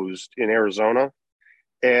absolutely hosed in Arizona,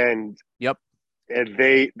 and yep, and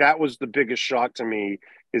that was the biggest shock to me.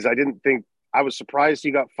 Is I was surprised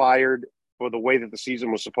he got fired for the way that the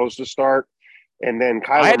season was supposed to start. And then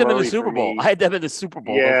Kyler I had them Murray in the Super Bowl. I had them in the Super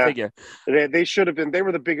Bowl. Yeah, figure. They should have been. They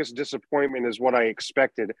were the biggest disappointment, is what I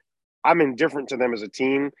expected. I'm indifferent to them as a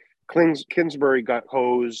team. Kingsbury got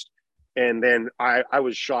hosed, and then I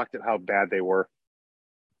was shocked at how bad they were.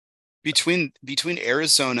 Between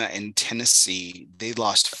Arizona and Tennessee, they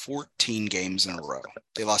lost 14 games in a row.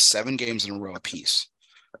 They lost 7 games in a row apiece.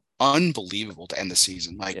 Unbelievable to end the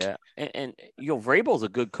season. And Vrabel's a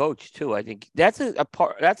good coach too. I think that's a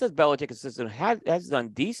part. That's a Belichick assistant has done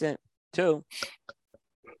decent too.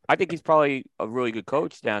 I think he's probably a really good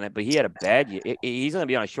coach down there, but he had a bad year. He's going to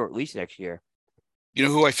be on a short leash next year. You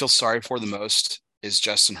know who I feel sorry for the most is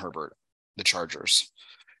Justin Herbert, the Chargers.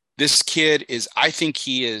 This kid I think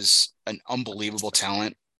he is an unbelievable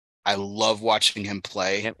talent. I love watching him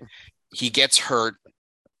play. Yep. He gets hurt,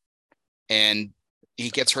 and he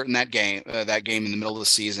gets hurt in that game in the middle of the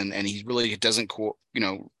season, and he really doesn't,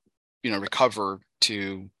 recover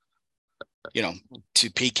to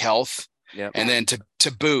peak health. Yep. And then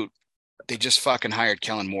to boot, they just fucking hired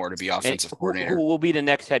Kellen Moore to be offensive coordinator. Who will be the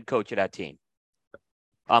next head coach of that team?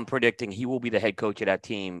 I'm predicting he will be the head coach of that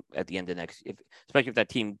team at the end of especially if that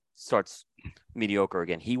team starts mediocre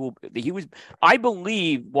again. I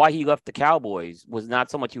believe why he left the Cowboys was not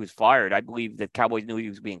so much he was fired. I believe that Cowboys knew he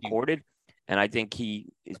was being courted. And I think he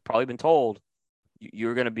has probably been told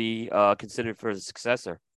you're going to be considered for the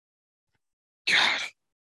successor. God,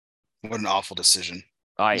 what an awful decision.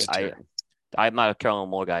 I'm not a Kellen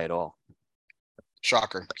Moore guy at all.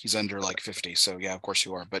 Shocker. He's under 50. So yeah, of course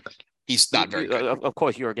you are, but he's not very good. Of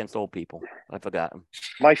course you're against old people. I forgot him.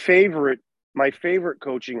 My favorite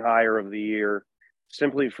coaching hire of the year,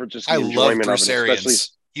 simply for just the I love enjoyment Bruce of it, especially.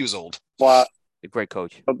 Arians. He was old. Well, A great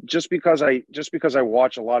coach. just because I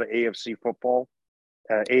watch a lot of AFC football,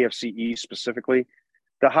 AFC East specifically,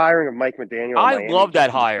 the hiring of Mike McDaniel. I Miami, love that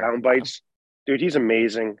just these hire. sound bites. Dude, he's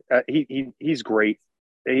amazing. He's great.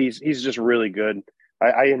 He's just really good.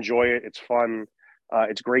 I enjoy it. It's fun.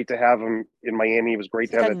 It's great to have him in Miami. It was great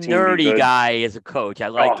He's to have a that team be nerdy good. guy as a coach. I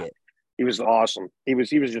like Oh, it. He was awesome. He was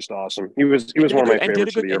just awesome. He was one of my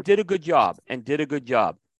favorites of the year. And did a good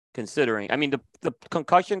job considering. I mean, the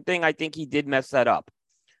concussion thing, I think he did mess that up.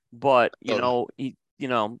 But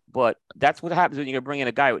but that's what happens when you bring in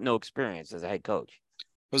a guy with no experience as a head coach.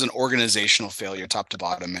 It was an organizational failure, top to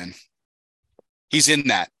bottom, man. He's in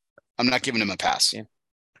that. I'm not giving him a pass. Yeah.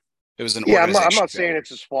 It was an I'm not saying it's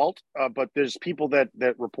his fault, but there's people that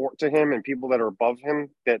report to him and people that are above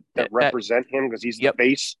him that represent him because he's the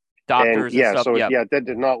face. Doctors and stuff. So that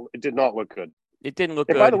did not look good. It didn't look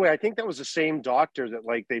and good. By the way, I think that was the same doctor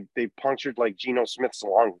that they punctured like Geno Smith's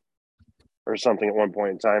lung or something at one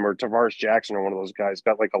point in time, or Tavares Jackson or one of those guys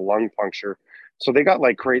got like a lung puncture. So they got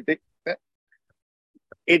like crazy.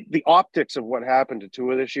 The optics of what happened to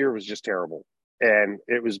Tua this year was just terrible. And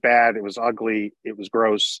it was bad. It was ugly. It was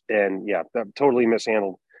gross. And that totally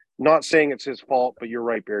mishandled. Not saying it's his fault, but you're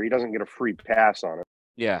right, Barry. He doesn't get a free pass on it.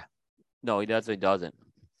 Yeah. No, he doesn't.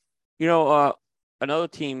 Another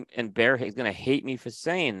team, and Bear is going to hate me for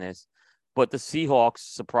saying this, but the Seahawks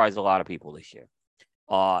surprised a lot of people this year.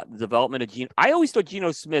 The development of Geno. I always thought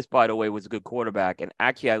Geno Smith, by the way, was a good quarterback. And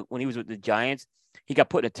actually, when he was with the Giants, he got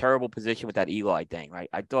put in a terrible position with that Eli thing, right?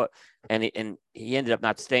 I thought, and he ended up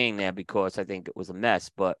not staying there because I think it was a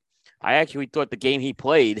mess. But I actually thought the game he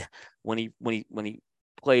played when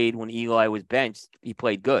Eli was benched, he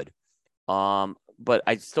played good. But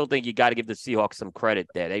I still think you got to give the Seahawks some credit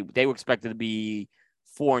there. They were expected to be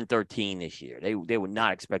 4-13 this year. They were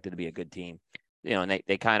not expected to be a good team. And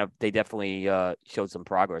they definitely showed some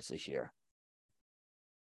progress this year.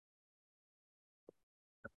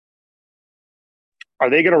 Are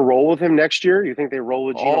they going to roll with him next year? You think they roll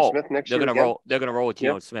with Geno Smith next year? They're going to roll with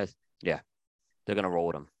Geno Smith. Yeah, they're going to roll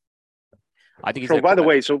with him. I think. So by the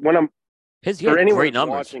way, so when I'm for anyone great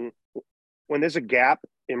numbers. Watching, when there's a gap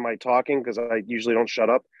in my talking because I usually don't shut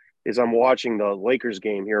up, is I'm watching the Lakers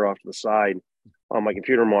game here off to the side on my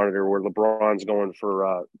computer monitor where LeBron's going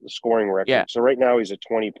for the scoring record. Yeah. So right now he's at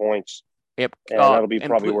 20 points. Yep. And that'll be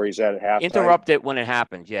probably where he's at halftime. Interrupt it when it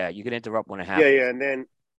happens. Yeah, you can interrupt when it happens. Yeah, and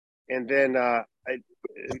then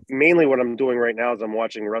mainly what I'm doing right now is I'm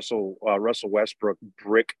watching Russell Westbrook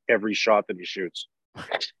brick every shot that he shoots.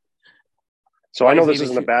 So I know this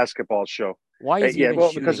isn't a basketball show. Why is he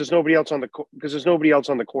shooting? Because there's nobody else on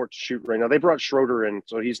the court to shoot right now. They brought Schroeder in,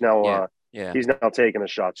 so he's now he's now taking the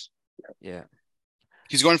shots. Yeah.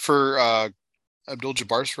 He's going for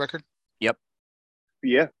Abdul-Jabbar's record. Yep.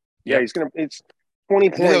 Yeah. He's gonna. It's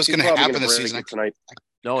 20 points. That was going to happen this season tonight.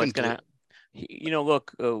 No, it's gonna.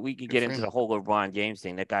 Look, we can get into the whole LeBron James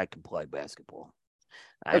thing. That guy can play basketball.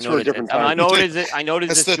 I know there's this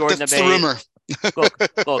Jordan debate. That's the rumor.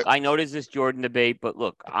 look, I know there's this Jordan debate, but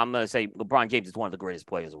look, I'm going to say LeBron James is one of the greatest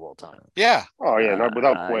players of all time. Yeah. Oh, yeah,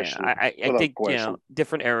 without question. I think,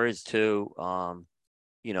 different eras too.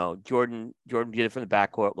 Jordan did it from the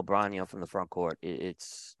backcourt, LeBron, from the front court.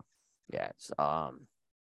 It's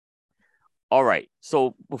all right.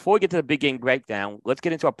 So before we get to the big game breakdown, let's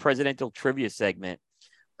get into our presidential trivia segment.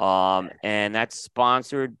 And that's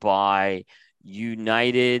sponsored by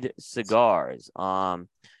United Cigars.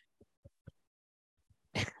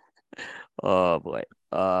 Oh boy.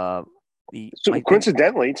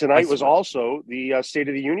 Coincidentally, tonight was also the State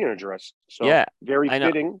of the Union address. So very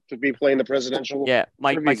fitting to be playing the presidential. Yeah,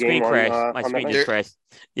 my screen crashed. My screen just crashed.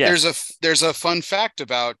 Yeah. There's a fun fact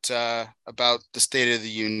about the State of the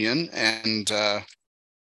Union and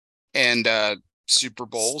Super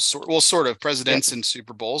Bowls. Sort of presidents and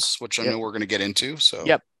Super Bowls, which I know we're going to get into. So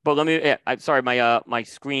but let me. I'm sorry, my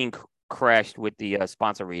screen crashed with the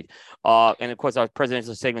sponsor read. And of course, our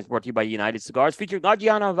presidential segment is brought to you by United Cigars, featuring La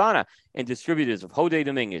Gianna Havana and distributors of Jose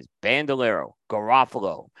Dominguez, Bandolero,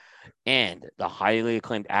 Garofalo, and the highly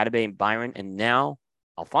acclaimed Atabey and Byron, and now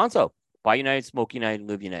Alfonso. Buy United, Smoke United,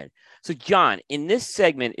 Live United. So, John, in this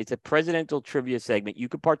segment, it's a presidential trivia segment. You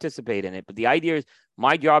could participate in it, but the idea is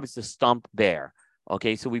my job is to stump Bear.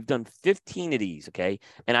 Okay, so we've done 15 of these, okay?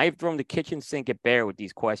 And I've thrown the kitchen sink at Bear with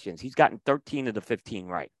these questions. He's gotten 13 of the 15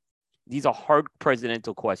 right. These are hard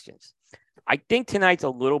presidential questions. I think tonight's a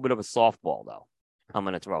little bit of a softball, though. I'm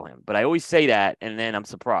going to throw him. But I always say that, and then I'm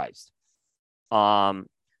surprised. So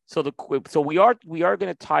we are going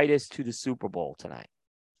to tie this to the Super Bowl tonight.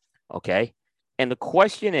 Okay? And the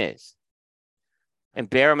question is, and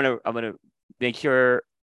Bear, I'm going to make sure.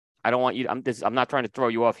 I don't want you. I'm not trying to throw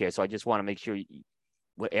you off here, so I just want to make sure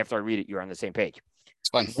after I read it, you're on the same page. It's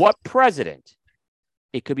fine. What president?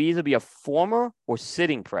 It could either be a former or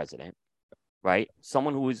sitting president, right?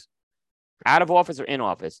 Someone who was out of office or in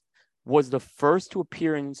office, was the first to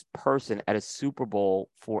appear in person at a Super Bowl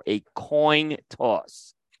for a coin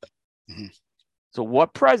toss. Mm-hmm. So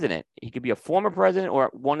what president, he could be a former president or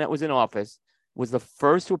one that was in office, was the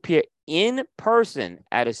first to appear in person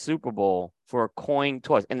at a Super Bowl for a coin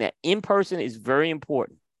toss? And that in person is very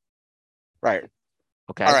important. Right.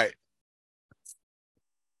 Okay. All right.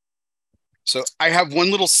 So I have one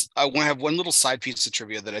little side piece of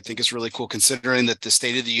trivia that I think is really cool, considering that the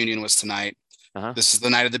State of the Union was tonight. Uh-huh. This is the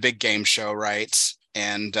night of the big game show, right?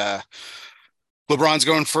 And LeBron's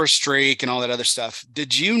going for a streak and all that other stuff.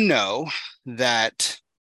 Did you know that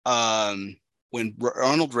when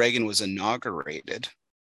Ronald Reagan was inaugurated,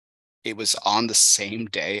 it was on the same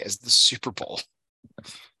day as the Super Bowl?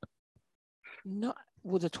 No,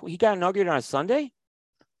 he got inaugurated on a Sunday?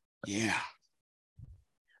 Yeah.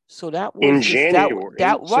 So that was in January.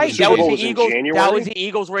 That So right. the That Super was Bowl the was in Eagles. That January? was the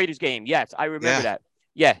Eagles Raiders game. Yes, I remember Yeah. that.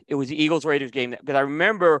 Yeah, it was the Eagles Raiders game because I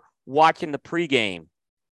remember watching the pregame.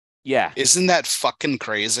 Yeah. Isn't that fucking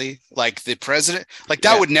crazy? Like the president, like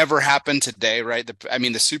that would never happen today, right? I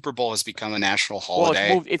mean, the Super Bowl has become a national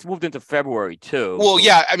holiday. Well, it's moved into February too. Well, so.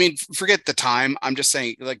 yeah. I mean, forget the time. I'm just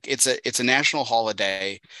saying, like, it's a national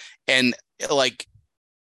holiday, and like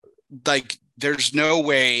there's no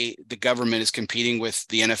way the government is competing with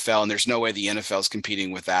the NFL, and there's no way the NFL is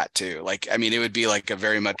competing with that too. Like, I mean, it would be like a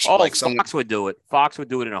very much like someone. Fox would do it. Fox would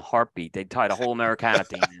do it in a heartbeat. They'd tie the whole Americana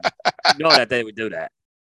thing in. You know that they would do that.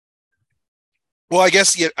 Well, I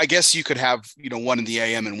guess you could have, one in the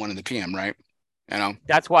AM and one in the PM, right?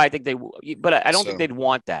 That's why I think but I don't think they'd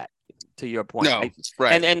want that. To your point, no,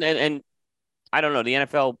 right? And I don't know. The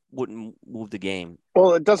NFL wouldn't move the game.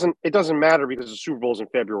 Well, it doesn't matter because the Super Bowl's in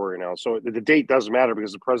February now, so the date doesn't matter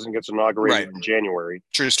because the president gets inaugurated in January.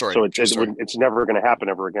 True story. So it's never going to happen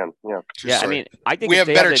ever again. Yeah. True story. I mean, I think we have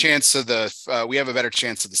a better chance of the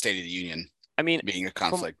State of the Union. I mean, being a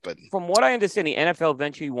conflict, but from what I understand, the NFL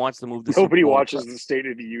eventually wants to move the nobody Super Bowl. watches the State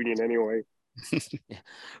of the Union anyway.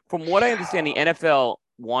 From what I understand, the NFL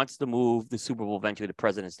wants to move the Super Bowl eventually to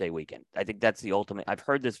President's Day weekend. I think that's the ultimate. I've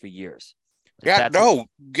heard this for years.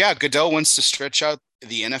 Goodell wants to stretch out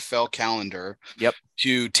the NFL calendar. Yep.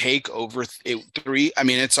 To take over three. I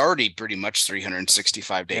mean, it's already pretty much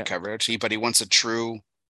 365-day coverage, but he wants a true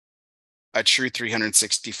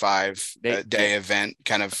 365 day event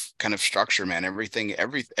kind of structure, man.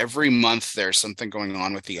 Every month there's something going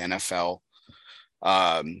on with the NFL.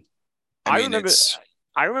 I remember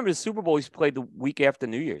the Super Bowl was played the week after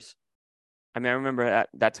New Year's. I mean, I remember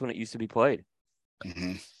that's when it used to be played.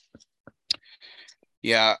 Mm-hmm.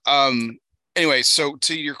 Yeah. Anyway, so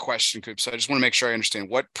to your question, Coop, so I just want to make sure I understand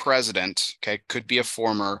what president, could be a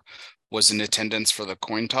former, was in attendance for the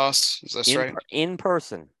coin toss. Is that right? In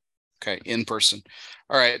person. Okay, in person.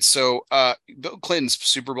 All right. So Bill Clinton's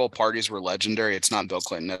Super Bowl parties were legendary. It's not Bill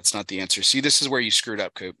Clinton. That's not the answer. See, this is where you screwed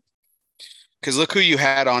up, Coop. Because look who you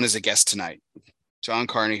had on as a guest tonight. John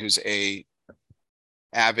Carney, who's a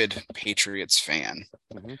avid Patriots fan.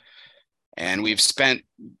 Mm-hmm. And we've spent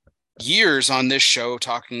years on this show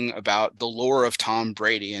talking about the lore of Tom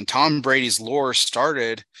Brady. And Tom Brady's lore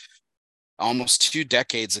started almost 2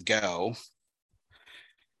 decades ago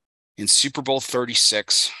in Super Bowl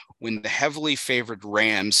 36, when the heavily favored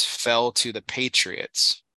Rams fell to the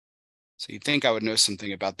Patriots. So you'd think I would know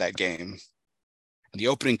something about that game. The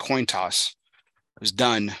opening coin toss was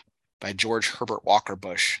done by George Herbert Walker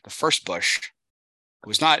Bush, the first Bush. He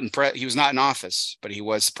was not in office, but he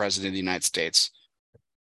was president of the United States.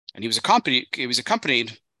 And he was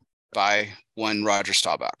accompanied by one Roger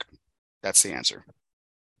Staubach. That's the answer.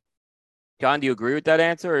 John, do you agree with that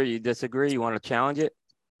answer or you disagree? You want to challenge it?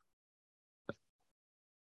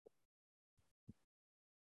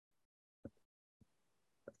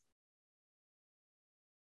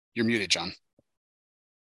 You're muted, John.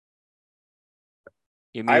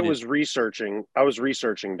 I was researching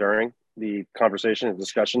during the conversation and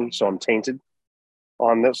discussion, so I'm tainted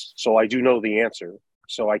on this. So I do know the answer.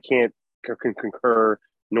 So I can't concur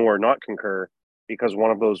nor not concur because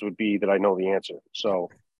one of those would be that I know the answer. So,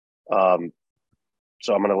 I'm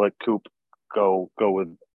going to let Coop go with,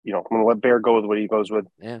 I'm going to let Bear go with what he goes with.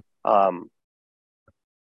 Yeah.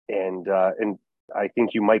 And I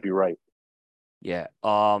think you might be right. Yeah.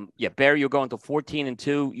 Barry, you're going to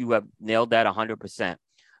 14-2. You have nailed that 100%.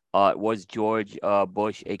 It was George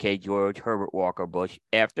Bush, aka George Herbert Walker Bush.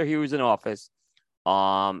 After he was in office,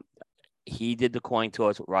 he did the coin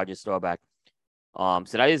toss with Roger Staubach. So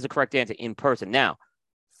that is the correct answer, in person. Now,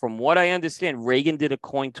 from what I understand, Reagan did a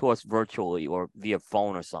coin toss virtually or via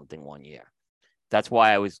phone or something one year. That's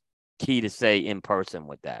why I was key to say in person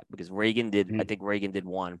with that, because Reagan did. I think Reagan did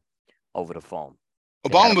one over the phone.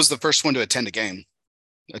 Obama was the first one to attend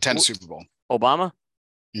a Super Bowl. Obama?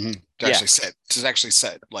 Mm-hmm. To actually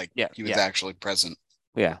set, like he was actually present.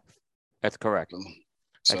 Yeah, that's correct.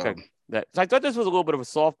 So, so I thought this was a little bit of a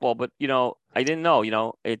softball, but I didn't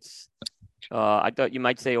know. It's I thought you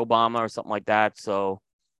might say Obama or something like that. So,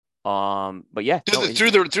 but yeah,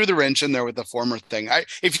 through the wrench in there with the former thing.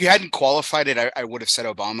 If you hadn't qualified it, I would have said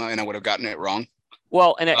Obama and I would have gotten it wrong.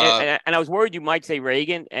 Well, and I was worried you might say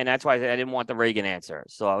Reagan, and that's why I didn't want the Reagan answer.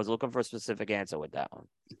 So I was looking for a specific answer with that one.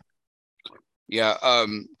 Yeah,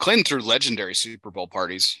 Clinton threw legendary Super Bowl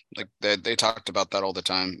parties. Like they talked about that all the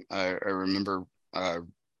time. I remember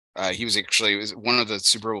he was one of the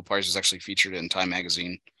Super Bowl parties was actually featured in Time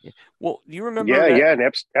magazine. Yeah. Well, do you remember? Yeah, and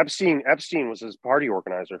Epstein was his party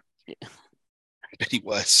organizer. Yeah. I bet he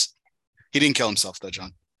was. He didn't kill himself though,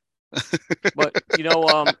 John. But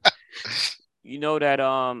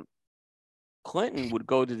that Clinton would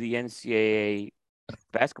go to the NCAA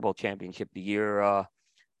basketball championship the year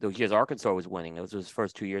those years Arkansas was winning. Those were his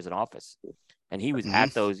first 2 years in office, and he was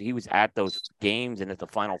at those. He was at those games and at the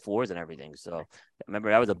Final Fours and everything. So remember,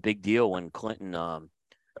 that was a big deal when Clinton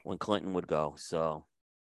would go. So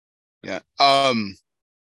yeah. I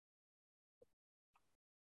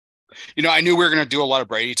knew we were going to do a lot of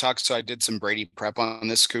Brady talk, so I did some Brady prep on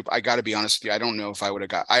this scoop. I got to be honest with you, I don't know if I would have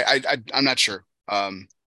got. I'm not sure.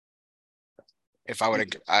 If I would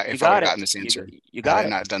have gotten this answer, you got it.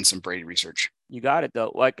 Not done some Brady research. You got it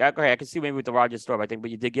though. Like, okay, I can see maybe with the Rogers Storm, I think, but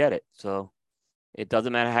you did get it. So it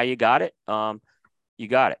doesn't matter how you got it. You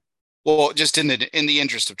got it. Well, just in the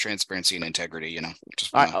interest of transparency and integrity, your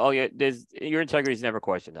integrity is never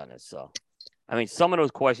questioned on this. So, I mean, some of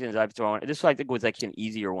those questions I've thrown. This I think was actually an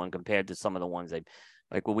easier one compared to some of the ones when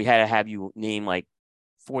we had to have you name like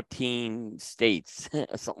 14 states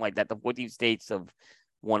or something like that. The 14 states of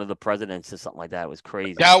one of the presidents or something like that. It was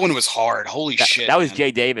crazy. That one was hard. Holy shit. That was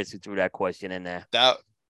Jay Davis who threw that question in there. And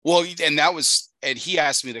he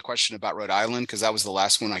asked me the question about Rhode Island because that was the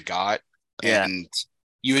last one I got. Yeah. And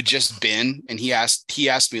you had just been, and he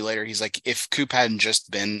asked me later, he's like, if Coop hadn't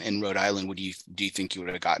just been in Rhode Island, do you think you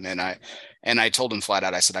would have gotten it? And I told him flat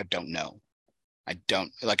out, I said, I don't know. I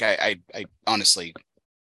don't I honestly,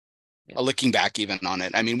 looking back even on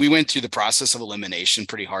it, I mean, we went through the process of elimination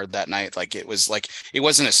pretty hard that night. Like it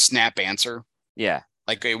wasn't a snap answer. Yeah.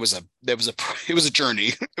 Like it was a journey.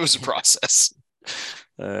 It was a process.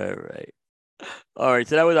 All right.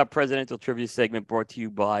 So that was our presidential trivia segment brought to you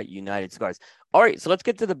by United Cigars. All right. So let's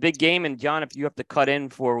get to the big game. And John, if you have to cut in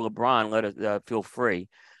for LeBron, let us feel free.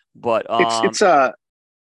 But it's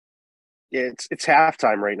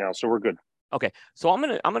halftime right now, so we're good. Okay, so I'm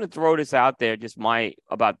gonna throw this out there, just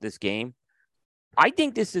about this game. I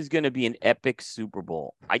think this is gonna be an epic Super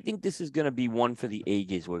Bowl. I think this is gonna be one for the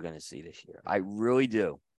ages we're gonna see this year. I really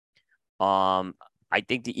do. I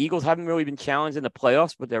think the Eagles haven't really been challenged in the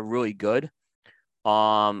playoffs, but they're really good.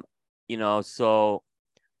 So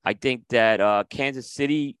I think that Kansas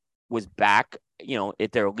City was back,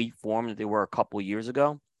 at their elite form that they were a couple years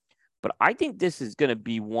ago. But I think this is gonna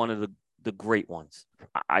be one of the great ones.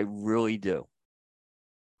 I really do.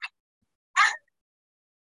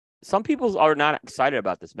 Some people are not excited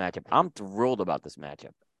about this matchup. I'm thrilled about this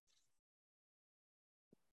matchup.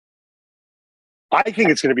 I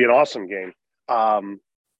think it's going to be an awesome game. The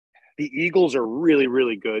Eagles are really,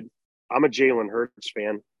 really good. I'm a Jalen Hurts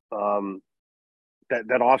fan.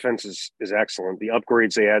 That offense is excellent. The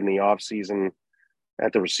upgrades they had in the offseason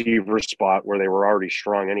at the receiver spot where they were already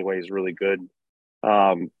strong anyway is really good.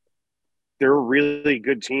 They're a really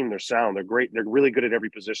good team. They're sound. They're great. They're really good at every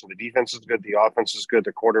position. The defense is good. The offense is good.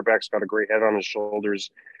 The quarterback's got a great head on his shoulders.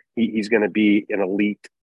 He's going to be an elite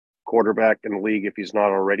quarterback in the league if he's not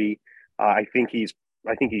already. I think he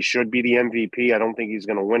should be the MVP. I don't think he's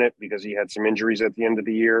going to win it because he had some injuries at the end of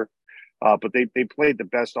the year. But they played the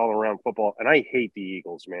best all-around football. And I hate the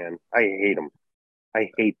Eagles, man. I hate them. I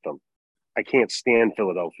hate them. I can't stand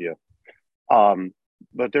Philadelphia.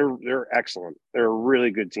 But they're excellent. They're a really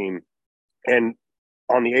good team. And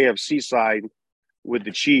on the AFC side, with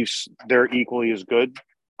the Chiefs, they're equally as good.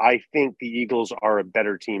 I think the Eagles are a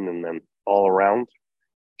better team than them all around.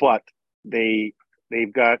 But they've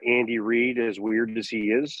got Andy Reid, as weird as he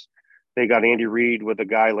is. They got Andy Reid with a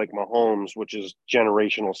guy like Mahomes, which is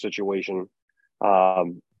generational situation.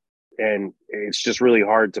 And it's just really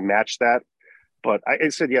hard to match that. But I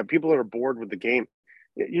said, people that are bored with the game,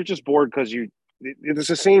 you're just bored because you it's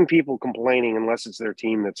the same people complaining unless it's their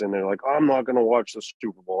team that's in there. Like, I'm not going to watch the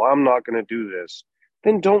Super Bowl. I'm not going to do this.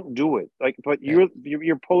 Then don't do it. Like, but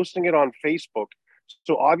you're posting it on Facebook,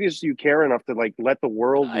 so obviously you care enough to like let the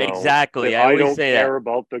world know Exactly. that I I always don't say care that.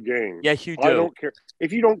 about the game. Yes, you I do. don't care.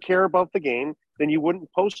 If you don't care about the game, then you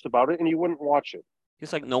wouldn't post about it and you wouldn't watch it.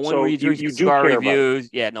 Just like no one So reads you do cigar care about it. reviews.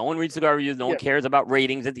 Yeah, no one reads cigar reviews. No one Yeah. cares about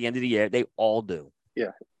ratings at the end of the year. They all do.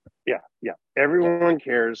 Yeah. Everyone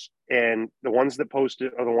cares, and the ones that post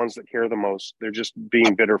it are the ones that care the most. They're just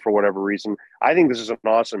being bitter for whatever reason. I think this is an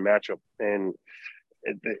awesome matchup, and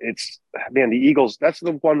it's man, the Eagles. That's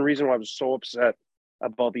the one reason why I was so upset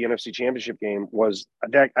about the NFC Championship game was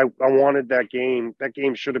that I wanted that game. That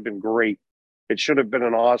game should have been great. It should have been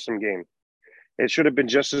an awesome game. It should have been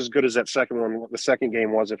just as good as that second one. The second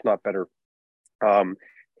game was, if not better. And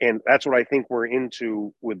that's what I think we're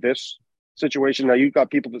into with this situation. Now, you've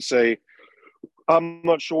got people that say, I'm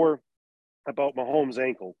not sure about Mahomes'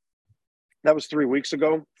 ankle. That was 3 weeks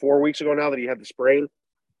ago, 4 weeks ago now that he had the sprain.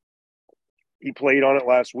 He played on it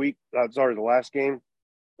last week. The last game.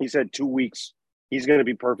 He said 2 weeks. He's going to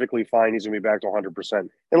be perfectly fine. He's going to be back to 100%.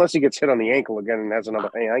 Unless he gets hit on the ankle again and has another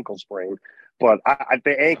ankle sprain. But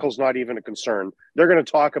the ankle's not even a concern. They're going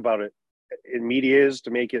to talk about it in media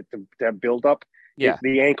to make it to build up. Yeah.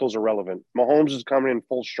 The ankle's irrelevant. Mahomes is coming in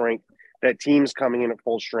full strength. That team's coming in at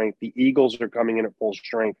full strength. The Eagles are coming in at full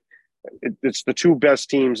strength. It's the two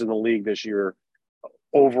best teams in the league this year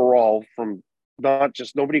overall. From not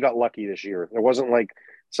just nobody got lucky this year. It wasn't like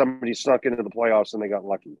somebody snuck into the playoffs and they got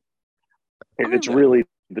lucky. It's really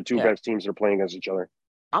the two best teams that are playing against each other.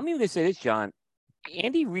 I'm even going to say this, John.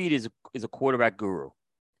 Andy Reid is a quarterback guru,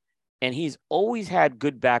 and he's always had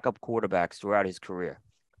good backup quarterbacks throughout his career.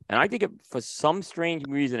 And I think for some strange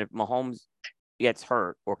reason, if Mahomes gets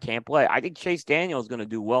hurt or can't play, I think Chase Daniel is going to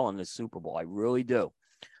do well in the Super Bowl. I really do.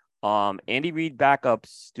 Andy Reid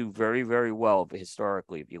backups do very, very well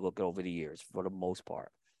historically if you look over the years for the most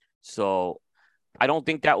part. So I don't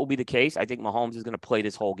think that will be the case. I think Mahomes is going to play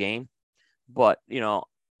this whole game. But, like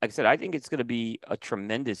I said, I think it's going to be a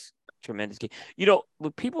tremendous game.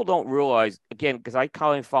 What people don't realize, again, because I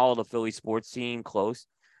kind of follow the Philly sports scene close,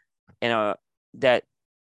 and that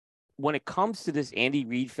when it comes to this Andy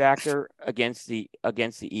Reid factor against the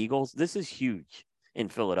Eagles, this is huge in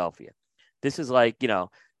Philadelphia. This is like,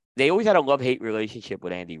 they always had a love-hate relationship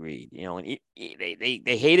with Andy Reid, and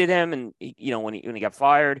they hated him, and when he got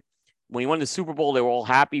fired, when he won the Super Bowl, they were all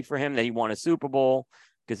happy for him that he won a Super Bowl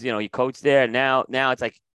because he coached there. Now it's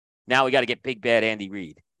like, now we got to get big bad Andy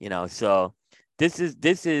Reid, So this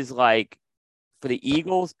is like, for the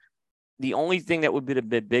Eagles, the only thing that would be a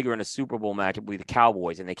bit bigger in a Super Bowl match would be the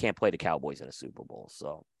Cowboys, and they can't play the Cowboys in a Super Bowl.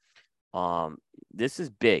 So this is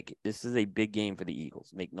big. This is a big game for the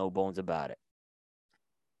Eagles. Make no bones about it.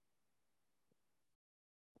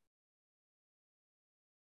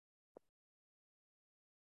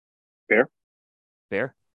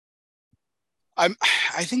 Fair.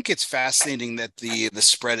 I think it's fascinating that the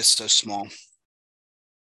spread is so small.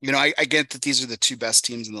 I get that these are the two best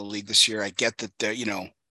teams in the league this year. I get that they're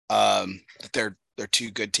two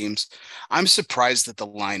good teams. I'm surprised that the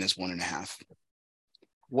line is 1.5.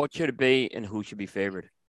 What should it be, and who should be favored?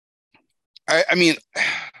 I mean,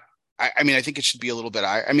 I think it should be a little bit.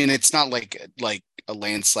 I mean, it's not like a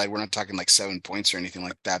landslide. We're not talking like 7 points or anything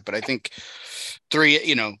like that. But I think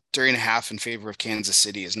 3.5 in favor of Kansas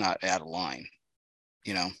City is not out of line.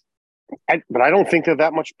 But I don't think they're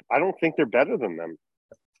that much. I don't think they're better than them.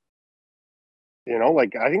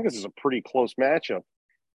 I think this is a pretty close matchup.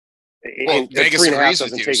 Well, Vegas agrees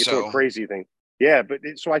doesn't with you, take it to a crazy thing. Yeah, but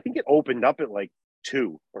so I think it opened up at like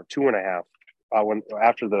 2 or 2.5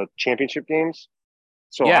 after the championship games.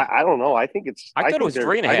 So yeah. I don't know. I think it's. I thought it was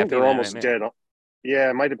 3.5. I think they're almost dead on. Yeah,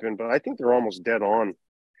 it might have been, but I think they're almost dead on.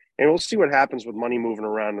 And we'll see what happens with money moving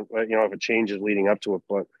around. If it changes leading up to it,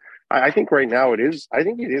 but I think right now it is. I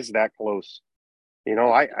think it is that close. When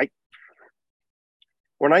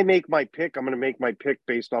I make my pick, I'm going to make my pick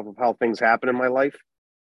based off of how things happen in my life.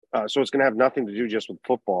 So it's going to have nothing to do just with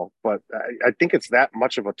football. But I think it's that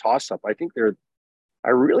much of a toss-up. I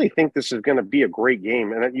really think this is going to be a great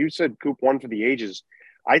game. And you said Coop won for the ages.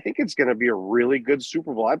 I think it's going to be a really good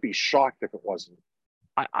Super Bowl. I'd be shocked if it wasn't.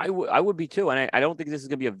 I would be too. And I don't think this is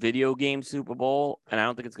going to be a video game Super Bowl. And I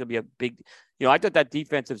don't think it's going to be a big – I thought that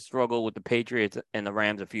defensive struggle with the Patriots and the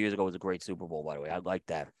Rams a few years ago was a great Super Bowl, by the way. I like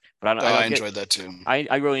that. But I enjoyed that too.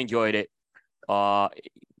 I really enjoyed it.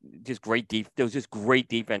 Just great there was just great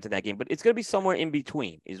defense in that game. But it's going to be somewhere in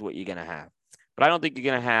between is what you're going to have. But I don't think you're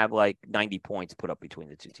going to have like 90 points put up between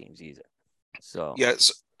the two teams either. So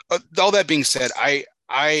yes. All that being said, I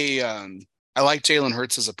I like Jalen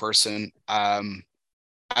Hurts as a person.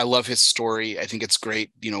 I love his story. I think it's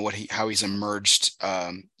great, how he's emerged,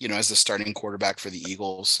 as the starting quarterback for the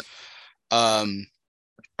Eagles.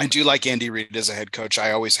 I do like Andy Reid as a head coach.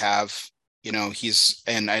 I always have. He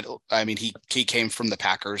came from the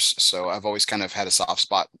Packers, so I've always kind of had a soft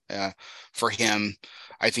spot for him.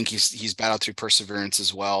 I think he's battled through perseverance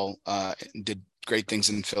as well. Did great things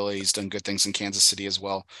in Philly. He's done good things in Kansas City as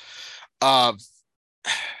well. Uh,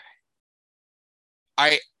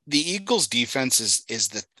 the Eagles defense is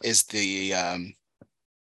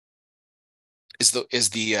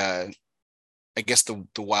I guess the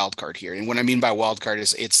wild card here. And what I mean by wild card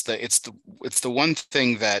is it's the one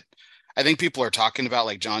thing that I think people are talking about,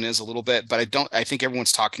 like John is a little bit, but I think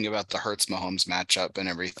everyone's talking about the Hurts Mahomes matchup and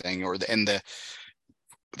everything, or the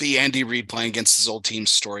Andy Reid playing against his old team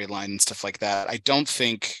storyline and stuff like that. I don't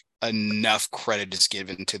think enough credit is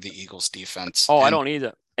given to the Eagles defense. I don't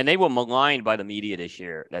either. And they were maligned by the media this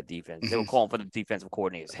year, that defense. They were Mhm. calling for the defensive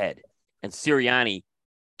coordinator's head. And Sirianni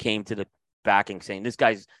came to the backing saying, this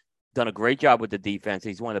guy's done a great job with the defense.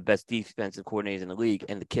 He's one of the best defensive coordinators in the league,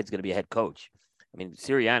 and the kid's going to be a head coach. I mean,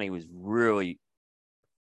 Sirianni was really,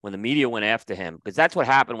 when the media went after him, because that's what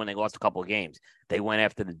happened when they lost a couple of games. They went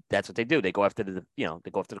after that's what they do. They go after the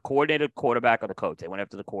coordinator, quarterback, or the coach. They went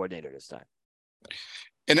after the coordinator this time.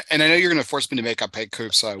 And I know you're going to force me to make up head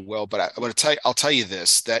coach, so I will. But I'll tell you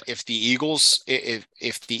this: that if the Eagles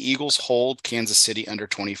hold Kansas City under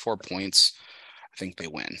 24 points, I think they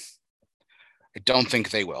win. I don't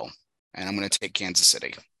think they will, and I'm going to take Kansas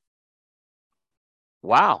City.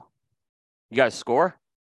 Wow, you got a score?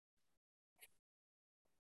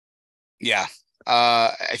 Yeah,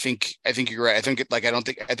 I think you're right. I think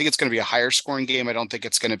it's going to be a higher scoring game. I don't think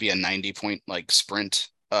it's going to be a 90-point sprint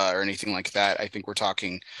or anything like that. I think we're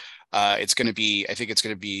talking. It's going to be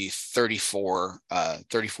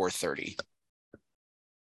 34-30.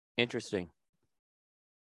 Interesting.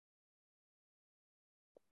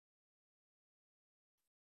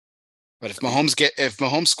 But if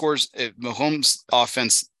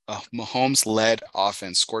Mahomes-led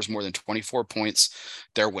offense scores more than 24 points,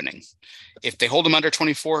 they're winning. If they hold them under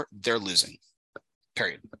 24, they're losing.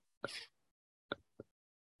 Period.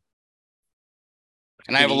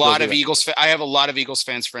 And I have a lot of Eagles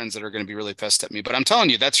fans friends that are going to be really pissed at me. But I'm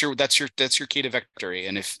telling you, that's your key to victory.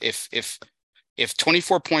 And if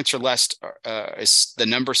 24 points or less is the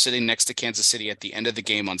number sitting next to Kansas City at the end of the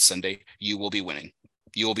game on Sunday, you will be winning.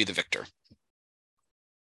 You will be the victor.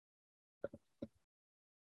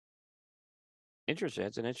 Interesting.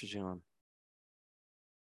 That's an interesting one.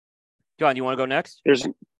 John, you want to go next?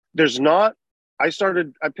 There's not. I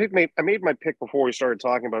made my pick before we started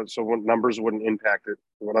talking about it, so when numbers wouldn't impact it,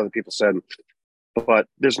 what other people said. But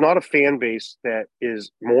there's not a fan base that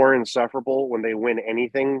is more insufferable when they win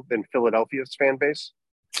anything than Philadelphia's fan base.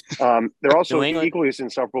 They're also equally as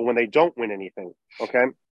insufferable when they don't win anything. Okay,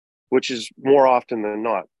 which is more often than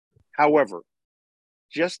not. However,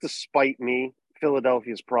 just to spite me,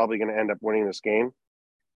 Philadelphia is probably going to end up winning this game.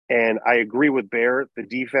 And I agree with Bear.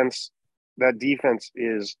 That defense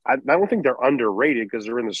is, I don't think they're underrated because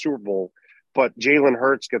they're in the Super Bowl, but Jalen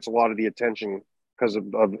Hurts gets a lot of the attention because of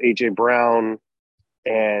A.J. Brown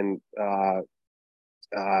and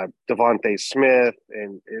Devontae Smith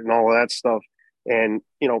and all of that stuff. And,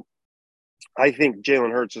 I think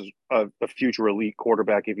Jalen Hurts is a future elite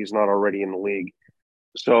quarterback if he's not already in the league.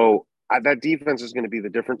 So that defense is going to be the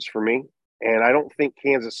difference for me. And I don't think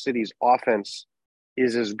Kansas City's offense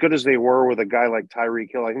is as good as they were with a guy like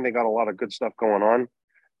Tyreek Hill. I think they got a lot of good stuff going on.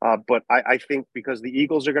 But I think because the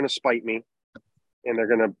Eagles are going to spite me and I'm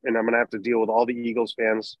going to have to deal with all the Eagles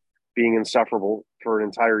fans being insufferable for an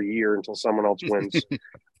entire year until someone else wins.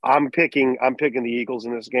 I'm picking the Eagles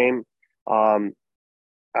in this game. I'm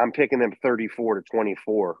picking them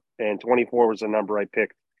 34-24, and 24 was the number I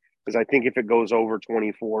picked because I think if it goes over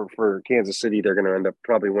 24 for Kansas City, they're going to end up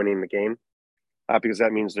probably winning the game because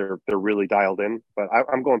that means they're really dialed in. But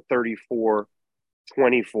I'm going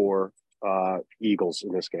 34-24 Eagles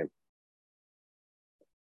in this game.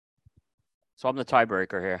 So I'm the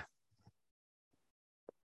tiebreaker here.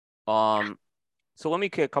 So let me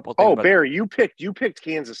kick a couple of things. Oh, Barry, you picked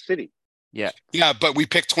Kansas City. Yeah. Yeah, but we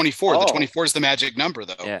picked 24. The 24 is the magic number,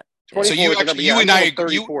 though. Yeah. So you and I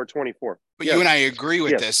 34-24. But yes. You and I agree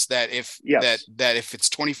with this that if it's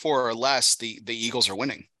 24 or less, the Eagles are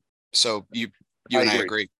winning. So you and I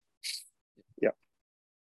agree. Yeah.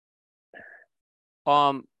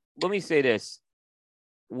 Let me say this.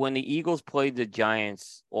 When the Eagles played the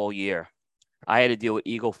Giants all year, I had to deal with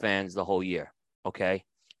Eagle fans the whole year. Okay.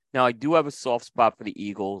 Now I do have a soft spot for the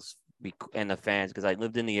Eagles and the fans because I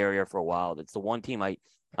lived in the area for a while. It's the one team I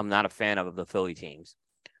I'm not a fan of the Philly teams.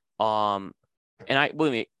 And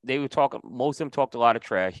believe me, they were talking. Most of them talked a lot of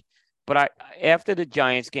trash. But after the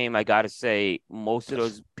Giants game, I got to say, most of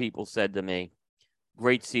those people said to me,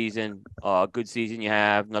 "Great season, good season you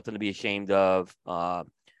have, nothing to be ashamed of.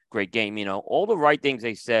 Great game, all the right things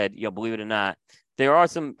they said. Believe it or not, there are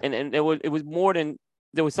some, and it was more than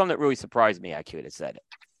there was some that really surprised me actually that said it.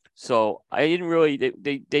 So I didn't really,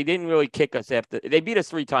 they didn't really kick us after they beat us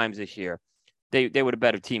 3 times this year. They were a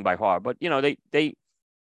better team by far, but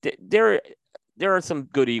there are some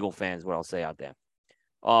good Eagle fans, what I'll say out there.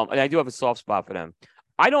 And I do have a soft spot for them.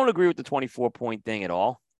 I don't agree with the 24-point thing at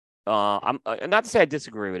all. I'm not to say I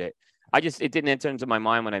disagree with it. It didn't enter into my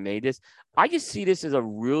mind when I made this. I just see this as a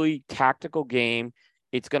really tactical game.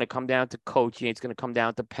 It's going to come down to coaching. It's going to come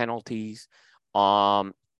down to penalties,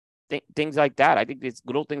 things like that. I think these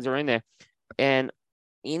little things are in there. And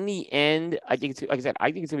in the end, I think it's, like I said,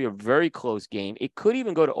 I think it's going to be a very close game. It could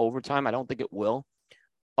even go to overtime. I don't think it will.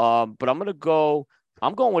 But I'm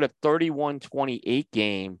going with a 31-28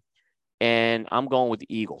 game, and I'm going with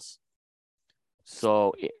the Eagles.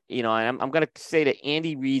 So, I'm going to say that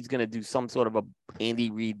Andy Reid's going to do some sort of a Andy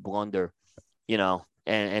Reid blunder,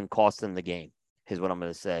 and cost them the game, is what I'm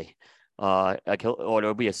going to say. Or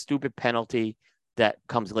there'll be a stupid penalty that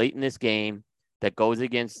comes late in this game that goes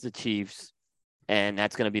against the Chiefs, and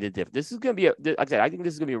that's going to be the difference. This is going to be, like I said, I think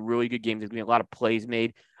this is going to be a really good game. There's going to be a lot of plays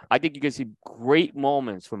made. I think you're going to see great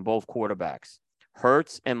moments from both quarterbacks,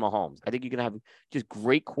 Hurts and Mahomes. I think you're going to have just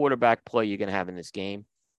great quarterback play you're going to have in this game.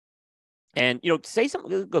 And, say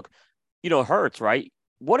something. Look, Hurts, right?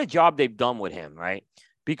 What a job they've done with him, right?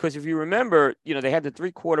 Because if you remember, they had the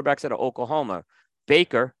 3 quarterbacks out of Oklahoma.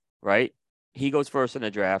 Baker, right? He goes first in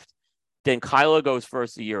the draft. Then Kyler goes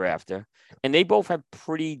first the year after. And they both have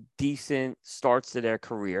pretty decent starts to their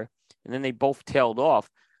career. And then they both tailed off.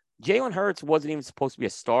 Jalen Hurts wasn't even supposed to be a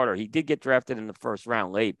starter. He did get drafted in the first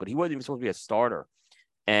round late, but he wasn't even supposed to be a starter.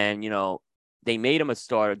 And, they made him a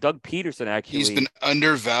starter. Doug Peterson actually. He's been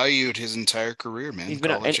undervalued his entire career, man. He's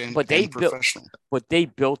been, college and professional. But they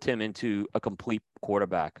built him into a complete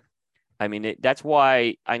quarterback. I mean, that's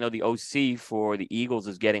why I know the OC for the Eagles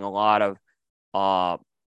is getting a lot of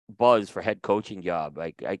buzz for head coaching job.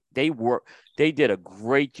 They did a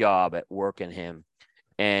great job at working him,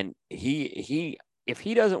 and he if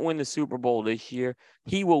he doesn't win the Super Bowl this year,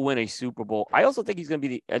 he will win a Super Bowl. I also think he's going to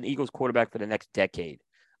be an Eagles quarterback for the next decade.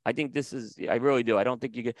 I think I really do. I don't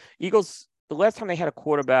think you get Eagles. The last time they had a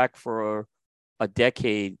quarterback for a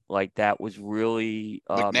decade like that was really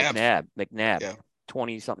McNabb, yeah.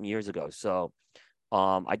 20-something years ago. So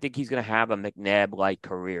I think he's going to have a McNabb-like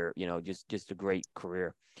career, just a great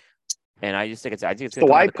career. And I just think it's going to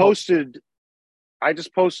So I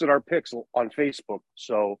just posted our picks on Facebook.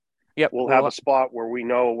 So we'll have a spot where we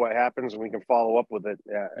know what happens and we can follow up with it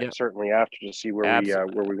certainly after to see where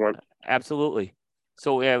we went. Absolutely.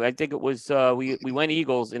 So yeah, I think it was we went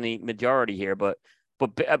Eagles in the majority here, but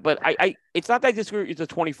I it's not that I disagree with the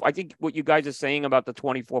 24. I think what you guys are saying about the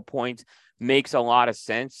 24 points makes a lot of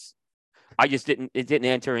sense. I just didn't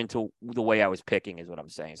enter into the way I was picking is what I'm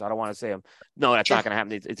saying. So I don't want to say no, that's not going to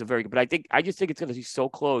happen. It's a very good, but I just think it's going to be so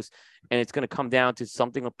close, and it's going to come down to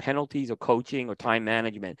something of penalties or coaching or time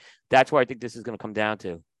management. That's where I think this is going to come down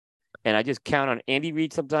to. And I just count on Andy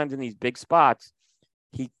Reid sometimes in these big spots.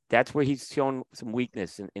 That's where he's shown some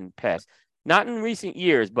weakness in past, not in recent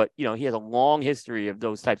years, but he has a long history of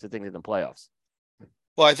those types of things in the playoffs.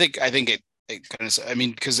 Well, I think it kind of,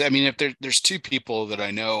 because if there's 2 people that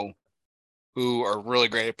I know who are really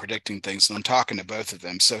great at predicting things, and I'm talking to both of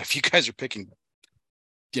them. So if you guys are picking,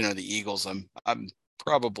 the Eagles, I'm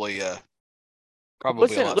probably a lot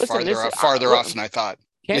farther off than I thought.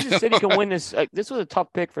 Kansas City can win this. This was a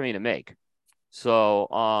tough pick for me to make.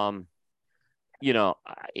 So,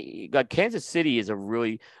 Kansas City is a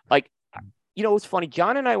really it's funny.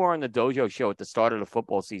 John and I were on the Dojo show at the start of the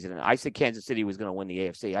football season, and I said Kansas City was going to win the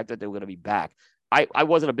AFC. I thought they were going to be back. I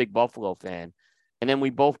wasn't a big Buffalo fan. And then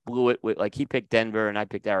we both blew it with he picked Denver and I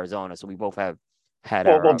picked Arizona, so we both had.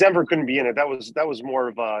 Well, Denver couldn't be in it. That was more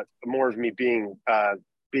of me being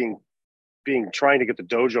trying to get the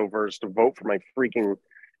Dojo verse to vote for my freaking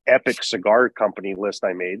epic cigar company list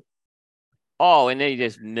I made. Oh, and they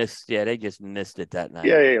just missed. Yeah, they just missed it that night.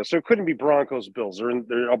 Yeah. So it couldn't be Broncos, Bills.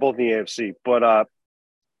 They're both in the AFC, but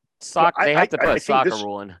soccer. They have to put a soccer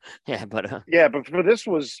rule in. Yeah, but but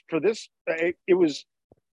it was.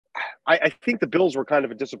 I think the Bills were kind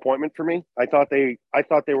of a disappointment for me. I thought they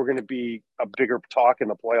were going to be a bigger talk in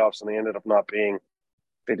the playoffs, and they ended up not being.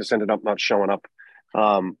 They just ended up not showing up.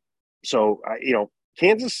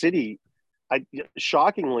 Kansas City,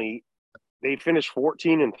 shockingly, they finished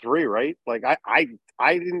 14-3, right? I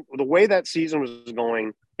I didn't. The way that season was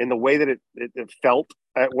going and the way that it felt,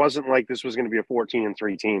 it wasn't like this was going to be a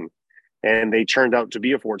 14-3 team, and they turned out to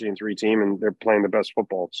be a 14-3 team, and they're playing the best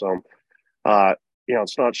football. So,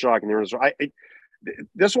 it's not shocking.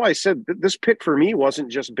 That's why I said this pick for me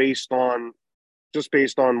wasn't just based on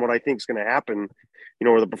what I think is going to happen,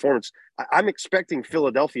 or the performance. I'm expecting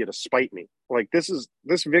Philadelphia to spite me. Like this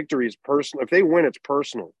victory is personal. If they win, it's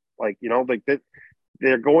personal. Like that.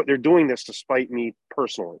 They're doing this to spite me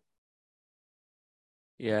personally.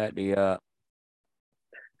 Yeah,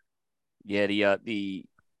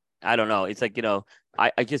 I don't know. It's like,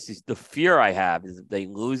 I just, the fear I have is if they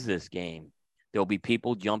lose this game, there'll be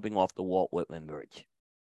people jumping off the Walt Whitman Bridge.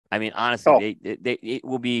 I mean, honestly, it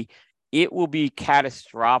will be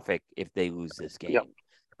catastrophic if they lose this game. Yep.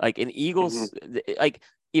 Like an Eagles, like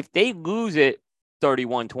if they lose it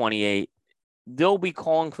 31-28, they'll be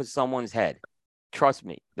calling for someone's head. Trust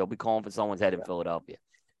me, they'll be calling for someone's head in Philadelphia.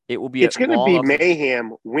 It will be. It's going to be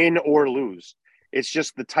mayhem, win or lose. It's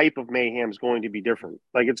just the type of mayhem is going to be different.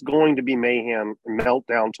 Like it's going to be mayhem,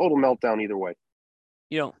 meltdown, total meltdown either way.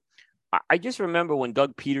 I just remember when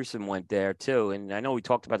Doug Peterson went there too, and I know we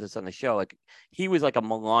talked about this on the show. Like he was like a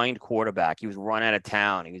maligned quarterback. He was run out of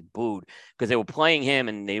town. He was booed because they were playing him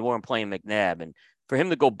and they weren't playing McNabb. And for him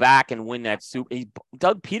to go back and win that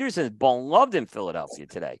Doug Peterson is beloved in Philadelphia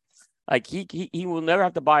today. Like he will never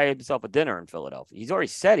have to buy himself a dinner in Philadelphia. He's already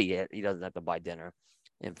said he doesn't have to buy dinner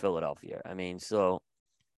in Philadelphia. I mean, so,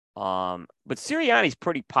 but Sirianni's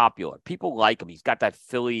pretty popular. People like him. He's got that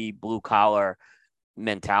Philly blue collar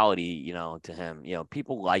mentality, to him.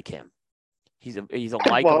 People like him. He's a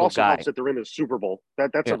likable it also guy. helps that they're in the Super Bowl.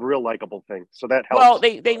 That's a real likable thing. So that helps. Well,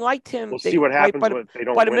 they liked him. We'll see what happens when they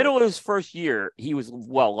don't. By the middle of his first year, he was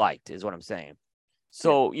well liked, is what I'm saying.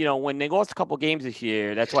 So, when they lost a couple of games this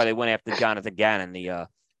year, that's why they went after Jonathan Gannon, the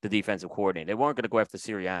defensive coordinator. They weren't going to go after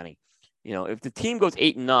Sirianni. If the team goes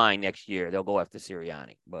 8-9 next year, they'll go after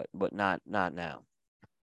Sirianni, but not now.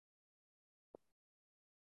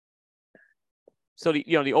 So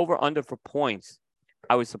the over under for points,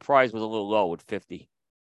 I was surprised was a little low at 50.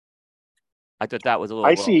 I thought that was a little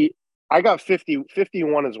low. See. I got 50.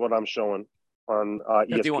 51 is what I'm showing on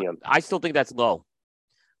ESPN. I still think that's low.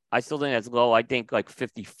 I think like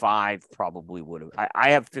 55 probably would have.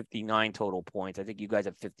 I have 59 total points. I think you guys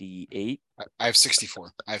have 58. I have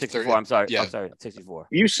 64. I have 64. 30. I'm sorry. Yeah. I'm sorry. 64.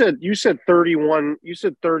 You said 31. You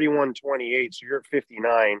said 31-28. So you're at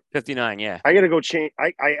 59. 59. Yeah. I got to go change.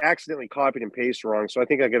 I accidentally copied and pasted wrong. So I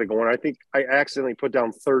think I got to go in. I think I accidentally put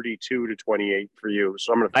down 32-28 for you.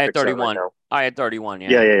 So I'm going to. I had 31. Right, I had 31.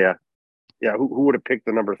 Yeah. Yeah. Who would have picked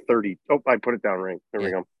the number 30? Oh, I put it down right. There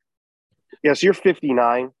we go. Yeah, so you're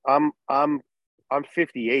 59. I'm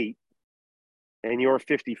 58, and you're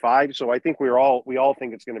 55. So I think we all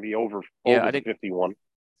think it's going to be over I think 51.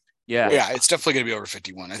 Yeah, it's definitely going to be over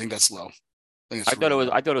 51. I think that's low. I thought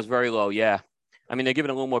it was very low. Yeah, I mean they're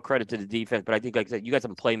giving a little more credit to the defense, but I think like I said, you got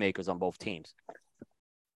some playmakers on both teams.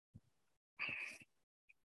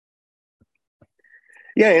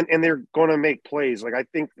 Yeah, and they're going to make plays. Like I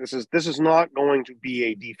think this is not going to be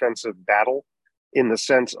a defensive battle in the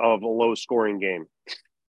sense of a low scoring game.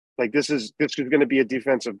 Like this is going to be a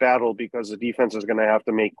defensive battle because the defense is going to have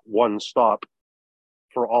to make one stop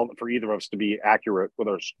for either of us to be accurate with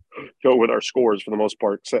our scores for the most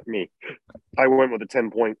part, except me. I went with a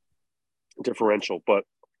 10-point differential, but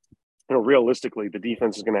realistically the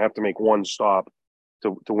defense is going to have to make one stop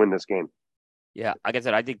to win this game. Yeah, like I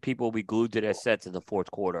said, I think people will be glued to their sets in the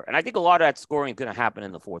fourth quarter. And I think a lot of that scoring is going to happen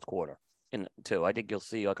in the fourth quarter. Too. I think you'll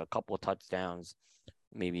see like a couple of touchdowns,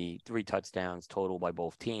 maybe 3 touchdowns total by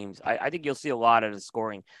both teams. I think you'll see a lot of the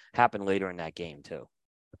scoring happen later in that game too.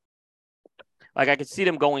 Like I could see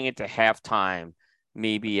them going into halftime,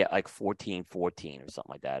 maybe at like 14-14 or something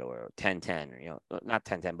like that, or 10-10, not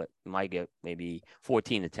 10-10, but might get maybe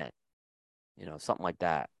 14-10, something like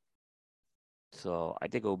that. So I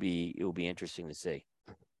think it will be interesting to see.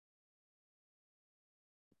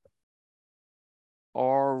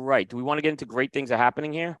 All right. Do we want to get into great things are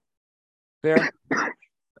happening here? Fair?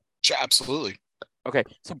 Absolutely. Okay.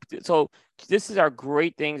 So this is our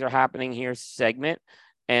great things are happening here segment.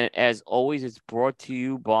 And as always, it's brought to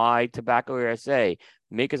you by Tobacco USA,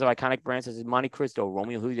 makers of iconic brands such as Montecristo,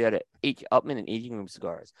 Romeo Julieta, H. Upman, and Aging Room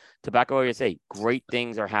Cigars. Tobacco USA, great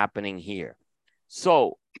things are happening here.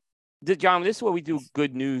 So, John, this is where we do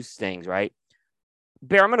good news things, right?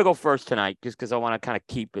 Bear, I'm going to go first tonight just because I want to kind of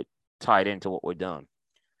keep it tied into what we're doing.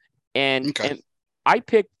 And I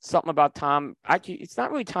picked something about Tom. Actually, it's not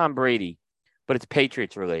really Tom Brady, but it's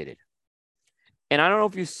Patriots related. And I don't know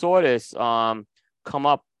if you saw this come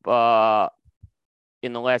up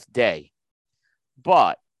in the last day,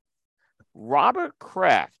 But Robert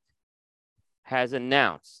Kraft has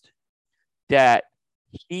announced that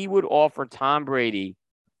he would offer Tom Brady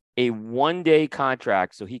a one-day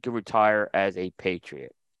contract so he could retire as a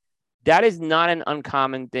Patriot. That is not an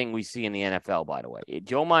uncommon thing we see in the NFL, by the way.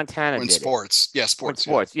 Joe Montana in did sports. it. Yeah, sports.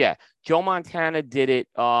 Sports, yeah. Joe Montana did it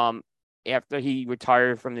after he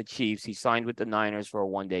retired from the Chiefs. He signed with the Niners for a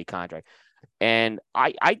one-day contract. And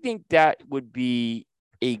I think that would be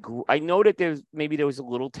I know that there was a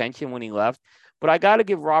little tension when he left, but I got to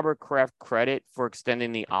give Robert Kraft credit for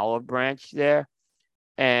extending the olive branch there.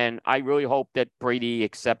 And I really hope that Brady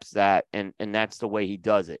accepts that, and that's the way he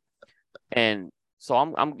does it. And so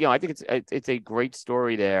I think it's a great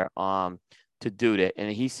story there to do that.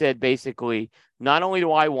 And he said basically, not only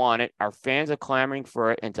do I want it, our fans are clamoring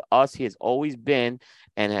for it, and to us, he has always been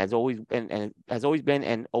and has always been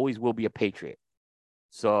and always will be a Patriot.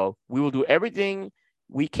 So we will do everything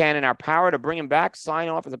we can in our power to bring him back, sign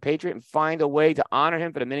off as a Patriot, and find a way to honor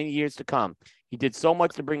him for the many years to come. He did so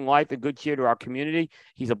much to bring life and good cheer to our community.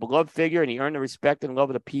 He's a beloved figure, and he earned the respect and love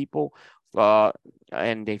of the people.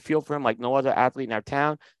 And they feel for him like no other athlete in our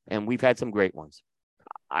town, and we've had some great ones.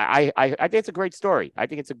 I think it's a great story. I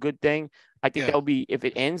think it's a good thing. I think that'll be, if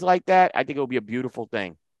it ends like that, I think it'll be a beautiful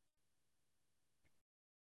thing.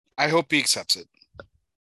 I hope he accepts it.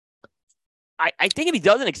 I think if he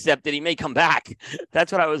doesn't accept it, he may come back.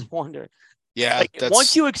 That's what I was wondering. Yeah.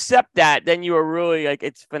 Once you accept that, then you are really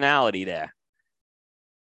it's finality there.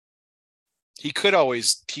 He could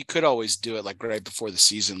always do it like right before the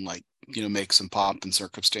season, make some pomp and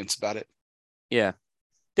circumstance about it. Yeah.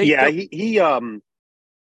 He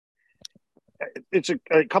it's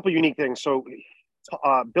a couple unique things. So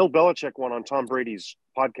Bill Belichick went on Tom Brady's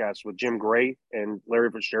podcast with Jim Gray and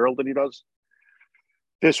Larry Fitzgerald that he does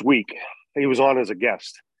this week. He was on as a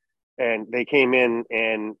guest, and they came in,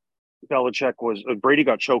 and Brady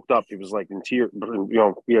got choked up. He was like in tears,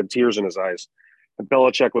 he had tears in his eyes. And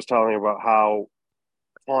Belichick was telling about how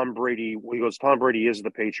Tom Brady is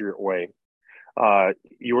the Patriot way.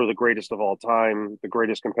 You were the greatest of all time, the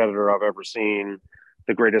greatest competitor I've ever seen,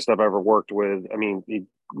 the greatest I've ever worked with. I mean, he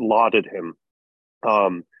lauded him.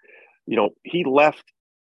 He left.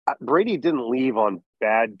 Brady didn't leave on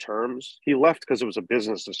bad terms. He left because it was a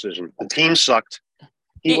business decision. The team sucked.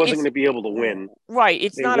 He wasn't going to be able to win. Right.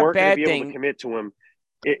 It's not a bad thing. They weren't going to be able to commit to him.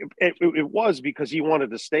 It was because he wanted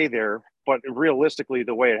to stay there, but realistically,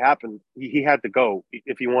 the way it happened, he had to go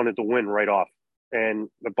if he wanted to win right off. And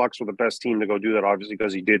the Bucs were the best team to go do that, obviously,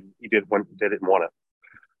 because he did it and won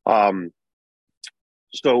it.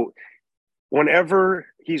 So whenever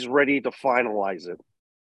he's ready to finalize it,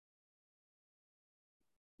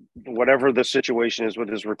 whatever the situation is with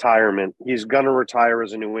his retirement, he's going to retire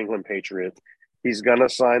as a New England Patriot. He's going to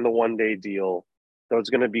sign the one-day deal. So it's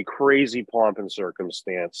going to be crazy pomp and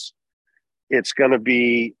circumstance. It's going to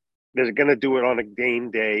be, they're going to do it on a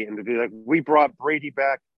game day and to be like, we brought Brady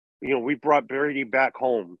back, we brought Brady back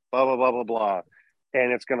home, blah, blah, blah, blah, blah.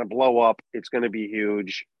 And it's going to blow up. It's going to be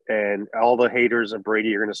huge. And all the haters of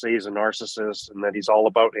Brady are going to say he's a narcissist and that he's all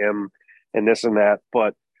about him and this and that.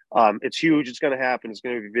 But it's huge. It's going to happen. It's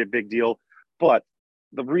going to be a big deal. But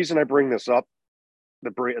the reason I bring this up,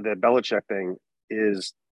 the Belichick thing,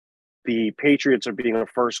 is the Patriots are being a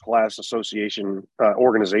first-class association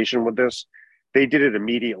organization with this. They did it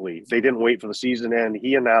immediately. They didn't wait for the season end.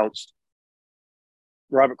 He announced.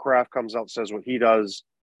 Robert Kraft comes out, says what he does.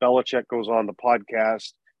 Belichick goes on the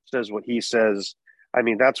podcast, says what he says. I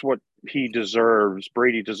mean, that's what he deserves.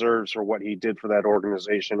 Brady deserves for what he did for that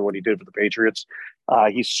organization, what he did for the Patriots.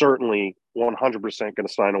 He's certainly 100% going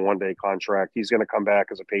to sign a one-day contract. He's going to come back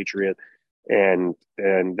as a Patriot, and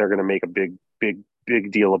they're going to make a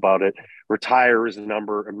big deal about it. Retire his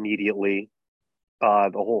number immediately.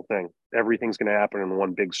 The whole thing. Everything's going to happen in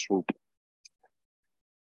one big swoop.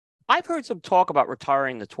 I've heard some talk about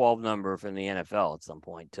retiring the 12 number from the NFL at some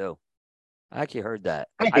point too. I actually heard that.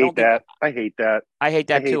 I hate that. I hate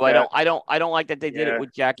that too. I don't like that they did it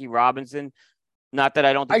with Jackie Robinson. Not that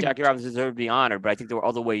I don't think Jackie Robinson deserved to be honored, but I think there were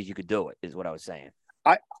other ways you could do it, is what I was saying.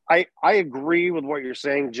 I agree with what you're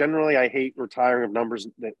saying. Generally, I hate retiring of numbers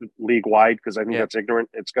league wide because I think that's ignorant.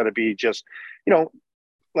 It's got to be just,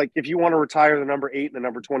 like if you want to retire the number 8 and the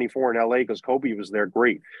number 24 in LA because Kobe was there,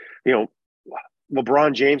 great.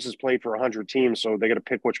 LeBron James has played for 100 teams, so they got to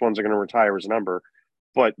pick which ones are going to retire his number.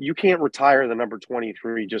 But you can't retire the number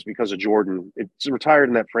 23 just because of Jordan. It's retired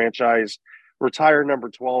in that franchise. Retire number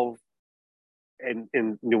 12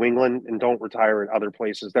 in New England and don't retire in other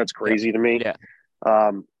places. That's crazy to me. Yeah.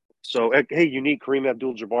 So, hey, unique Kareem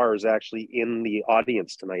Abdul-Jabbar is actually in the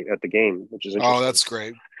audience tonight at the game, which is interesting. Oh, that's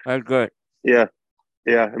great. That's good. Yeah.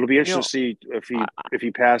 Yeah, it'll be You interesting know, to see I, if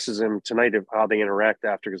he passes him tonight, if how they interact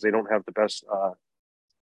after, because they don't have the best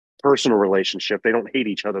personal relationship. They don't hate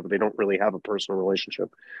each other, but they don't really have a personal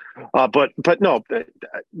relationship. But no,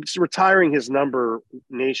 retiring his number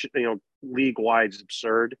league wide is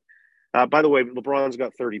absurd. By the way, LeBron's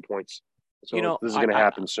got 30 points, you so know, this is going to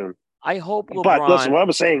happen soon. I hope But listen, LeBron. what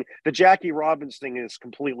I'm saying, the Jackie Robinson thing is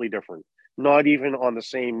completely different. Not even on the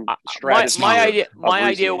same My It's not. stratosphere of idea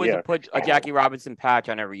reasoning. was to Yeah, put a Jackie Robinson patch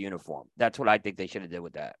on every uniform. That's what I think they should have did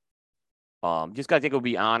with that. Just 'cause I think it would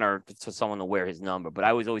be honor for someone to wear his number. But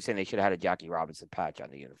I was always saying they should have had a Jackie Robinson patch on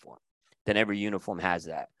the uniform. Then every uniform has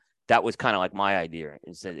that. That was kind of like my idea.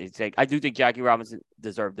 It's like I do think Jackie Robinson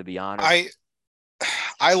deserved to be honored.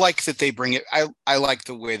 I like that they bring it. I like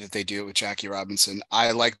the way that they do it with Jackie Robinson.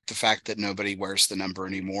 I like the fact that nobody wears the number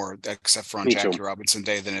anymore, except for on Me Jackie too. Robinson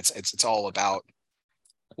Day. Then it's all about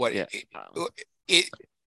what Yeah. it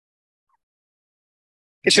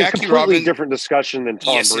It's a Jackie completely Robinson. different discussion than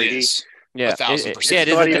Tom Yes, it Brady. is. Yeah, 1,000%. yeah, it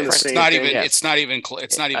is not a even the different. It's same not thing. even. Yeah. It's not even.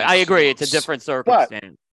 It's not even. I agree. It's a close. different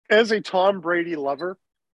circumstance. As a Tom Brady lover,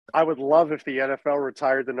 I would love if the NFL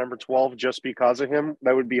retired the number 12 just because of him.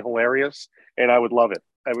 That would be hilarious, and I would love it.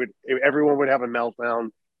 Everyone would have a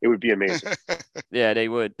meltdown. It would be amazing. Yeah, they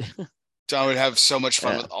would. John would have so much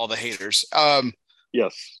fun Yeah. with all the haters.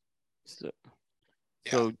 Yes. So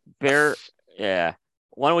Bear, yeah.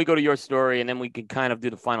 Why don't we go to your story and then we can kind of do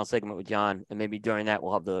the final segment with John, and maybe during that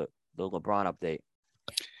we'll have the LeBron update.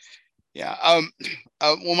 Yeah.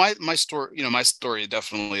 Well, my story, my story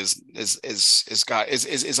definitely is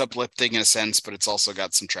uplifting in a sense, but it's also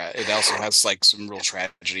got some it also has like some real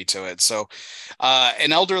tragedy to it. So,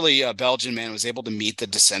 an elderly Belgian man was able to meet the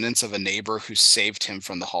descendants of a neighbor who saved him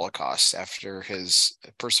from the Holocaust after his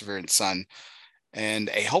perseverant son, and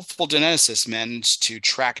a helpful geneticist managed to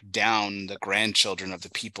track down the grandchildren of the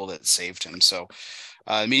people that saved him. So,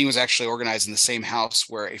 the meeting was actually organized in the same house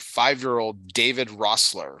where a 5-year-old David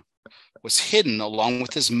Rossler was hidden along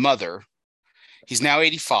with his mother. He's now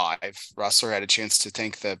 85. Rossler had a chance to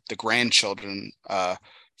thank the grandchildren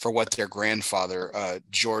for what their grandfather,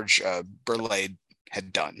 George Burleigh,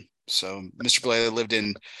 had done. So Mr. Burleigh lived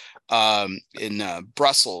in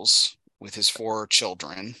Brussels with his 4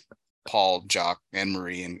 children, Paul, Jacques,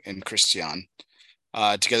 Anne-Marie, and Christian.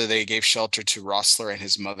 Together, they gave shelter to Rossler and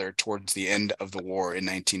his mother towards the end of the war in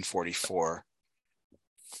 1944.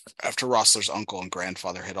 After Rossler's uncle and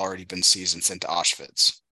grandfather had already been seized and sent to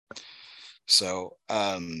Auschwitz. So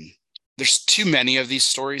there's too many of these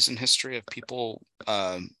stories in history of people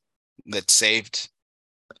that saved,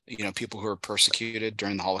 people who were persecuted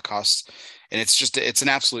during the Holocaust, and it's an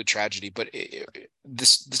absolute tragedy. But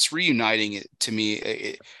this reuniting it to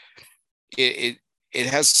me, it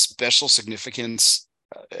has special significance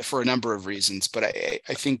for a number of reasons, but I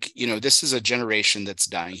think this is a generation that's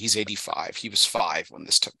dying. He's 85. He was 5 when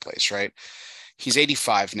this took place, right? He's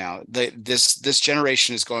 85 now. This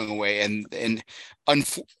generation is going away, and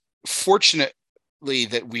unfortunately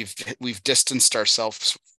that we've distanced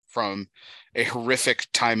ourselves from a horrific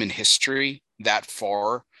time in history that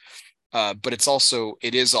far. But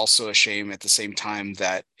it is also a shame at the same time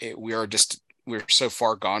that we're so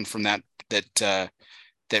far gone from that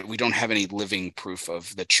we don't have any living proof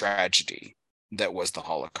of the tragedy that was the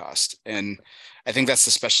Holocaust. And I think that's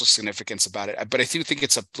the special significance about it. But I do think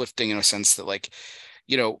it's uplifting in a sense that, like,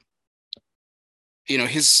 he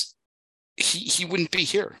wouldn't be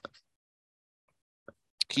here.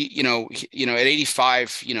 At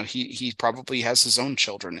 85, he probably has his own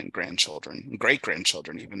children and grandchildren, great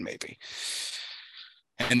grandchildren, even maybe.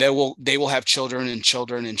 And they will have children and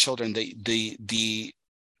children and children. The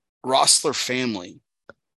Rossler family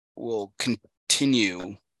will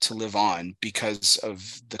continue to live on because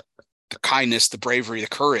of the kindness, the bravery, the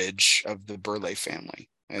courage of the Burleigh family,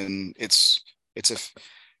 and it's a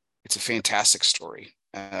fantastic story.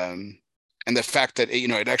 And the fact that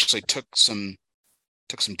it actually took some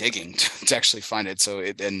digging to actually find it,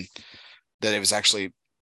 and that it was actually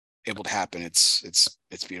able to happen. It's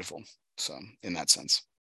beautiful. So in that sense.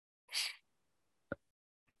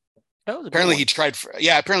 Apparently he tried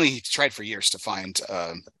for years to find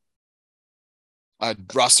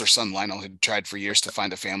Rossler's son Lionel had tried for years to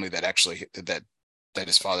find a family that actually that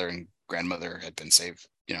his father and grandmother had been saved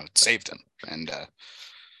him. And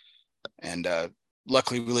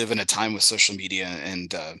luckily we live in a time with social media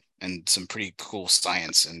and some pretty cool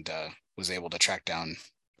science, and was able to track down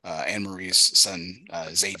Anne-Marie's son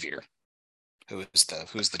Xavier, who is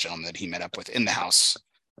the gentleman that he met up with in the house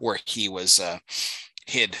where he was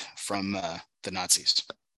hid from the Nazis.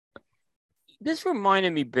 This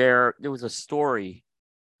reminded me, Bear, there was a story.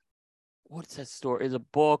 What's that story? It's a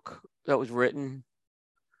book that was written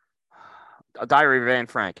A Diary of Anne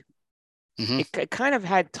Frank. Mhm. It kind of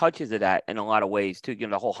had touches of that in a lot of ways too.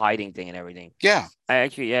 The whole hiding thing and everything. Yeah. I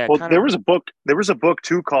actually, Well, kind there of. was a book. There was a book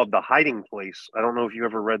too called The Hiding Place. I don't know if you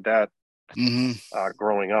ever read that. Hmm.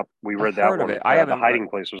 Growing up, we I've read that heard of one. it. I The haven't read. Hiding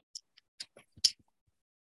Place was.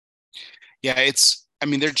 Yeah, it's. I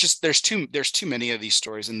mean, there's too many of these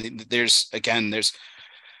stories, and there's a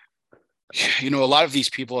lot of these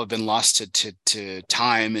people have been lost to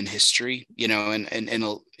time and history, and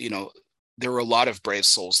there were a lot of brave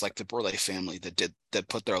souls like the Burleigh family that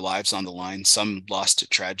put their lives on the line. Some lost it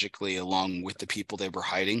tragically along with the people they were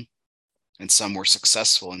hiding, and some were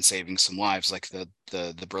successful in saving some lives, like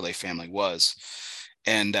the Burleigh family was.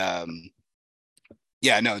 And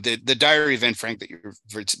yeah, no, the Diary of Anne Frank that you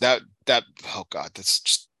referred to, that oh god, that's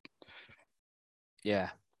just Yeah.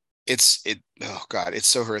 oh god, it's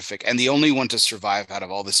so horrific. And the only one to survive out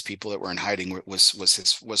of all these people that were in hiding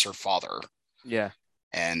was her father. Yeah.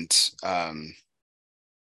 And it's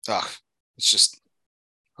just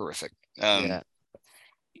horrific. Yeah.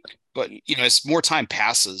 But as more time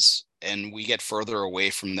passes and we get further away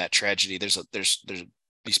from that tragedy, there's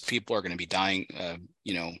these people are going to be dying,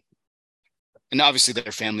 and obviously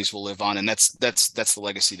their families will live on, and that's the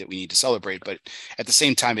legacy that we need to celebrate. But at the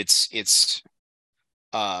same time, it's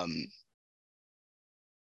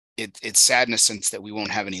sad in a sense that we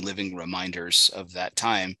won't have any living reminders of that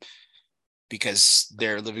time, because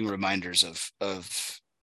they're living reminders of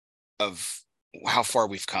how far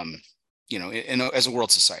we've come, as a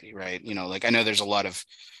world society, right? Like, I know there's a lot of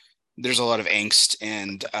angst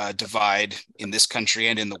and divide in this country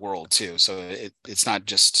and in the world too. So it's not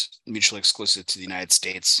just mutually exclusive to the United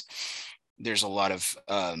States. There's a lot of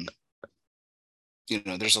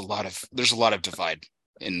there's a lot of divide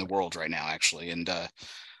in the world right now, actually. And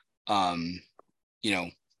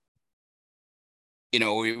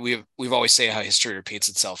we've always say how history repeats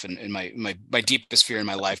itself, and my deepest fear in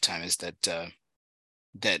my lifetime is that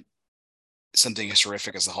something as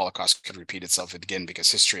horrific as the Holocaust could repeat itself again,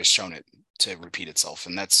 because history has shown it to repeat itself,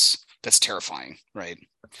 and that's terrifying, right?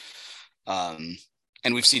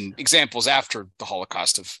 And we've seen examples after the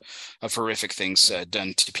Holocaust of horrific things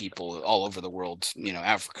done to people all over the world.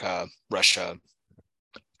 Africa, Russia,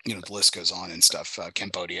 the list goes on and stuff.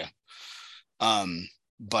 Cambodia,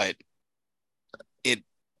 but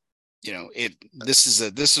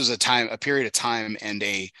this was a period of time and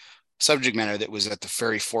a subject matter that was at the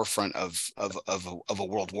very forefront of a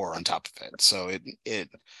world war on top of it. So it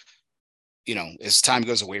as time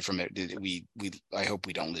goes away from it, I hope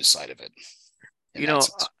we don't lose sight of it.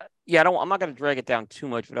 Yeah, I'm not going to drag it down too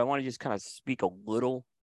much, but I want to just kind of speak a little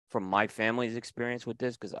from my family's experience with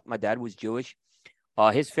this, because my dad was Jewish.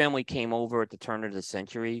 His family came over at the turn of the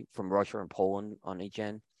century from Russia and Poland on each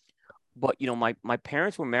end. But, my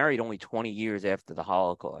parents were married only 20 years after the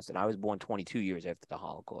Holocaust, and I was born 22 years after the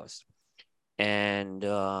Holocaust. And,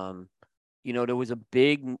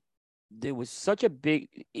 there was such a big,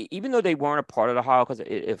 even though they weren't a part of the Holocaust,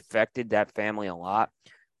 it affected that family a lot,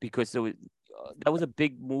 because that was a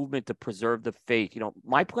big movement to preserve the faith.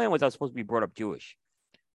 My plan was I was supposed to be brought up Jewish.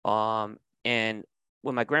 And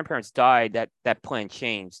when my grandparents died, that plan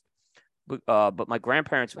changed. But my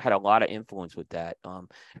grandparents had a lot of influence with that.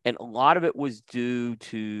 And a lot of it was due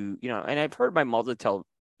to, and I've heard my mother tell,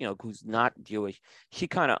 who's not Jewish, she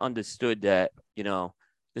kind of understood that,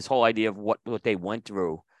 this whole idea of what they went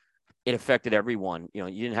through, it affected everyone. You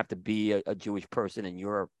didn't have to be a Jewish person in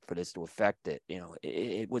Europe for this to affect it.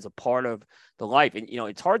 It was a part of the life. And,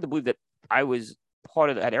 it's hard to believe that I was part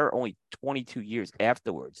of that era only 22 years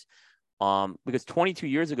afterwards. Because 22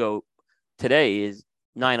 years ago today is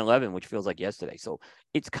 9/11, which feels like yesterday. So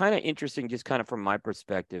it's kind of interesting, just kind of from my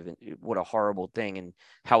perspective, and what a horrible thing and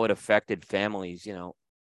how it affected families, to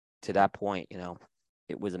that point.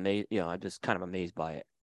 It was amazing. I'm just kind of amazed by it.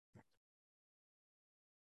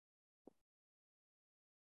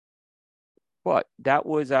 But that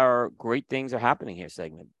was our Great Things Are Happening Here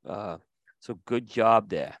segment. So good job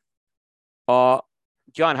there.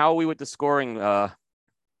 John, how are we with the scoring?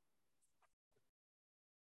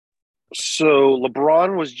 So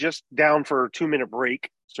LeBron was just down for a 2-minute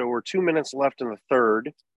break. So we're 2 minutes left in the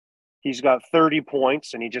third. He's got 30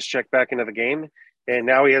 points, and he just checked back into the game, and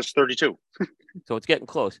now he has 32. So it's getting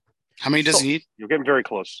close. How many does he need? You're getting very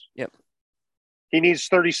close. Yep. He needs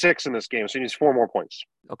 36 in this game, so he needs 4 more points.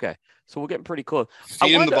 Okay. So we're getting pretty close.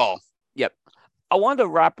 Feed him the ball. Yep. I wanted to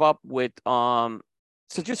wrap up with so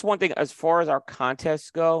just one thing as far as our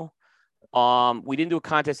contests go. We didn't do a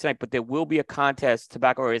contest tonight, but there will be a contest,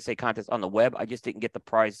 Tobacco RSA contest on the web. I just didn't get the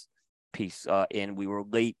prize piece in. We were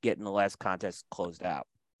late getting the last contest closed out.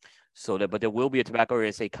 But there will be a Tobacco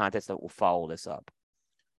RSA contest that will follow this up.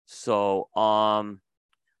 So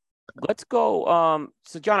let's go.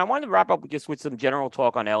 So John, I wanted to wrap up just with some general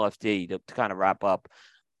talk on LFD to kind of wrap up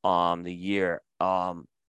the year. We'll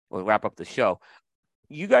wrap up the show.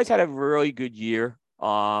 You guys had a really good year.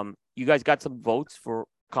 You guys got some votes for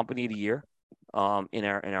Company of the Year in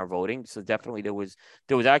our voting. So definitely there was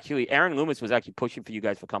actually Aaron Loomis was actually pushing for you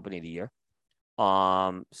guys for Company of the Year.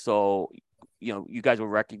 So you guys were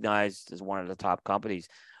recognized as one of the top companies.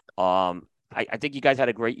 I think you guys had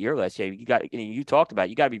a great year last year. You talked about it.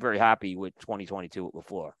 You got to be very happy with 2022 at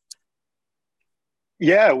LaFleur.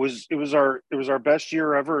 Yeah, it was our best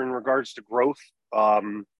year ever in regards to growth.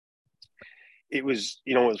 It was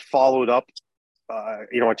followed up,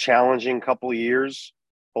 a challenging couple of years.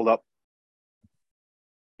 Hold up.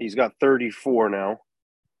 He's got 34 now.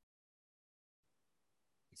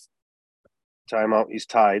 Timeout. He's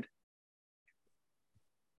tied.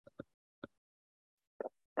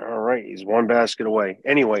 All right, he's one basket away.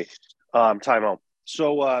 Anyway, timeout.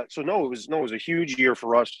 So it was a huge year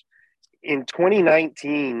for us. In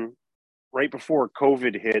 2019, right before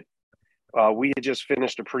COVID hit, we had just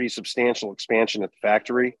finished a pretty substantial expansion at the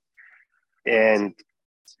factory, and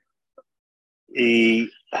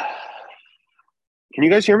can you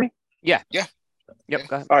guys hear me? Yeah. Yeah. Yep.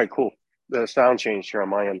 Go ahead. All right, cool. The sound changed here on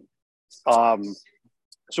my end.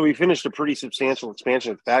 So we finished a pretty substantial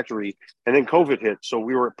expansion at the factory, and then COVID hit. So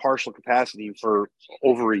we were at partial capacity for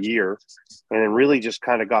over a year, and then really just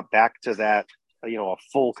kind of got back to that, a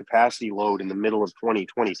full capacity load in the middle of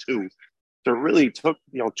 2022. So it really took,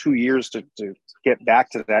 2 years to get back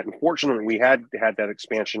to that. And fortunately, we had that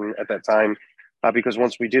expansion at that time because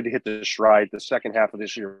once we did hit the stride, the second half of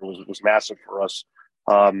this year was massive for us.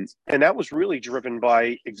 And that was really driven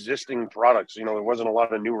by existing products. There wasn't a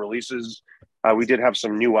lot of new releases. We did have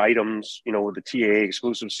some new items, with the TAA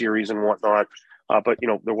exclusive series and whatnot. But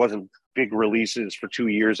there wasn't big releases for 2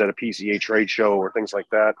 years at a PCA trade show or things like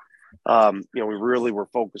that. We really were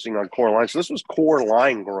focusing on core line. So this was core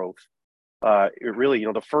line growth. It really,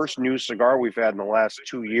 the first new cigar we've had in the last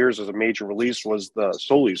 2 years as a major release was the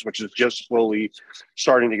Solis, which is just slowly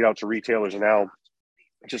starting to get out to retailers. And now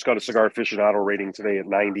just got a Cigar Aficionado rating today at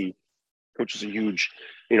 90, which is a huge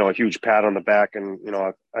pat on the back and,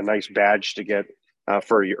 a nice badge to get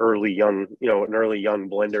for an early young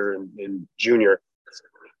blender and junior.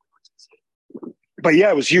 But yeah,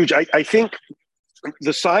 it was huge. I think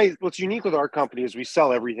the size, what's unique with our company is we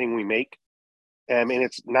sell everything we make. And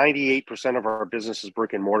it's 98% of our business is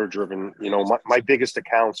brick and mortar driven. My biggest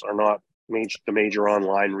accounts are not the major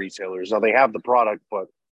online retailers. Now they have the product, but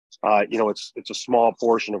it's a small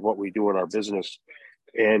portion of what we do in our business.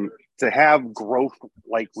 And to have growth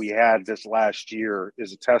like we had this last year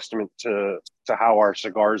is a testament to how our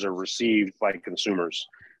cigars are received by consumers.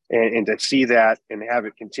 And to see that and have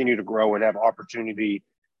it continue to grow and have opportunity,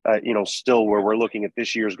 still where we're looking at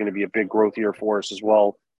this year is going to be a big growth year for us as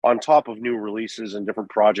well. On top of new releases and different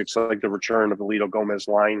projects like the return of the Litto Gomez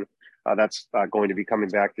line, that's going to be coming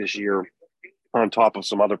back this year. On top of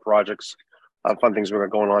some other projects, fun things we got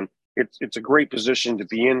going on. It's a great position to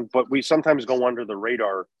be in, but we sometimes go under the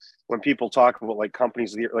radar when people talk about like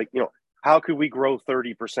companies of the year. How could we grow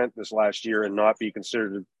 30% this last year and not be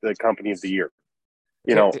considered the company of the year?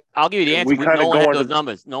 I'll give you the answer. No one had those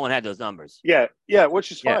numbers. No one had those numbers. Yeah,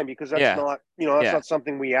 which is fine because that's not, not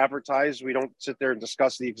something we advertise. We don't sit there and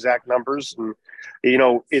discuss the exact numbers, and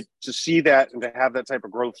to see that and to have that type of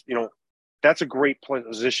growth, that's a great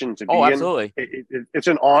position to be in. Absolutely. It's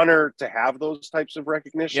an honor to have those types of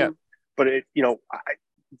recognition, but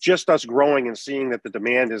just us growing and seeing that the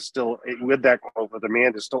demand is still with that growth, the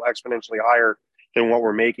demand is still exponentially higher than what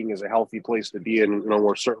we're making is a healthy place to be in.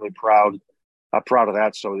 We're certainly proud of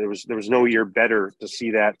that. So there was no year better to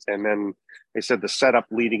see that. And then they said the setup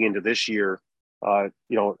leading into this year, I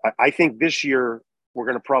think this year we're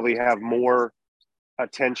going to probably have more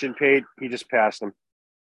attention paid. He just passed him.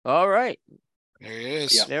 All right. There he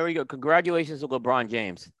is. Yeah. There we go. Congratulations to LeBron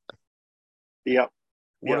James. Yep.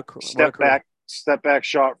 Step back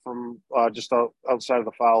shot from just outside of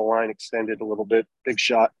the foul line, extended a little bit. Big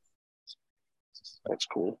shot. That's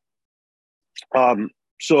cool.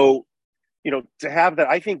 So, to have that,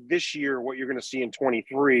 I think this year, what you're going to see in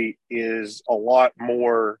 23 is a lot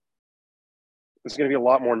more. It's going to be a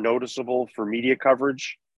lot more noticeable for media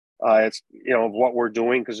coverage. It's of what we're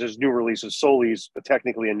doing because there's new releases. Solis, but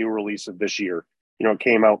technically a new release of this year. It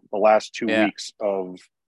came out the last 2 weeks of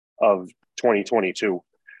 2022.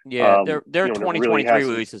 Yeah, they're 2023 really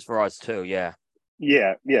releases for us too. Yeah.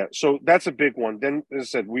 Yeah. So that's a big one. Then, as I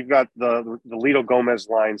said, we've got the Litto Gomez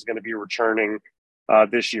line is going to be returning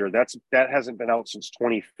this year. That hasn't been out since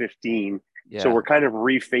 2015, Yeah. So we're kind of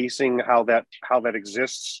refacing how that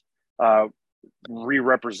exists,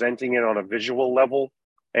 re-representing it on a visual level.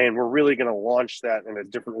 And we're really going to launch that in a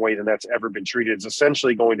different way than that's ever been treated. It's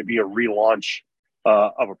essentially going to be a relaunch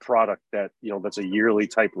of a product that, that's a yearly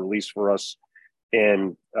type release for us.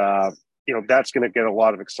 And, that's going to get a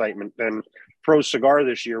lot of excitement. Then Pro Cigar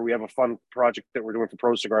this year, we have a fun project that we're doing for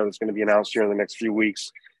Pro Cigar that's going to be announced here in the next few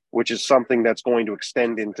weeks, which is something that's going to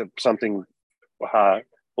extend into something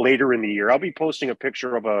later in the year. I'll be posting a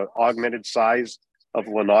picture of a augmented size of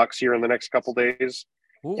Lennox here in the next couple days.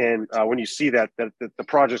 Ooh. And when you see that the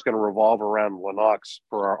project's going to revolve around Lennox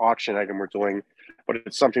for our auction item we're doing, but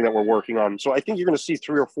it's something that we're working on. So I think you're going to see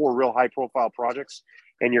 3 or 4 real high profile projects,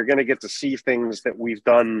 and you're going to get to see things that we've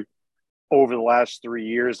done over the last 3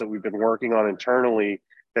 years that we've been working on internally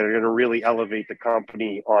that are going to really elevate the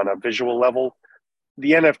company on a visual level.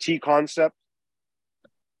 The NFT concept,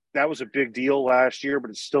 that was a big deal last year,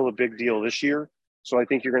 but it's still a big deal this year. So I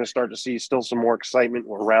think you're going to start to see still some more excitement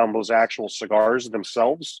around those actual cigars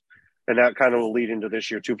themselves. And that kind of will lead into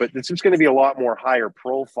this year too. But it's going to be a lot more higher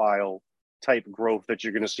profile type growth that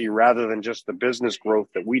you're going to see rather than just the business growth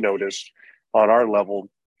that we noticed on our level.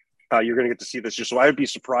 You're going to get to see this year. So I would be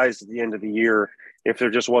surprised at the end of the year if there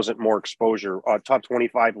just wasn't more exposure. Top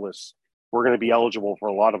 25 lists, we're going to be eligible for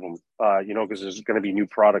a lot of them, because there's going to be new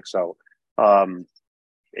products out.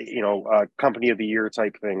 Company of the year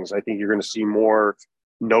type things. I think you're going to see more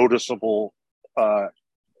noticeable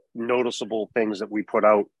things that we put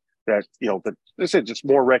out that, that I said, just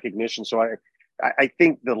more recognition. So I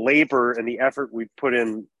think the labor and the effort we put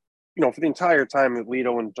in, for the entire time that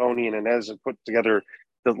Lito and Tony and Inez have put together,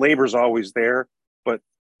 the labor's always there. But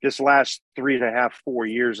this last 3.5, 4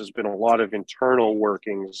 years has been a lot of internal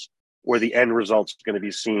workings where the end result's going to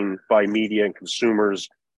be seen by media and consumers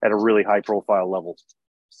at a really high profile level.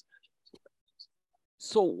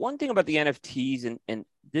 So one thing about the NFTs, and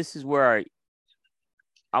this is where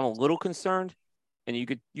I'm a little concerned, and you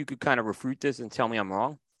could kind of refute this and tell me I'm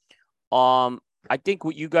wrong. I think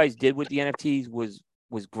what you guys did with the NFTs was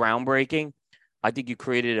groundbreaking. I think you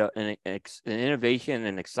created an innovation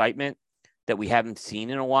and excitement that we haven't seen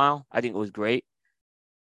in a while. I think it was great.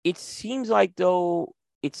 It seems like, though,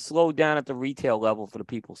 it's slowed down at the retail level for the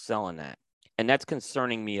people selling that, and that's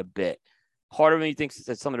concerning me a bit. Part of me thinks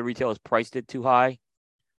that some of the retailers priced it too high.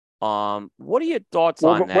 What are your thoughts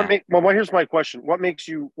on that? Here's my question. What makes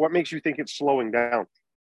you think it's slowing down?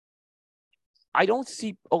 I don't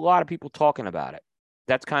see a lot of people talking about it.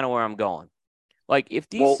 That's kind of where I'm going. Like if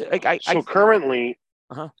these, currently,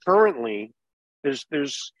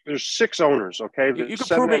 there's 6 owners. Okay, you can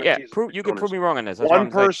prove me. Yeah, you can prove me wrong on this. That's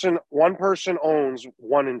one person owns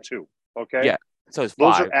 1 and 2. Okay. Yeah. So it's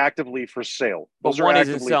 5. Those are actively for sale. But one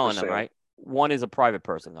isn't selling them, right? One is a private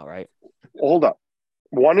person, though, right? Hold up.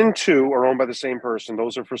 1 and 2 are owned by the same person.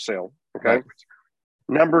 Those are for sale. Okay. Right.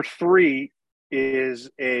 Number 3 is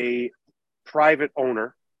a private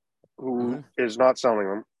owner who is not selling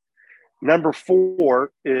them. Number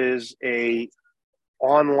 4 is a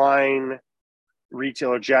online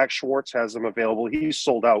retailer. Jack Schwartz has them available. He's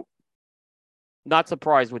sold out. Not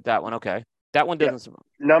surprised with that one. Okay. That one doesn't.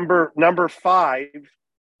 Yeah. Number 5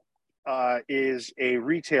 is a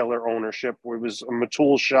retailer ownership. It was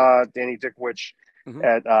Matul Shah, Danny Dickwich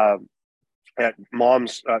at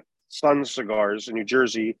Mom's Sun Cigars in New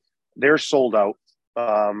Jersey. They're sold out.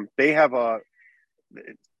 They have a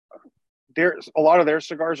lot of their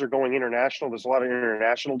cigars are going international. There's a lot of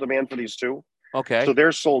international demand for these too. Okay. So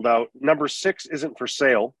they're sold out. Number 6 isn't for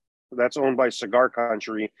sale. That's owned by Cigar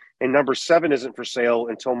Country. And number 7 isn't for sale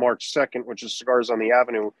until March 2nd, which is Cigars on the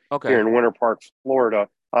Avenue here in Winter Park, Florida.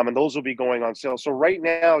 And those will be going on sale. So right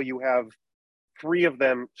now you have 3 of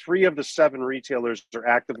them. 3 of the 7 retailers are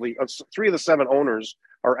actively. 3 of the 7 owners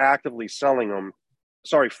are actively selling them.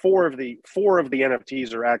 Sorry, 4 of the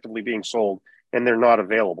NFTs are actively being sold, and they're not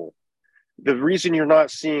available. The reason you're not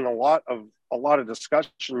seeing a lot of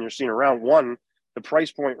discussion you're seeing around, one, the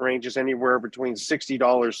price point range is anywhere between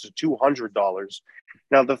 $60 to $200.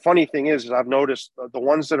 Now, the funny thing is I've noticed the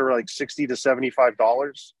ones that are like $60 to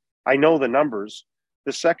 $75, I know the numbers.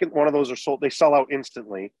 The second one of those are sold, they sell out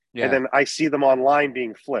instantly. Yeah. And then I see them online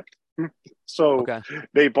being flipped. So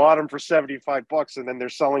they bought them for $75 and then they're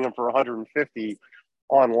selling them for $150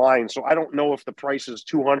 online. So I don't know if the price is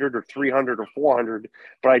 $200 or $300 or $400,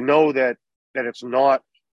 but I know that it's not,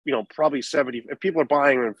 probably 70. If people are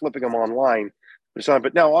buying them and flipping them online, it's not.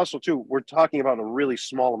 But now also too, we're talking about a really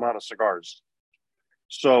small amount of cigars.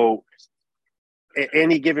 So at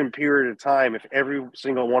any given period of time, if every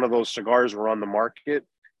single one of those cigars were on the market,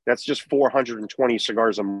 that's just 420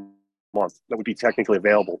 cigars a month month that would be technically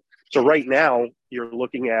available. So right now you're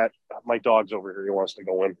looking at, my dog's over here. He wants to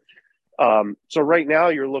go in. So right now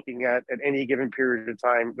you're looking at any given period of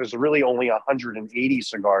time, there's really only 180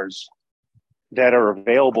 cigars that are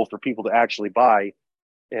available for people to actually buy.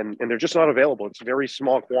 And they're just not available. It's a very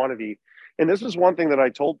small quantity. And this is one thing that I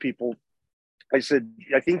told people. I said,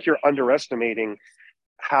 I think you're underestimating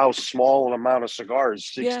how small an amount of cigars,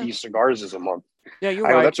 60 cigars is a month. Yeah, you're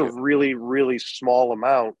right. That's a really, really small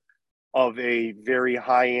amount of a very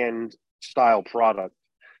high-end style product.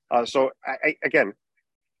 So again,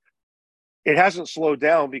 it hasn't slowed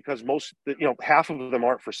down because half of them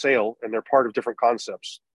aren't for sale and they're part of different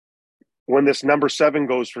concepts. When this number 7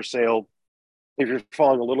 goes for sale, if you're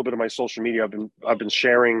following a little bit of my social media, I've been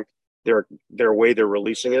sharing their way they're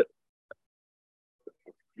releasing it.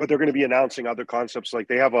 But they're going to be announcing other concepts. Like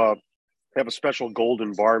they have a special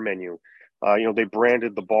golden bar menu. They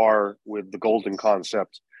branded the bar with the golden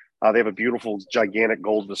concept. They have a beautiful, gigantic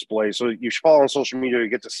gold display. So you follow on social media, you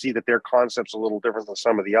get to see that their concept's a little different than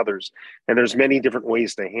some of the others. And there's many different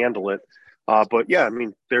ways to handle it. But yeah, I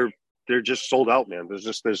mean, they're just sold out, man. There's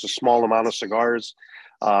a small amount of cigars.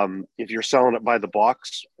 If you're selling it by the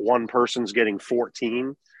box, one person's getting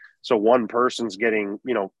 14. So one person's getting,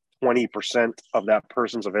 20% of that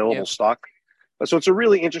person's available stock. So it's a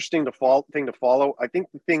really interesting thing to follow. I think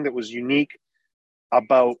the thing that was unique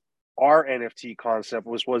about our NFT concept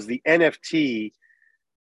was the NFT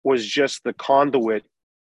was just the conduit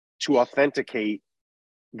to authenticate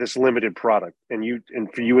this limited product, and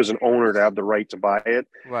for you as an owner to have the right to buy it.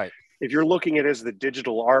 Right. If you're looking at it as the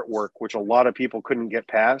digital artwork, which a lot of people couldn't get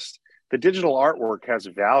past, the digital artwork has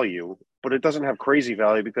value, but it doesn't have crazy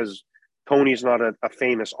value because Tony's not a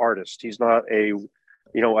famous artist. He's not an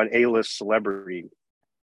A-list celebrity.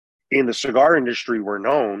 In the cigar industry, we're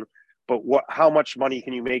known, but how much money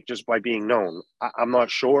can you make just by being known? I'm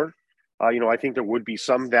not sure. I think there would be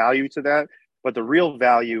some value to that, but the real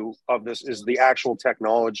value of this is the actual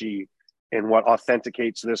technology and what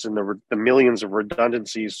authenticates this and the millions of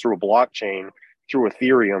redundancies through a blockchain, through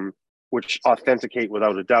Ethereum, which authenticate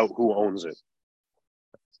without a doubt who owns it.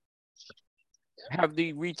 Have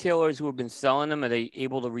the retailers who have been selling them, are they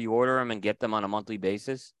able to reorder them and get them on a monthly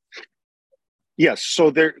basis? Yes. So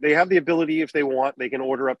they have the ability, if they want, they can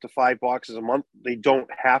order up to 5 boxes a month. They don't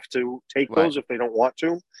have to take those if they don't want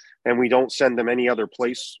to. And we don't send them any other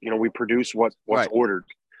place. We produce what's ordered.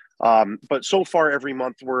 But so far every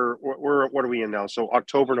month we're what are we in now? So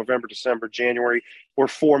October, November, December, January, we're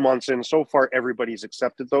 4 months in. So far everybody's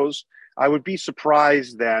accepted those. I would be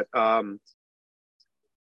surprised that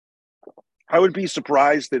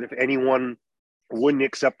if anyone wouldn't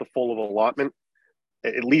accept the full allotment,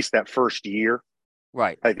 at least that first year.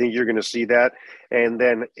 Right. I think you're going to see that. And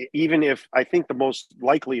then I think the most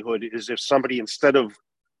likelihood is if somebody, instead of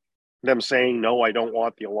them saying, no, I don't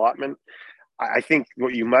want the allotment, I think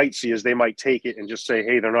what you might see is they might take it and just say,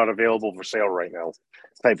 hey, they're not available for sale right now,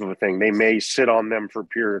 type of a thing. They may sit on them for a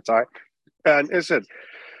period of time. And as I said,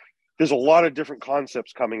 there's a lot of different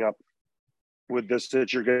concepts coming up with this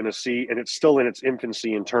that you're going to see, and it's still in its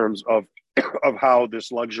infancy in terms of how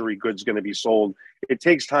this luxury good's going to be sold. It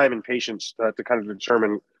takes time and patience to kind of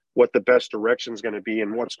determine what the best direction is going to be,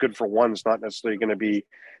 and what's good for one is not necessarily going to be,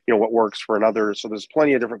 what works for another. So there's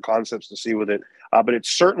plenty of different concepts to see with it, but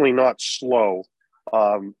it's certainly not slow.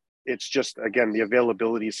 It's just, again, the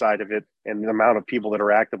availability side of it and the amount of people that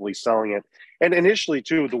are actively selling it. And initially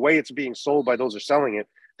too, the way it's being sold by those who are selling it,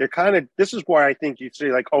 this is why I think you'd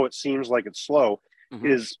say like, oh, it seems like it's slow,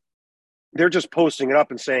 is they're just posting it up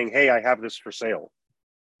and saying, hey, I have this for sale.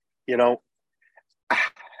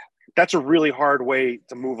 That's a really hard way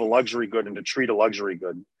to move a luxury good and to treat a luxury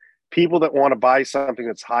good. People that want to buy something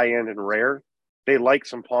that's high end and rare, they like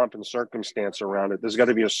some pomp and circumstance around it. There's got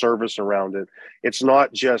to be a service around it. It's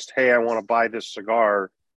not just, hey, I want to buy this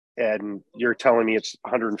cigar and you're telling me it's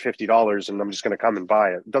 $150 and I'm just going to come and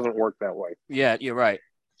buy it. It doesn't work that way. Yeah, you're right.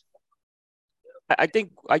 I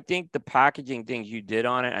think the packaging things you did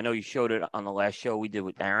on it, I know you showed it on the last show we did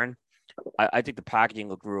with Aaron. I think the packaging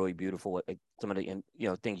looked really beautiful. Like some of the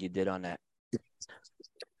things you did on that.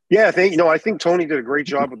 Yeah, I think Tony did a great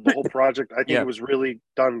job with the whole project. I think it was really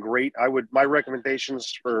done great. My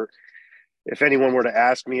recommendations for if anyone were to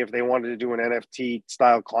ask me if they wanted to do an NFT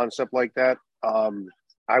style concept like that,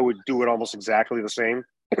 I would do it almost exactly the same.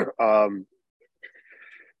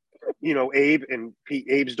 Abe and Pete.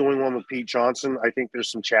 Abe's doing one with Pete Johnson. I think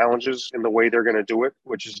there's some challenges in the way they're going to do it,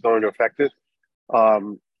 which is going to affect it. I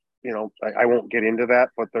won't get into that,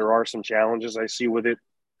 but there are some challenges I see with it.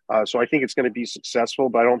 So I think it's going to be successful,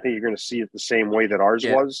 but I don't think you're going to see it the same way that ours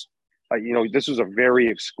was. This was a very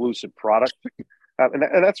exclusive product.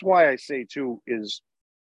 And that's why I say too is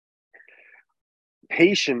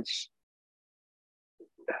patience.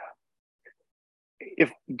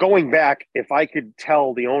 If going back, if I could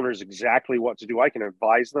tell the owners exactly what to do, I can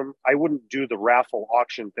advise them. I wouldn't do the raffle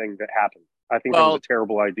auction thing that happened. I think that was a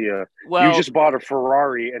terrible idea. You just bought a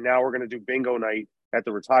Ferrari and now we're going to do bingo night at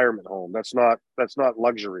the retirement home. That's not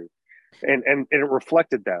luxury. And it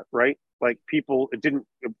reflected that, right? Like people, it didn't.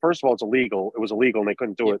 First of all, it's illegal. It was illegal, and they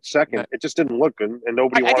couldn't do it. Second, it just didn't look good, and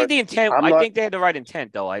nobody wanted. I think the intent. I think they had the right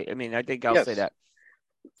intent, though. I mean, I think I'll say that.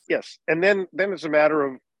 Yes, and then it's a matter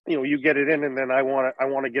of you get it in, and then I want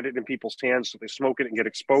to get it in people's hands so they smoke it and get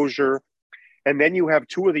exposure, and then you have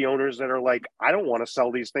two of the owners that are like, I don't want to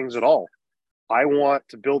sell these things at all. I want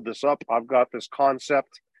to build this up. I've got this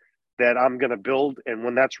concept that I'm going to build, and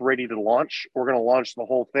when that's ready to launch, we're going to launch the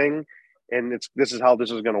whole thing, and this is how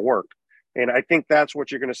this is going to work. And I think that's what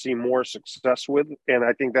you're going to see more success with. And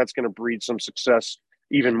I think that's going to breed some success,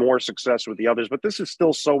 even more success with the others. But this is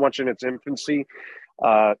still so much in its infancy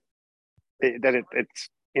that it's,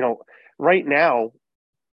 right now,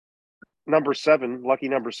 lucky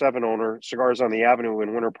number 7 owner, Cigars on the Avenue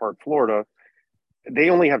in Winter Park, Florida, they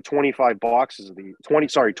only have 20 boxes of these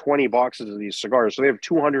cigars. So they have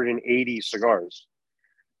 280 cigars.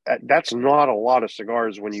 That's not a lot of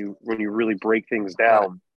cigars when you really break things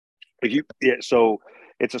down. So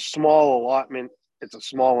it's a small allotment, it's a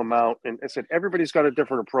small amount, and I said everybody's got a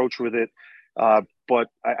different approach with it. But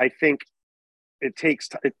I think it takes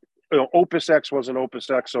Opus X wasn't Opus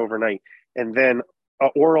X overnight, and then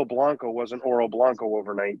Oro Blanco wasn't Oro Blanco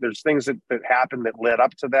overnight. There's things that happened that led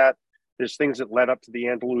up to that. There's things that led up to the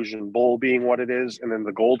Andalusian Bull being what it is, and then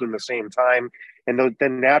the Gold in the same time, and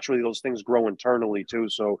then naturally those things grow internally too.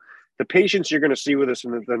 So the patience you're going to see with us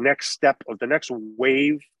in the next step of the next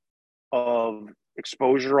wave of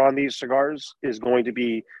exposure on these cigars is going to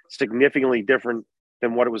be significantly different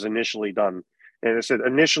than what it was initially done. And I said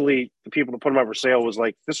initially the people that put them up for sale was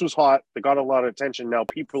like, this was hot, they got a lot of attention, now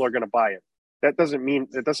people are going to buy it. That doesn't mean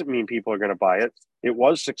people are going to buy it. It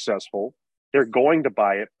was successful, they're going to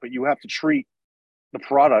buy it, but you have to treat the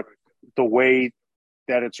product the way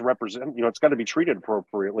that it's represented. It's got to be treated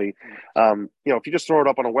appropriately. If you just throw it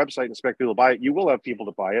up on a website and expect people to buy it, you will have people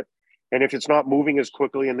to buy it. And if it's not moving as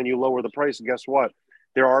quickly and then you lower the price, guess what?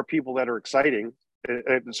 There are people that are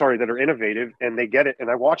that are innovative, and they get it.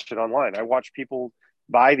 And I watched it online. I watch people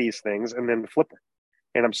buy these things and then flip it.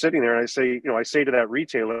 And I'm sitting there and I say to that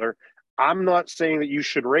retailer, I'm not saying that you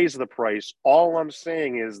should raise the price. All I'm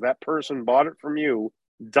saying is that person bought it from you,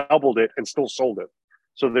 doubled it, and still sold it.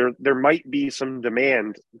 So there might be some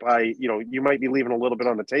demand by, you might be leaving a little bit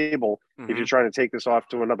on the table if you're trying to take this off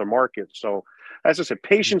to another market. So as I said,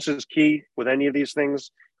 patience is key with any of these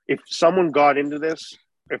things. If someone got into this,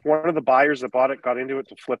 if one of the buyers that bought it got into it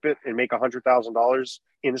to flip it and make $100,000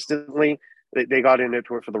 instantly, they got into it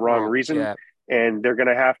for the wrong reason. Yeah. And they're going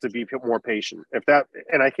to have to be more patient.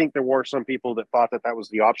 And I think there were some people that thought that was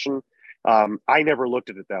the option. I never looked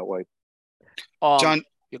at it that way. John,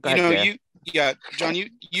 John,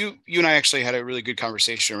 you and I actually had a really good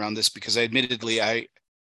conversation around this, because admittedly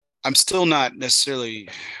I'm still not necessarily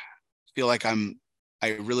feel like I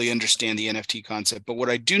really understand the NFT concept, but what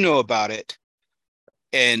I do know about it,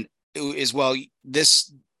 and is, well,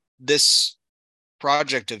 this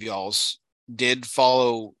project of y'all's did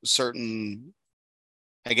follow certain,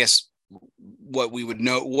 I guess, what we've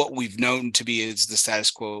known to be is the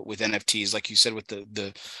status quo with NFTs, like you said, with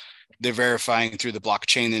the verifying through the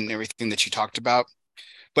blockchain and everything that you talked about.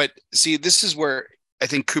 But see, this is where I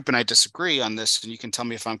think Coop and I disagree on this, and you can tell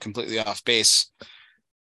me if I'm completely off base.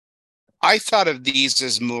 I thought of these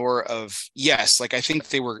as more of, yes, like I think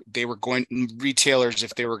they were going, retailers,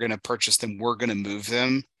 if they were going to purchase them, were going to move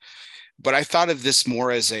them. But I thought of this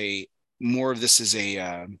more of this as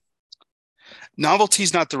a novelty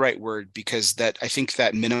is not the right word, because that I think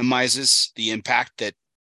that minimizes the impact that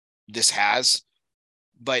this has,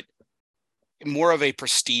 but more of a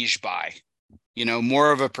prestige buy,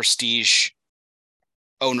 more of a prestige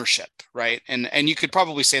ownership, right? And you could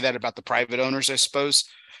probably say that about the private owners, I suppose.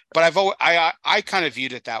 But I kind of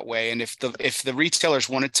viewed it that way. And if the retailers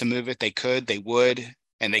wanted to move it, they would,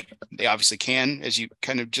 and they obviously can, as you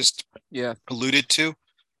kind of just alluded to.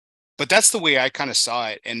 But that's the way I kind of saw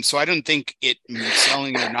it. And so I don't think it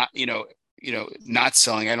selling or not, not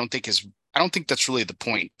selling, I don't think that's really the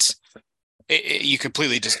point. You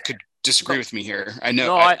completely just could disagree with me here. I know.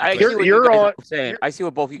 No, I see what you're on. Saying. I see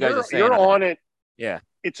what both you guys are saying. You're on it. Yeah.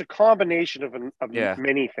 It's a combination of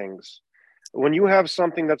many things. When you have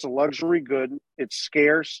something that's a luxury good, it's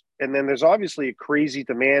scarce, and then there's obviously a crazy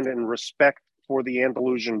demand and respect for the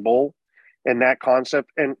Andalusian Bull. and that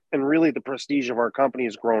concept. And really the prestige of our company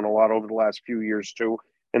has grown a lot over the last few years too.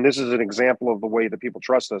 And this is an example of the way that people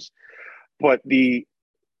trust us. But this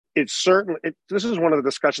is one of the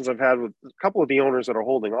discussions I've had with a couple of the owners that are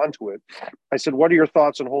holding on to it. I said, what are your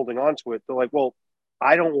thoughts on holding on to it? They're like, well,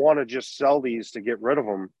 I don't want to just sell these to get rid of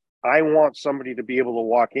them. I want somebody to be able to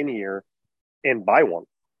walk in here and buy one.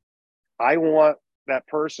 I want that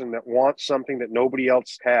person that wants something that nobody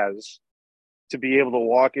else has to be able to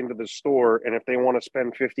walk into the store, and if they want to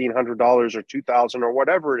spend $1,500 or $2,000 or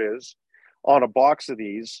whatever it is on a box of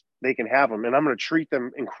these, they can have them. And I'm going to treat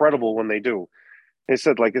them incredible when they do. They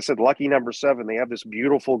said, like I said, lucky number 7, they have this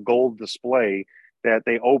beautiful gold display that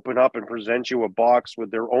they open up and present you a box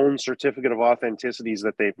with their own certificate of authenticities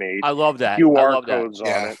that they've made. I love that. QR codes on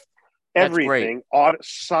it. That's Everything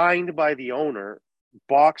signed by the owner.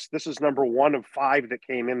 Box. This is number 1 of 5 that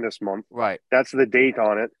came in this month. Right. That's the date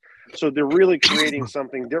on it. So they're really creating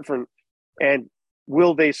something different. And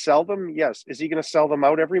will they sell them? Yes. Is he going to sell them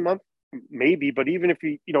out every month? Maybe. But even if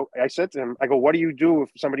I said to him, I go, what do you do if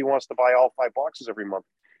somebody wants to buy all 5 boxes every month?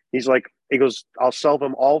 He goes, I'll sell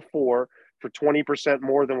them all 4 for 20%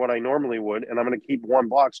 more than what I normally would. And I'm going to keep 1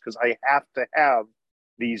 box because I have to have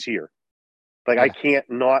these here. I can't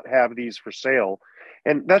not have these for sale.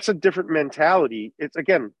 And that's a different mentality. It's,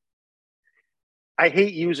 again, I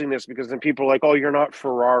hate using this because then people are like, oh, you're not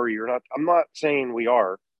Ferrari. I'm not saying we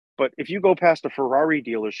are. But if you go past a Ferrari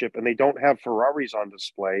dealership and they don't have Ferraris on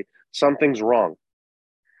display, something's wrong.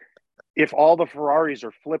 If all the Ferraris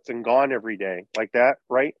are flipped and gone every day like that,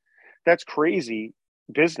 right? That's crazy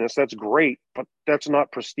business. That's great, but that's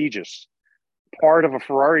not prestigious. Part of a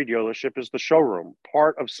Ferrari dealership is the showroom.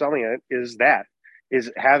 Part of selling it is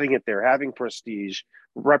having it there, having prestige,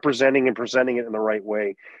 representing and presenting it in the right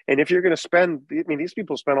way. And if you're going to spend, these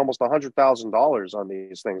people spend almost $100,000 on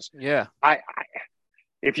these things. Yeah.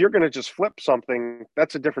 If you're going to just flip something,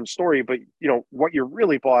 that's a different story. But what you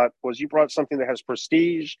really bought was you brought something that has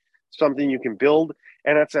prestige, something you can build,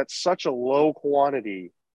 and it's at such a low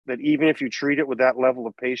quantity that even if you treat it with that level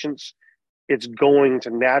of patience, it's going to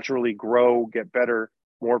naturally grow, get better,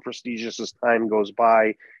 more prestigious as time goes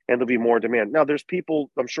by, and there'll be more demand. Now, there's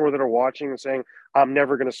people, I'm sure, that are watching and saying, I'm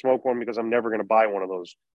never going to smoke one because I'm never going to buy one of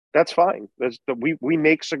those. That's fine. We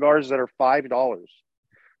make cigars that are $5.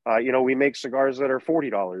 We make cigars that are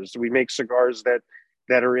 $40. We make cigars that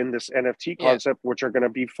are in this NFT concept, which are going to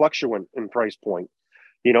be fluctuant in price point.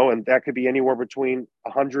 And that could be anywhere between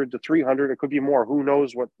 100 to 300. It could be more. Who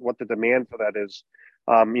knows what the demand for that is,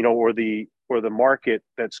 or the market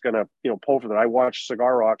that's going to, pull for that. I watch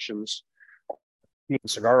cigar auctions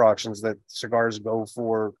that cigars go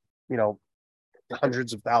for,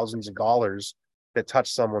 hundreds of thousands of dollars that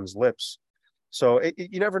touch someone's lips. So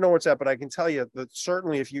you never know what's at, but I can tell you that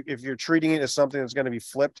certainly if you're treating it as something that's going to be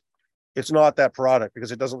flipped, it's not that product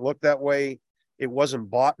because it doesn't look that way. It wasn't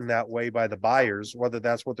bought in that way by the buyers, whether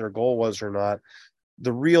that's what their goal was or not.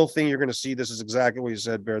 The real thing you're going to see, this is exactly what you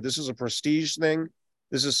said, Bear. This is a prestige thing.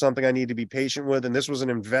 This is something I need to be patient with. And this was an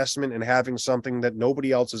investment in having something that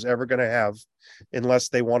nobody else is ever going to have unless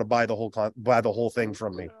they want to buy the whole thing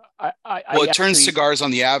from me. It turns Cigars on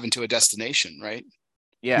the Ave into a destination, right?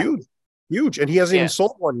 Yeah. Huge. And he hasn't even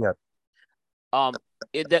sold one yet.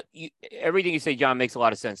 Everything you say, John, makes a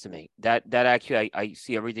lot of sense to me. That actually, I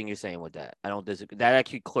see everything you're saying with that. I don't disagree. That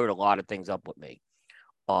actually cleared a lot of things up with me,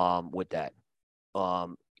 with that.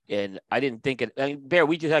 And I didn't think it. Bear,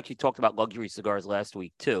 we just actually talked about luxury cigars last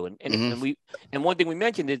week too, and one thing we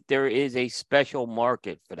mentioned is there is a special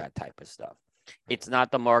market for that type of stuff. It's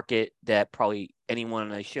not the market that probably anyone on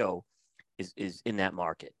the show is in that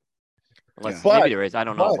market. Unless maybe there is, I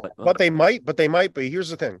don't know. But they might. But here's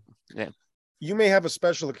the thing. Yeah. You may have a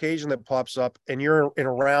special occasion that pops up and you're in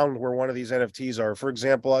a round where one of these NFTs are. For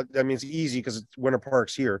example, it's easy because Winter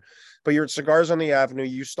Park's here, but you're at Cigars on the Avenue.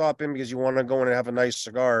 You stop in because you want to go in and have a nice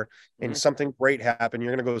cigar and something great happened.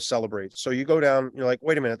 You're going to go celebrate. So you go down, you're like,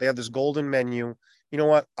 wait a minute, they have this golden menu. You know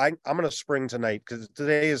what? I'm going to spring tonight because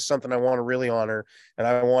today is something I want to really honor. And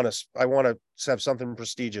I want to have something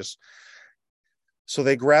prestigious. So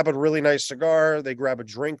they grab a really nice cigar, they grab a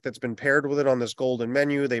drink that's been paired with it on this golden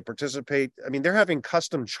menu, they participate. They're having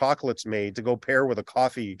custom chocolates made to go pair with a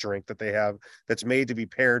coffee drink that they have that's made to be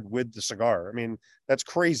paired with the cigar. That's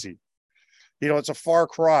crazy. It's a far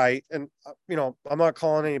cry. And, I'm not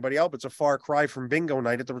calling anybody out, but it's a far cry from bingo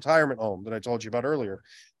night at the retirement home that I told you about earlier.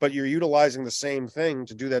 But you're utilizing the same thing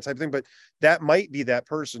to do that type of thing. But that might be that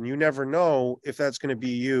person. You never know if that's going to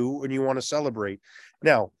be you and you want to celebrate.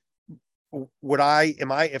 Now,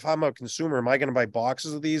 if I'm a consumer, am I going to buy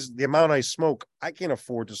boxes of these? The amount I smoke, I can't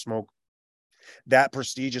afford to smoke that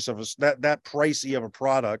prestigious of that pricey of a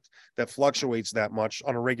product that fluctuates that much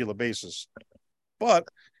on a regular basis. But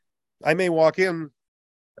I may walk in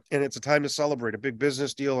and it's a time to celebrate a big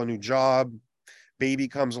business deal, a new job, baby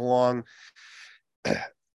comes along.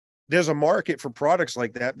 There's a market for products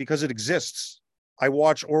like that because it exists. I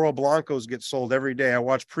watch Oro Blancos get sold every day. I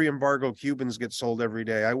watch pre-embargo Cubans get sold every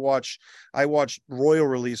day. I watch Royal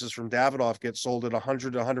releases from Davidoff get sold at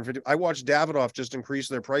 100 to 150. I watch Davidoff just increase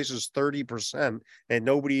their prices 30% and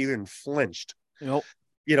nobody even flinched. Nope.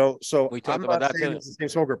 So We talked I'm about not that saying too. it's the same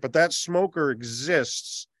smoker, but that smoker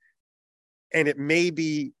exists, and it may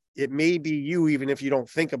be you, even if you don't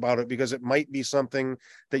think about it, because it might be something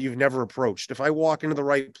that you've never approached. If I walk into the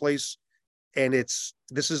right place and this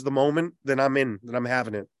is the moment, then I'm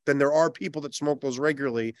having it. Then there are people that smoke those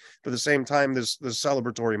regularly, but at the same time, there's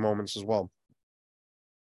celebratory moments as well.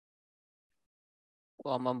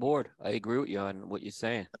 Well, I'm on board. I agree with you on what you're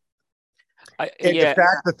saying.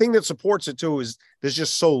 The thing that supports it too is there's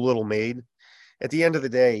just so little made. At the end of the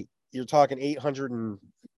day, you're talking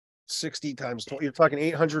 860 times 20, you're talking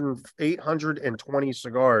 820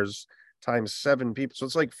 cigars times 7 people. So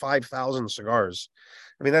it's like 5,000 cigars.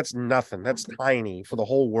 I mean, that's nothing. That's tiny for the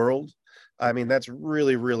whole world. I mean, that's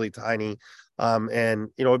really, really tiny. And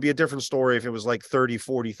it'd be a different story if it was like 30,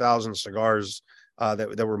 40,000 cigars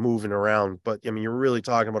that were moving around. But I mean, you're really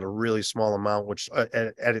talking about a really small amount, which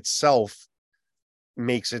at itself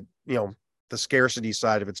makes it, the scarcity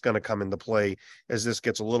side of it's going to come into play as this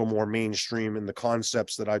gets a little more mainstream, and the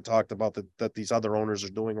concepts that I talked about that these other owners are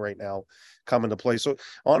doing right now come into play. So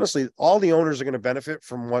honestly, all the owners are going to benefit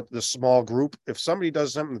from what the small group, if somebody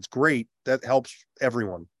does something that's great, that helps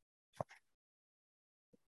everyone.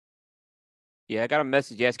 Yeah, I got a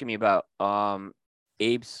message asking me about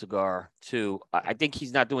Abe's cigar too. I think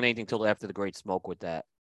he's not doing anything till after the Great Smoke with that.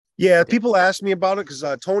 Yeah, people asked me about it because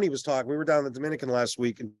Tony was talking. We were down in the Dominican last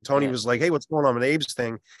week, and Tony was like, "Hey, what's going on with Abe's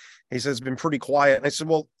thing?" He said it's been pretty quiet. And I said,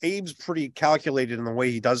 "Well, Abe's pretty calculated in the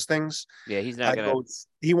way he does things. Yeah, he's not gonna.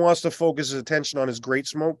 He wants to focus his attention on his Great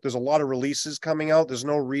Smoke. There's a lot of releases coming out. There's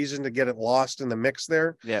no reason to get it lost in the mix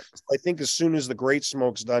there. Yeah, I think as soon as the Great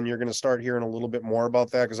Smoke's done, you're going to start hearing a little bit more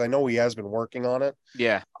about that because I know he has been working on it.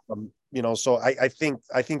 Yeah, So I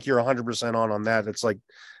think you're 100% on that. It's like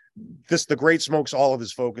the Great Smoke's all of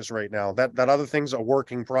his focus right now. That other thing's a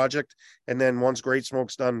working project, and then once Great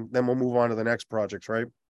Smoke's done, then we'll move on to the next project, right?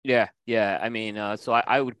 Yeah. I mean, so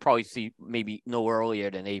I would probably see maybe no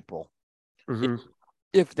earlier than April,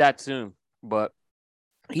 if that soon. But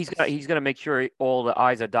he's gonna make sure all the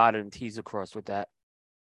I's are dotted and T's are crossed with that.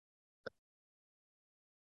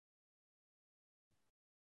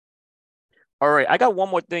 All right, I got one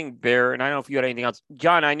more thing, Bear, and I don't know if you had anything else,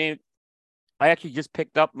 John. I actually just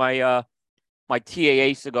picked up my my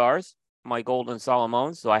TAA cigars, my Golden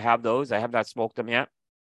Solomons. So I have those. I have not smoked them yet.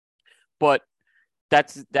 But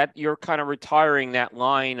that you're kind of retiring that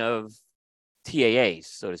line of TAAs,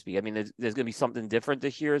 so to speak. I mean, there's going to be something different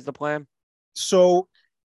this year is the plan. So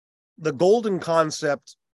the Golden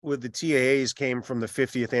concept with the TAAs came from the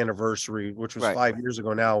 50th anniversary, which was 5 years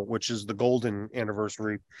ago now, which is the Golden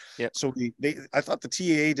anniversary. Yeah. So I thought the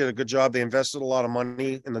TAA did a good job. They invested a lot of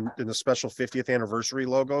money in the special 50th anniversary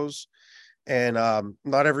logos, and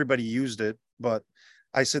not everybody used it. But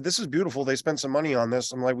I said, this is beautiful. They spent some money on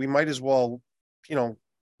this. I'm like, we might as well,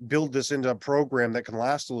 build this into a program that can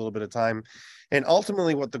last a little bit of time. And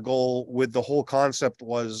ultimately, what the goal with the whole concept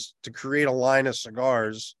was to create a line of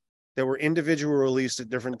cigars that were individually released at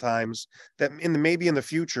different times that maybe in the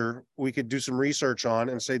future we could do some research on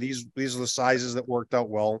and say these are the sizes that worked out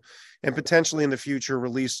well, and potentially in the future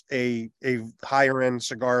release a higher end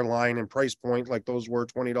cigar line and price point like those were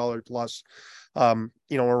 $20 plus,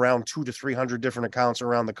 around 200 to 300 different accounts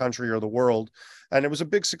around the country or the world. And it was a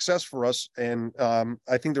big success for us. And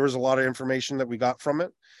I think there was a lot of information that we got from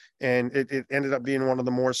it, and it ended up being one of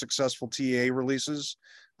the more successful TA releases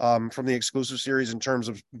from the exclusive series in terms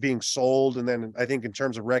of being sold. And then I think in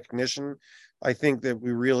terms of recognition, I think that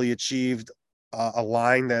we really achieved a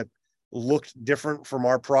line that looked different from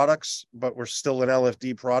our products, but we're still an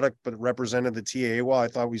LFD product, but it represented the TAA well. I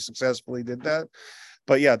thought we successfully did that.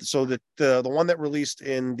 But yeah, so the one that released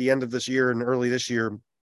in the end of this year and early this year,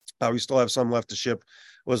 we still have some left to ship,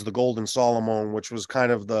 was the Golden Solomon, which was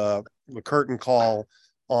kind of the curtain call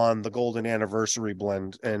on the Golden anniversary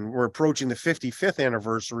blend. And we're approaching the 55th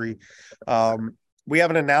anniversary. We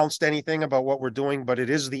haven't announced anything about what we're doing, but it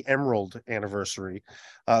is the Emerald anniversary.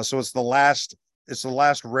 So it's the last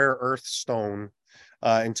rare earth stone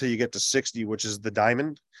until you get to 60, which is the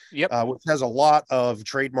diamond. Yep. Which has a lot of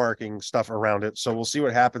trademarking stuff around it. So we'll see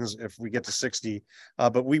what happens if we get to 60.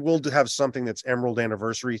 But we will have something that's Emerald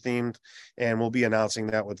Anniversary themed, and we'll be announcing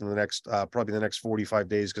that within the next probably the next 45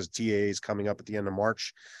 days, because TAA is coming up at the end of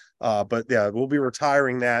March. But yeah, we'll be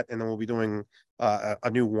retiring that, and then we'll be doing a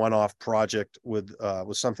new one-off project with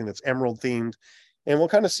something that's Emerald themed, and we'll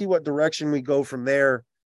kind of see what direction we go from there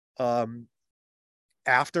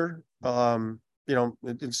after, and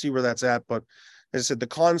see where that's at. But as I said, the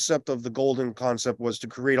concept of the Golden concept was to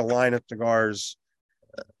create a line of cigars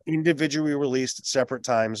individually released at separate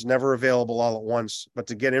times, never available all at once, but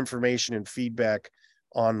to get information and feedback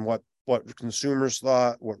on what consumers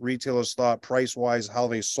thought, what retailers thought, price wise, how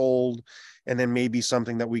they sold, and then maybe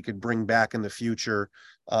something that we could bring back in the future.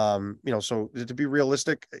 So to be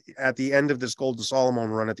realistic, at the end of this Golden Solomon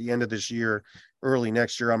run, at the end of this year, early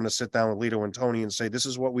next year, I'm going to sit down with Lito and Tony and say, this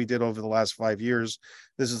is what we did over the last 5 years.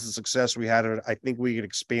 This is the success we had. I think we could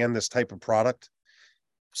expand this type of product,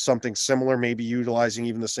 something similar, maybe utilizing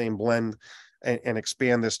even the same blend, and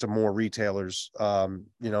expand this to more retailers, and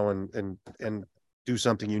do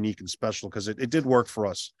something unique and special, because it did work for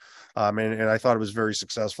us. And I thought it was very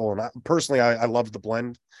successful. And I loved the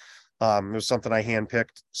blend. It was something I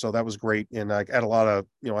handpicked, so that was great. And I had a lot of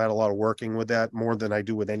working with that, more than I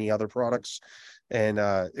do with any other products. And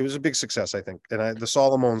it was a big success, I think. And the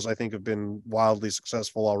Solomons, I think, have been wildly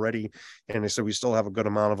successful already. And they said we still have a good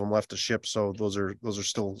amount of them left to ship, so those are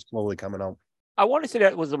still slowly coming out. I want to say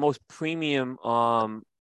that was the most premium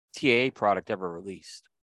TAA product ever released.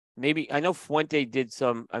 Maybe I know Fuente did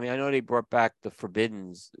some. I mean, I know they brought back the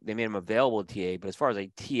Forbiddens. They made them available to TAA, but as far as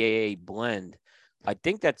a TAA blend, I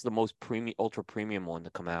think that's the most premium, ultra premium one to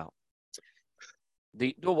come out.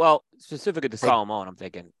 Specifically the Solomon, I'm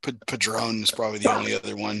thinking. Padron is probably the only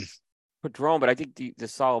other one. Padron, but I think the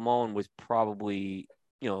Solomon was probably,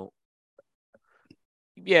 Padron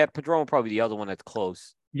would probably be the other one that's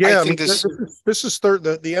close. Yeah, I think this is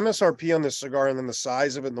the MSRP on this cigar, and then the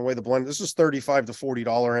size of it and the way the blend. This is $35 to $40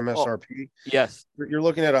 MSRP. Oh, yes, you're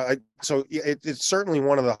looking at it's certainly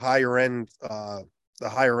one of the higher end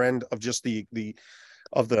of just the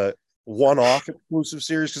one-off exclusive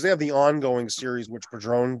series, because they have the ongoing series which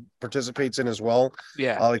Padron participates in as well.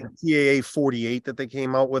 Yeah, like the TAA 48 that they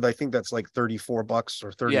came out with. I think that's like $34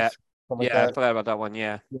 or 30. Yeah. Like I forgot about that one.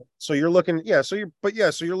 Yeah. So you're looking, so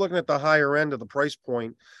you're looking at the higher end of the price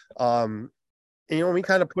point. And we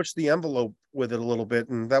kind of pushed the envelope with it a little bit,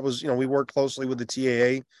 and that was, we worked closely with the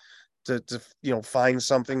TAA to find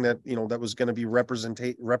something that that was going to be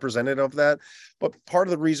representative of that. But part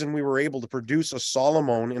of the reason we were able to produce a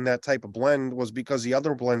Solomon in that type of blend was because the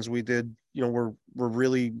other blends we did, were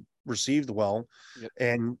really received well. Yep.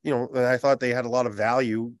 And and I thought they had a lot of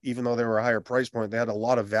value, even though they were a higher price point. They had a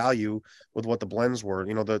lot of value with what the blends were.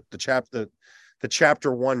 The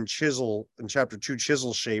chapter 1 chisel and chapter 2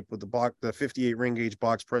 chisel shape with the 58 ring gauge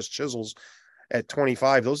box press chisels at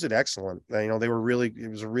 25, those did excellent. They were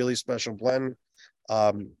it was a really special blend.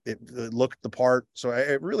 It looked the part, so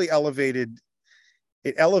it really elevated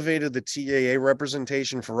the TAA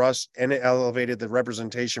representation for us, and it elevated the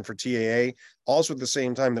representation for TAA, also at the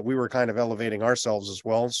same time that we were kind of elevating ourselves as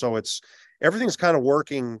well. So everything's kind of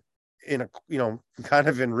working in a kind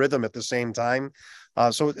of in rhythm at the same time.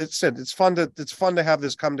 So it's fun to have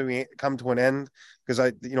this come to an end,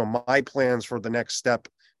 because my plans for the next step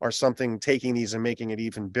are something taking these and making it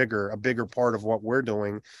even bigger, a bigger part of what we're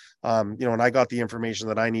doing. And I got the information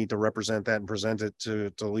that I need to represent that and present it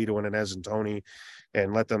to Lito and Inez and Tony,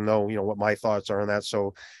 and let them know, what my thoughts are on that.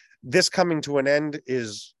 So this coming to an end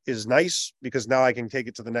is nice, because now I can take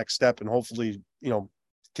it to the next step and hopefully,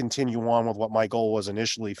 continue on with what my goal was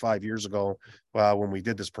initially 5 years ago, when we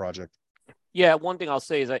did this project. Yeah. One thing I'll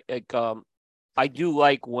say is I do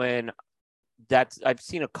like when I've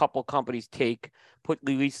seen a couple companies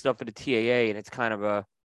release stuff for the TAA, and it's kind of a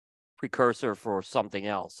precursor for something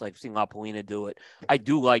else. I've seen La Polina do it. I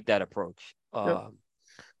do like that approach. Yep.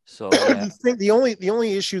 So yeah. the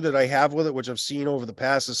only issue that I have with it, which I've seen over the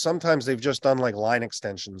past, is sometimes they've just done like line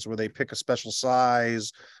extensions where they pick a special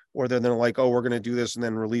size, or then they're like, oh, we're going to do this and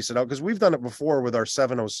then release it out. Because we've done it before with our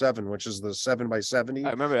 707, which is the 7x70. I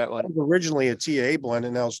remember that one. That was originally a TAA blend,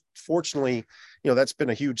 and now fortunately, that's been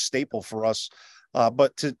a huge staple for us.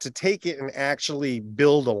 But to take it and actually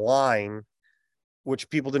build a line, which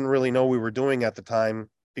people didn't really know we were doing at the time,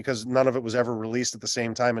 because none of it was ever released at the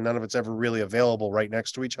same time, and none of it's ever really available right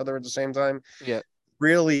next to each other at the same time. Yeah.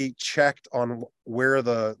 Really checked on where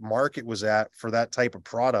the market was at for that type of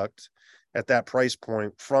product at that price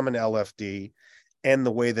point from an LFD, and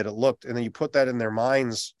the way that it looked. And then you put that in their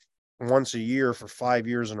minds once a year for 5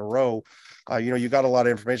 years in a row, you got a lot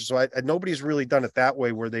of information. So nobody's really done it that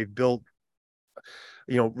way where they've built,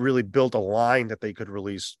 really built a line that they could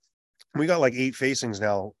release. We got like 8 facings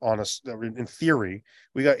now on us. In theory,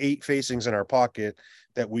 we got 8 facings in our pocket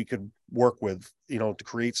that we could work with, to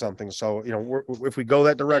create something. So, if we go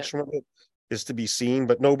that direction with it, is to be seen,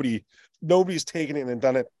 but nobody's taken it and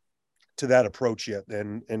done it to that approach yet.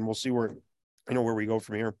 And we'll see where we go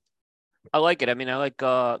from here. I like it. I mean, I like,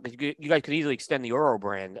 you guys could easily extend the Oro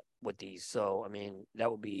brand with these. So, I mean,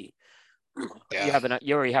 that would be,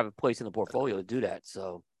 you already have a place in the portfolio to do that.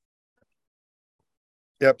 So.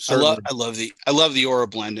 Yep. Certainly. I love the Oro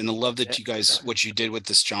blend, and I love that you guys, what you did with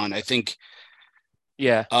this, John. I think,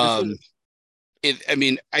 I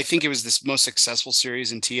think it was this most successful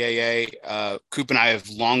series in TAA. Coop and I have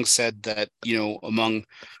long said that, among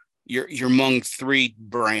 3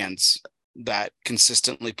 brands that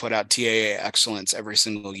consistently put out TAA excellence every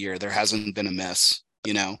single year, there hasn't been a miss,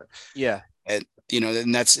 Yeah. And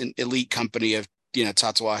that's an elite company of,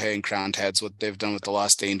 Tatuaje and Crowned Heads, what they've done with the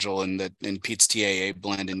Lost Angel and Pete's TAA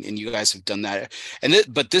blend, and you guys have done that.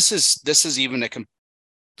 But this is even a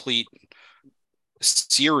complete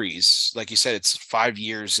series. Like you said, it's 5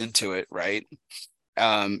 years into it, right?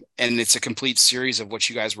 And it's a complete series of what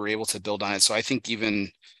you guys were able to build on it. So I think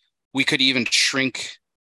we could even shrink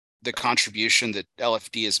the contribution that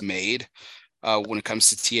LFD has made when it comes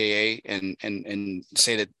to TAA and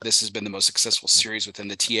say that this has been the most successful series within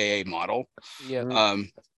the TAA model. Yeah.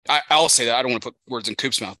 I'll say that. I don't want to put words in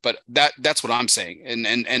Coop's mouth, but that's what I'm saying.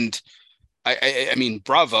 And I mean,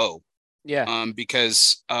 bravo. Yeah.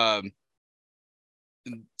 Because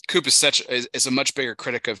Coop is a much bigger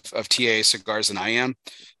critic of TAA cigars than I am.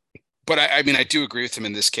 But I mean, I do agree with him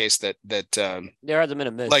in this case that there hasn't been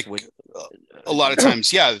a miss. Like a lot of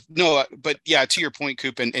times, but to your point,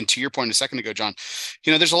 Coop, and to your point a second ago, John,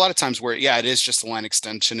 there's a lot of times where it is just a line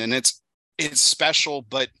extension, and it's special,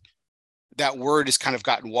 but that word has kind of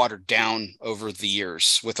gotten watered down over the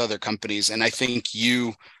years with other companies, and I think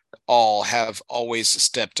you all have always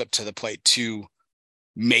stepped up to the plate to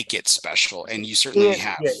make it special, and you certainly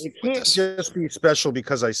have. It can't just be special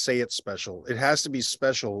because I say it's special. It has to be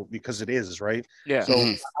special because it is, right? Yeah. So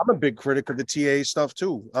I'm a big critic of the TA stuff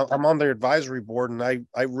too. I'm on their advisory board, and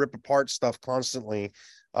I rip apart stuff constantly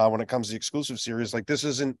when it comes to the exclusive series. Like this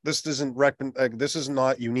is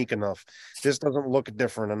not unique enough. This doesn't look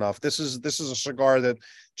different enough. This is a cigar that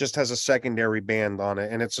just has a secondary band on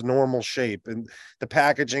it, and it's a normal shape, and the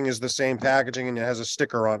packaging is the same packaging, and it has a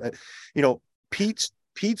sticker on it.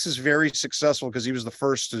 Pete's is very successful because he was the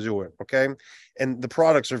first to do it. Okay. And the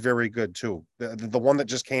products are very good too. The one that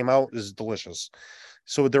just came out is delicious.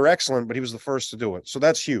 So they're excellent, but he was the first to do it. So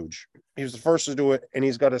that's huge. He was the first to do it. And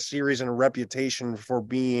he's got a series and a reputation for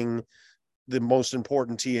being the most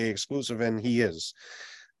important TA exclusive. And he is.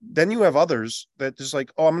 Then you have others that just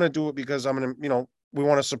like, I'm going to do it because I'm going to, we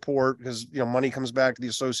want to support because money comes back to the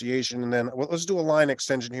association, and then let's do a line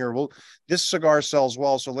extension here. This cigar sells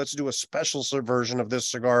well, so let's do a special version of this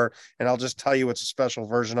cigar, and I'll just tell you it's a special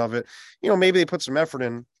version of it. Maybe they put some effort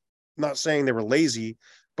in. I'm not saying they were lazy,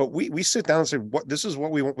 but we sit down and say, this is what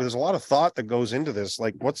we want. There's a lot of thought that goes into this.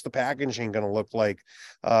 Like, what's the packaging going to look like?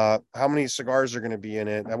 How many cigars are going to be in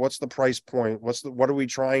it? What's the price point? What are we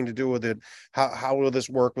trying to do with it? How will this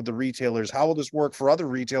work with the retailers? How will this work for other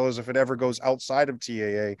retailers if it ever goes outside of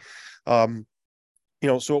TAA?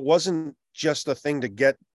 So it wasn't just a thing to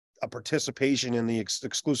get a participation in the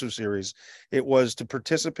exclusive series. It was to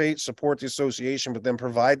participate, support the association, but then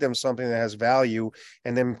provide them something that has value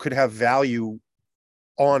and then could have value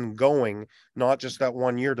ongoing, not just that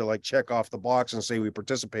 1 year to like check off the box and say we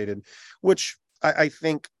participated, which I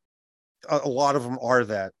think a lot of them are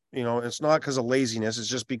that. It's not because of laziness, it's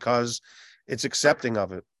just because it's accepting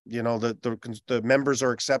of it. The members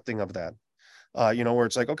are accepting of that. Where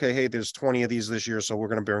it's like, okay, hey, there's 20 of these this year, so we're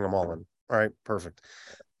going to bring them all in. All right, perfect.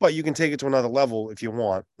 But you can take it to another level if you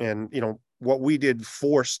want. And what we did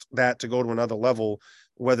forced that to go to another level,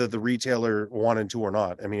 whether the retailer wanted to or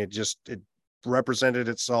not. I mean, it represented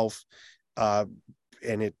itself, and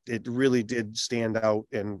it really did stand out.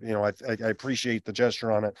 And I appreciate the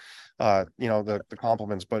gesture on it, the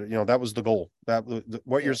compliments, but that was the goal.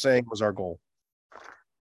 What you're saying was our goal.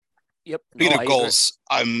 Yep. Speaking of goals,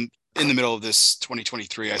 I'm in the middle of this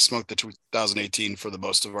 2023. I smoked the 2018 for the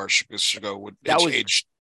most of our Chicago, which aged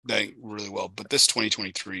really well. But this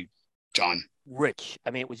 2023, John, rich.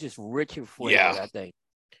 I mean, it was just rich in flavor. That thing,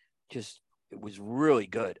 it was really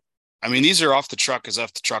good. I mean, these are off the truck as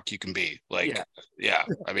off the truck you can be. I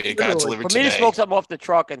mean, it got delivered today. For me to smoke something off the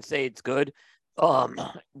truck and say it's good,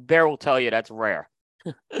 Bear will tell you that's rare.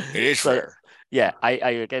 It is rare. Yeah,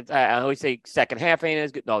 I always say second half ain't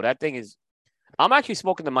as good. No, that thing is. I'm actually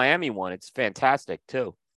smoking the Miami one. It's fantastic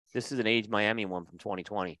too. This is an aged Miami one from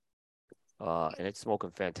 2020, and it's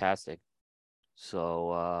smoking fantastic.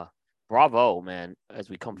 So, bravo, man! As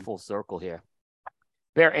we come full circle here.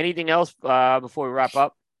 Bear, anything else before we wrap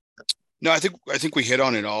up? No, I think we hit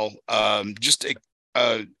on it all.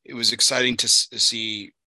 It was exciting to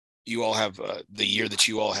see you all have the year that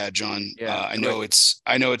you all had, John. Yeah, I know it's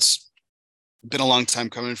been a long time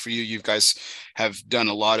coming for you. You guys have done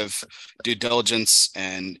a lot of due diligence,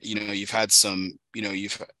 and you've had some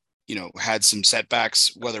had some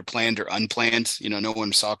setbacks, whether planned or unplanned. No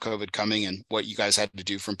one saw COVID coming, and what you guys had to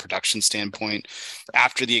do from production standpoint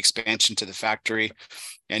after the expansion to the factory.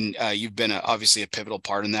 And you've been obviously a pivotal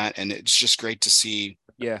part in that. And it's just great to see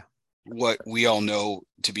what we all know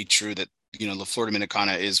to be true, that, La Flor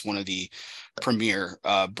Dominicana is one of the premier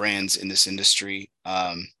brands in this industry.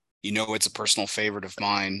 It's a personal favorite of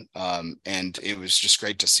mine. And it was just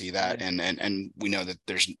great to see that. And we know that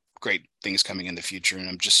there's great things coming in the future, and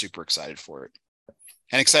I'm just super excited for it.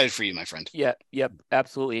 And excited for you, my friend. Yeah, yep,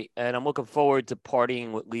 absolutely. And I'm looking forward to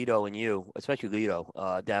partying with Lito and you, especially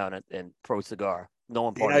Lito, down at Pro Cigar. No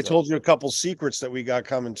one parties. I told you a couple secrets that we got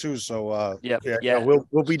coming too. So yeah.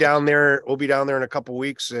 We'll be down there. We'll be down there in a couple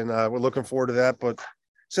weeks, and we're looking forward to that. But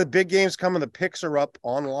said big games coming. The picks are up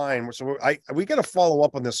online. So we got to follow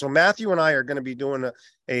up on this. So Matthew and I are going to be doing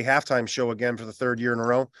a halftime show again for the third year in a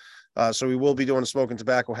row. So we will be doing a Smoking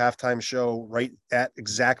Tobacco halftime show right at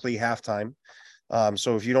exactly halftime.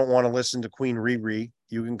 So if you don't want to listen to Queen Riri,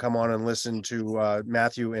 you can come on and listen to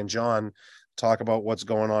Matthew and John talk about what's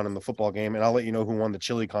going on in the football game. And I'll let you know who won the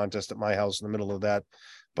chili contest at my house in the middle of that.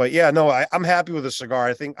 But yeah, no, I'm happy with the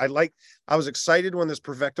cigar. I was excited when this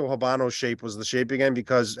Perfecto Habano shape was the shape again,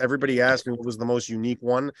 because everybody asked me what was the most unique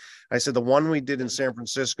one. I said, the one we did in San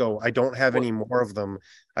Francisco, I don't have any more of them.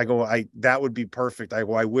 That would be perfect. I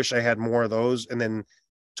wish I had more of those. And then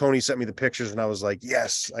Tony sent me the pictures, and I was like,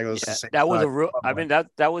 yes. That was a real. I mean,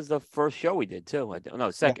 that was the first show we did too.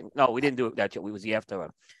 No, second. Yeah. No, we didn't do it that show. We was the after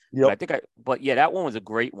one. Yep. But yeah, that one was a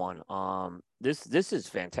great one. This is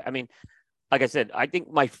fantastic. I mean, like I said, I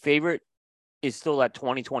think my favorite is still that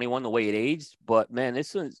 2021, the way it aged. But man,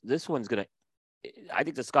 this one's gonna. I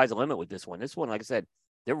think the sky's the limit with this one. This one, like I said,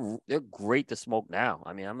 they're great to smoke now.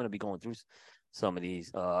 I mean, I'm gonna be going through some of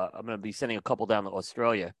these. I'm gonna be sending a couple down to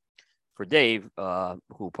Australia for Dave, who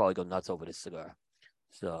will probably go nuts over this cigar.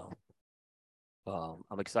 So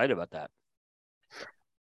I'm excited about that.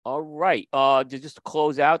 All right. Just to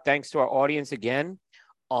close out, thanks to our audience again.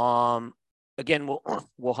 Again,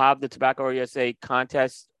 we'll have the Tobacco USA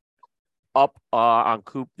contest up on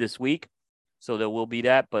Coop this week. So there will be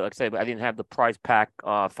that. But like I said, I didn't have the prize pack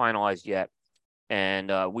finalized yet.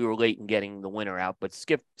 And we were late in getting the winner out. But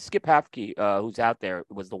Skip Hafke, who's out there,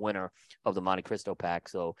 was the winner of the Monte Cristo pack.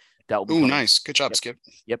 So that will be coming. Nice. Good job, Skip.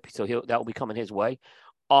 Yep. So that will be coming his way.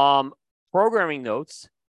 Programming notes.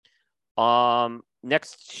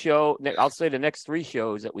 Next show, I'll say the next 3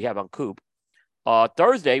 shows that we have on Coop.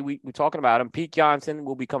 Thursday, we're talking about him. Pete Johnson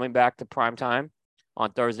will be coming back to primetime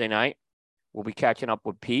on Thursday night. We'll be catching up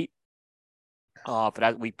with Pete. For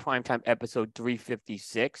that week, primetime episode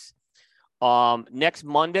 356. Next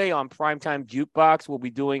Monday on Primetime Jukebox, we'll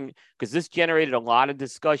be doing, because this generated a lot of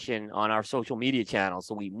discussion on our social media channel.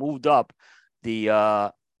 So we moved up the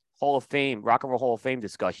Hall of Fame, Rock and Roll Hall of Fame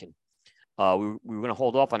discussion. We were going to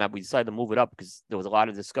hold off on that. We decided to move it up because there was a lot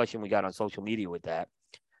of discussion we got on social media with that.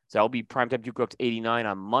 So that'll be Primetime Jukebox 89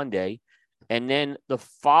 on Monday. And then the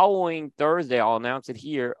following Thursday, I'll announce it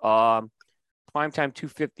here, Primetime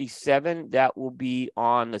 257, that will be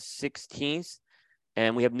on the 16th.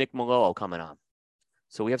 And we have Nick Malillo coming on.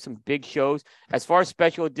 So we have some big shows. As far as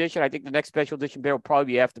special edition, I think the next special edition bear will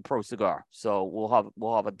probably be after Pro Cigar. So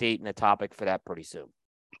we'll have a date and a topic for that pretty soon.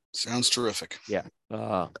 Sounds terrific. Yeah.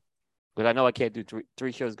 But I know I can't do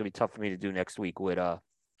three shows. It's gonna be tough for me to do next week with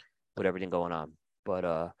everything going on. But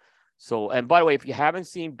and by the way, if you haven't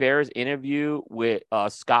seen Bear's interview with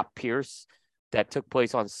Scott Pierce that took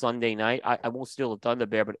place on Sunday night, I won't steal the thunder,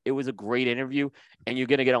 Bear, but it was a great interview, and you're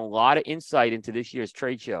gonna get a lot of insight into this year's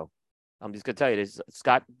trade show. I'm just gonna tell you this: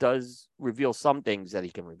 Scott does reveal some things that he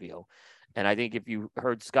can reveal, and I think if you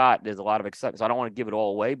heard Scott, there's a lot of excitement. So I don't want to give it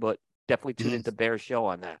all away, but definitely tune into Bear's show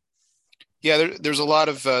on that. Yeah, there's a lot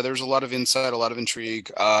of insight, a lot of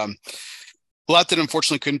intrigue, a lot that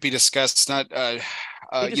unfortunately couldn't be discussed. Not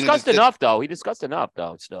he discussed enough, though. He discussed enough,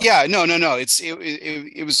 though. Still. Yeah, no.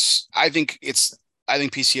 It was. I think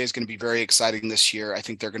PCA is going to be very exciting this year. I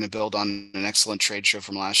think they're going to build on an excellent trade show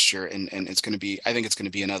from last year, and it's going to be. I think it's going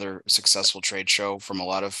to be another successful trade show from a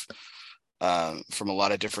lot of from a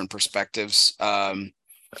lot of different perspectives.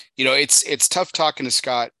 It's tough talking to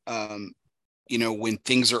Scott, when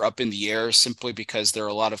things are up in the air, simply because there are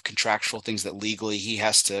a lot of contractual things that legally he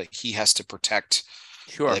has to protect.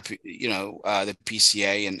 Sure. The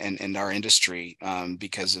PCA and our industry,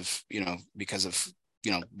 because of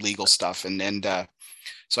legal stuff.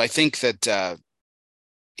 So I think that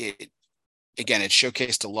it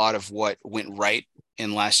showcased a lot of what went right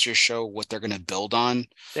in last year's show, what they're going to build on.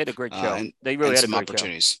 They had a great show. They really had had some a great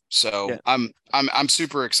opportunities. Show. So yeah. I'm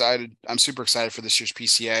super excited. I'm super excited for this year's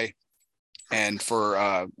PCA and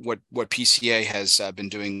for what PCA has been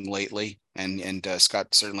doing lately. And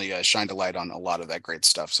Scott certainly shined a light on a lot of that great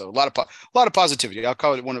stuff. So a lot of positivity. I'll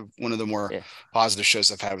call it one of the more positive shows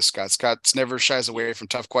I've had with Scott. Scott's never shies away from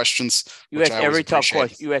tough questions. You asked every tough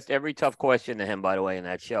question. You asked every tough question to him, by the way, in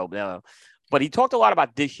that show. But he talked a lot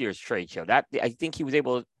about this year's trade show. That I think he was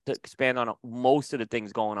able to expand on most of the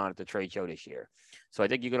things going on at the trade show this year. So I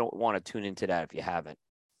think you're going to want to tune into that if you haven't.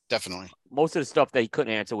 Definitely. Most of the stuff that he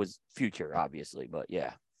couldn't answer was future, obviously, but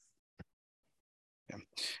yeah.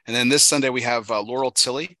 And then this Sunday we have Laurel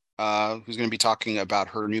Tilley, who's going to be talking about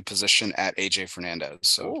her new position at AJ Fernandez.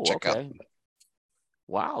 So check out.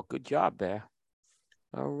 Wow, good job there.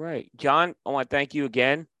 All right, John, I want to thank you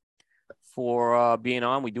again for being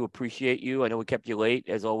on. We do appreciate you. I know we kept you late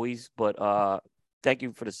as always, but thank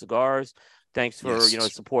you for the cigars. Thanks for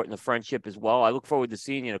supporting the friendship as well. I look forward to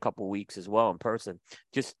seeing you in a couple of weeks as well in person.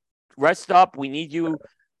 Just rest up. We need you.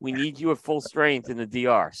 We need you at full strength in the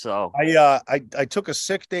DR. So I took a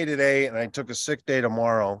sick day today and I took a sick day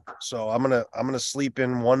tomorrow. So I'm gonna sleep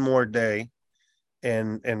in one more day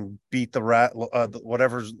and beat the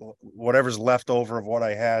whatever's left over of what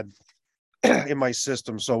I had in my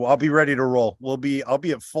system. So I'll be ready to roll. I'll be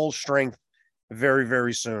at full strength very,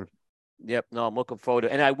 very soon. Yep. No, I'm looking forward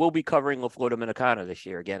to, and I will be covering La Flor Dominicana this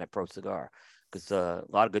year again at Pro Cigar. Because a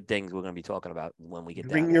lot of good things we're going to be talking about when we get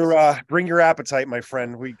bring down. Bring your appetite, my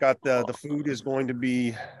friend. We got the food is going to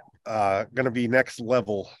be next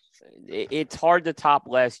level. It's hard to top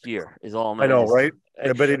last year. Is all I know, right?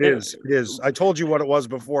 Yeah, but it is. It is. I told you what it was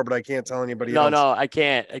before, but I can't tell anybody else. No, I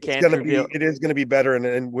can't. It is going to be better,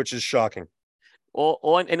 and which is shocking.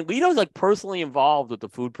 And Lito's like personally involved with the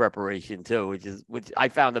food preparation too, which I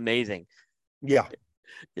found amazing. Yeah.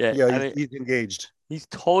 He's engaged. He's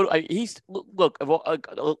totally. Look.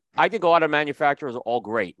 I think a lot of manufacturers are all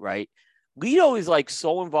great, right? Lito is like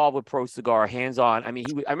so involved with Pro Cigar, hands on. I mean,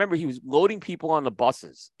 I remember he was loading people on the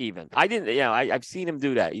buses. Even I didn't. I've seen him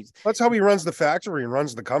do that. That's how he runs the factory and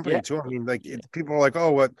runs the company too. I mean, people are like,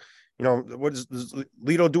 oh, what does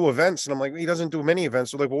Lito do events? And I'm like, he doesn't do many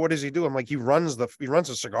events. So like, well, what does he do? I'm like, he runs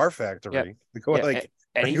a cigar factory.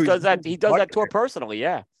 And he does that. He does that tour personally.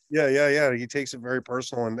 Yeah. Yeah. He takes it very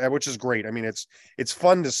personal, and which is great. I mean, it's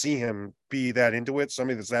fun to see him be that into it.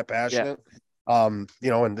 Somebody that's that passionate, and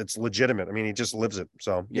it's legitimate. I mean, he just lives it.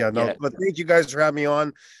 So but thank you guys for having me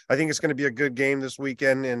on. I think it's going to be a good game this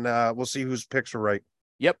weekend, and we'll see whose picks are right.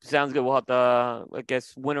 Yep, sounds good. We'll have to, I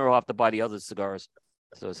guess, winner will have to buy the other cigars,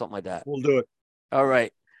 so something like that. We'll do it. All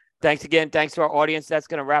right. Thanks again. Thanks to our audience. That's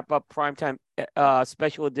going to wrap up Primetime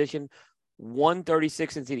Special Edition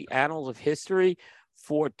 136 into the Annals of History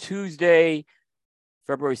for Tuesday,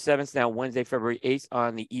 February 7th, now Wednesday, February 8th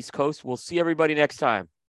on the East Coast. We'll see everybody next time.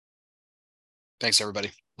 Thanks, everybody.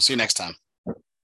 We'll see you next time.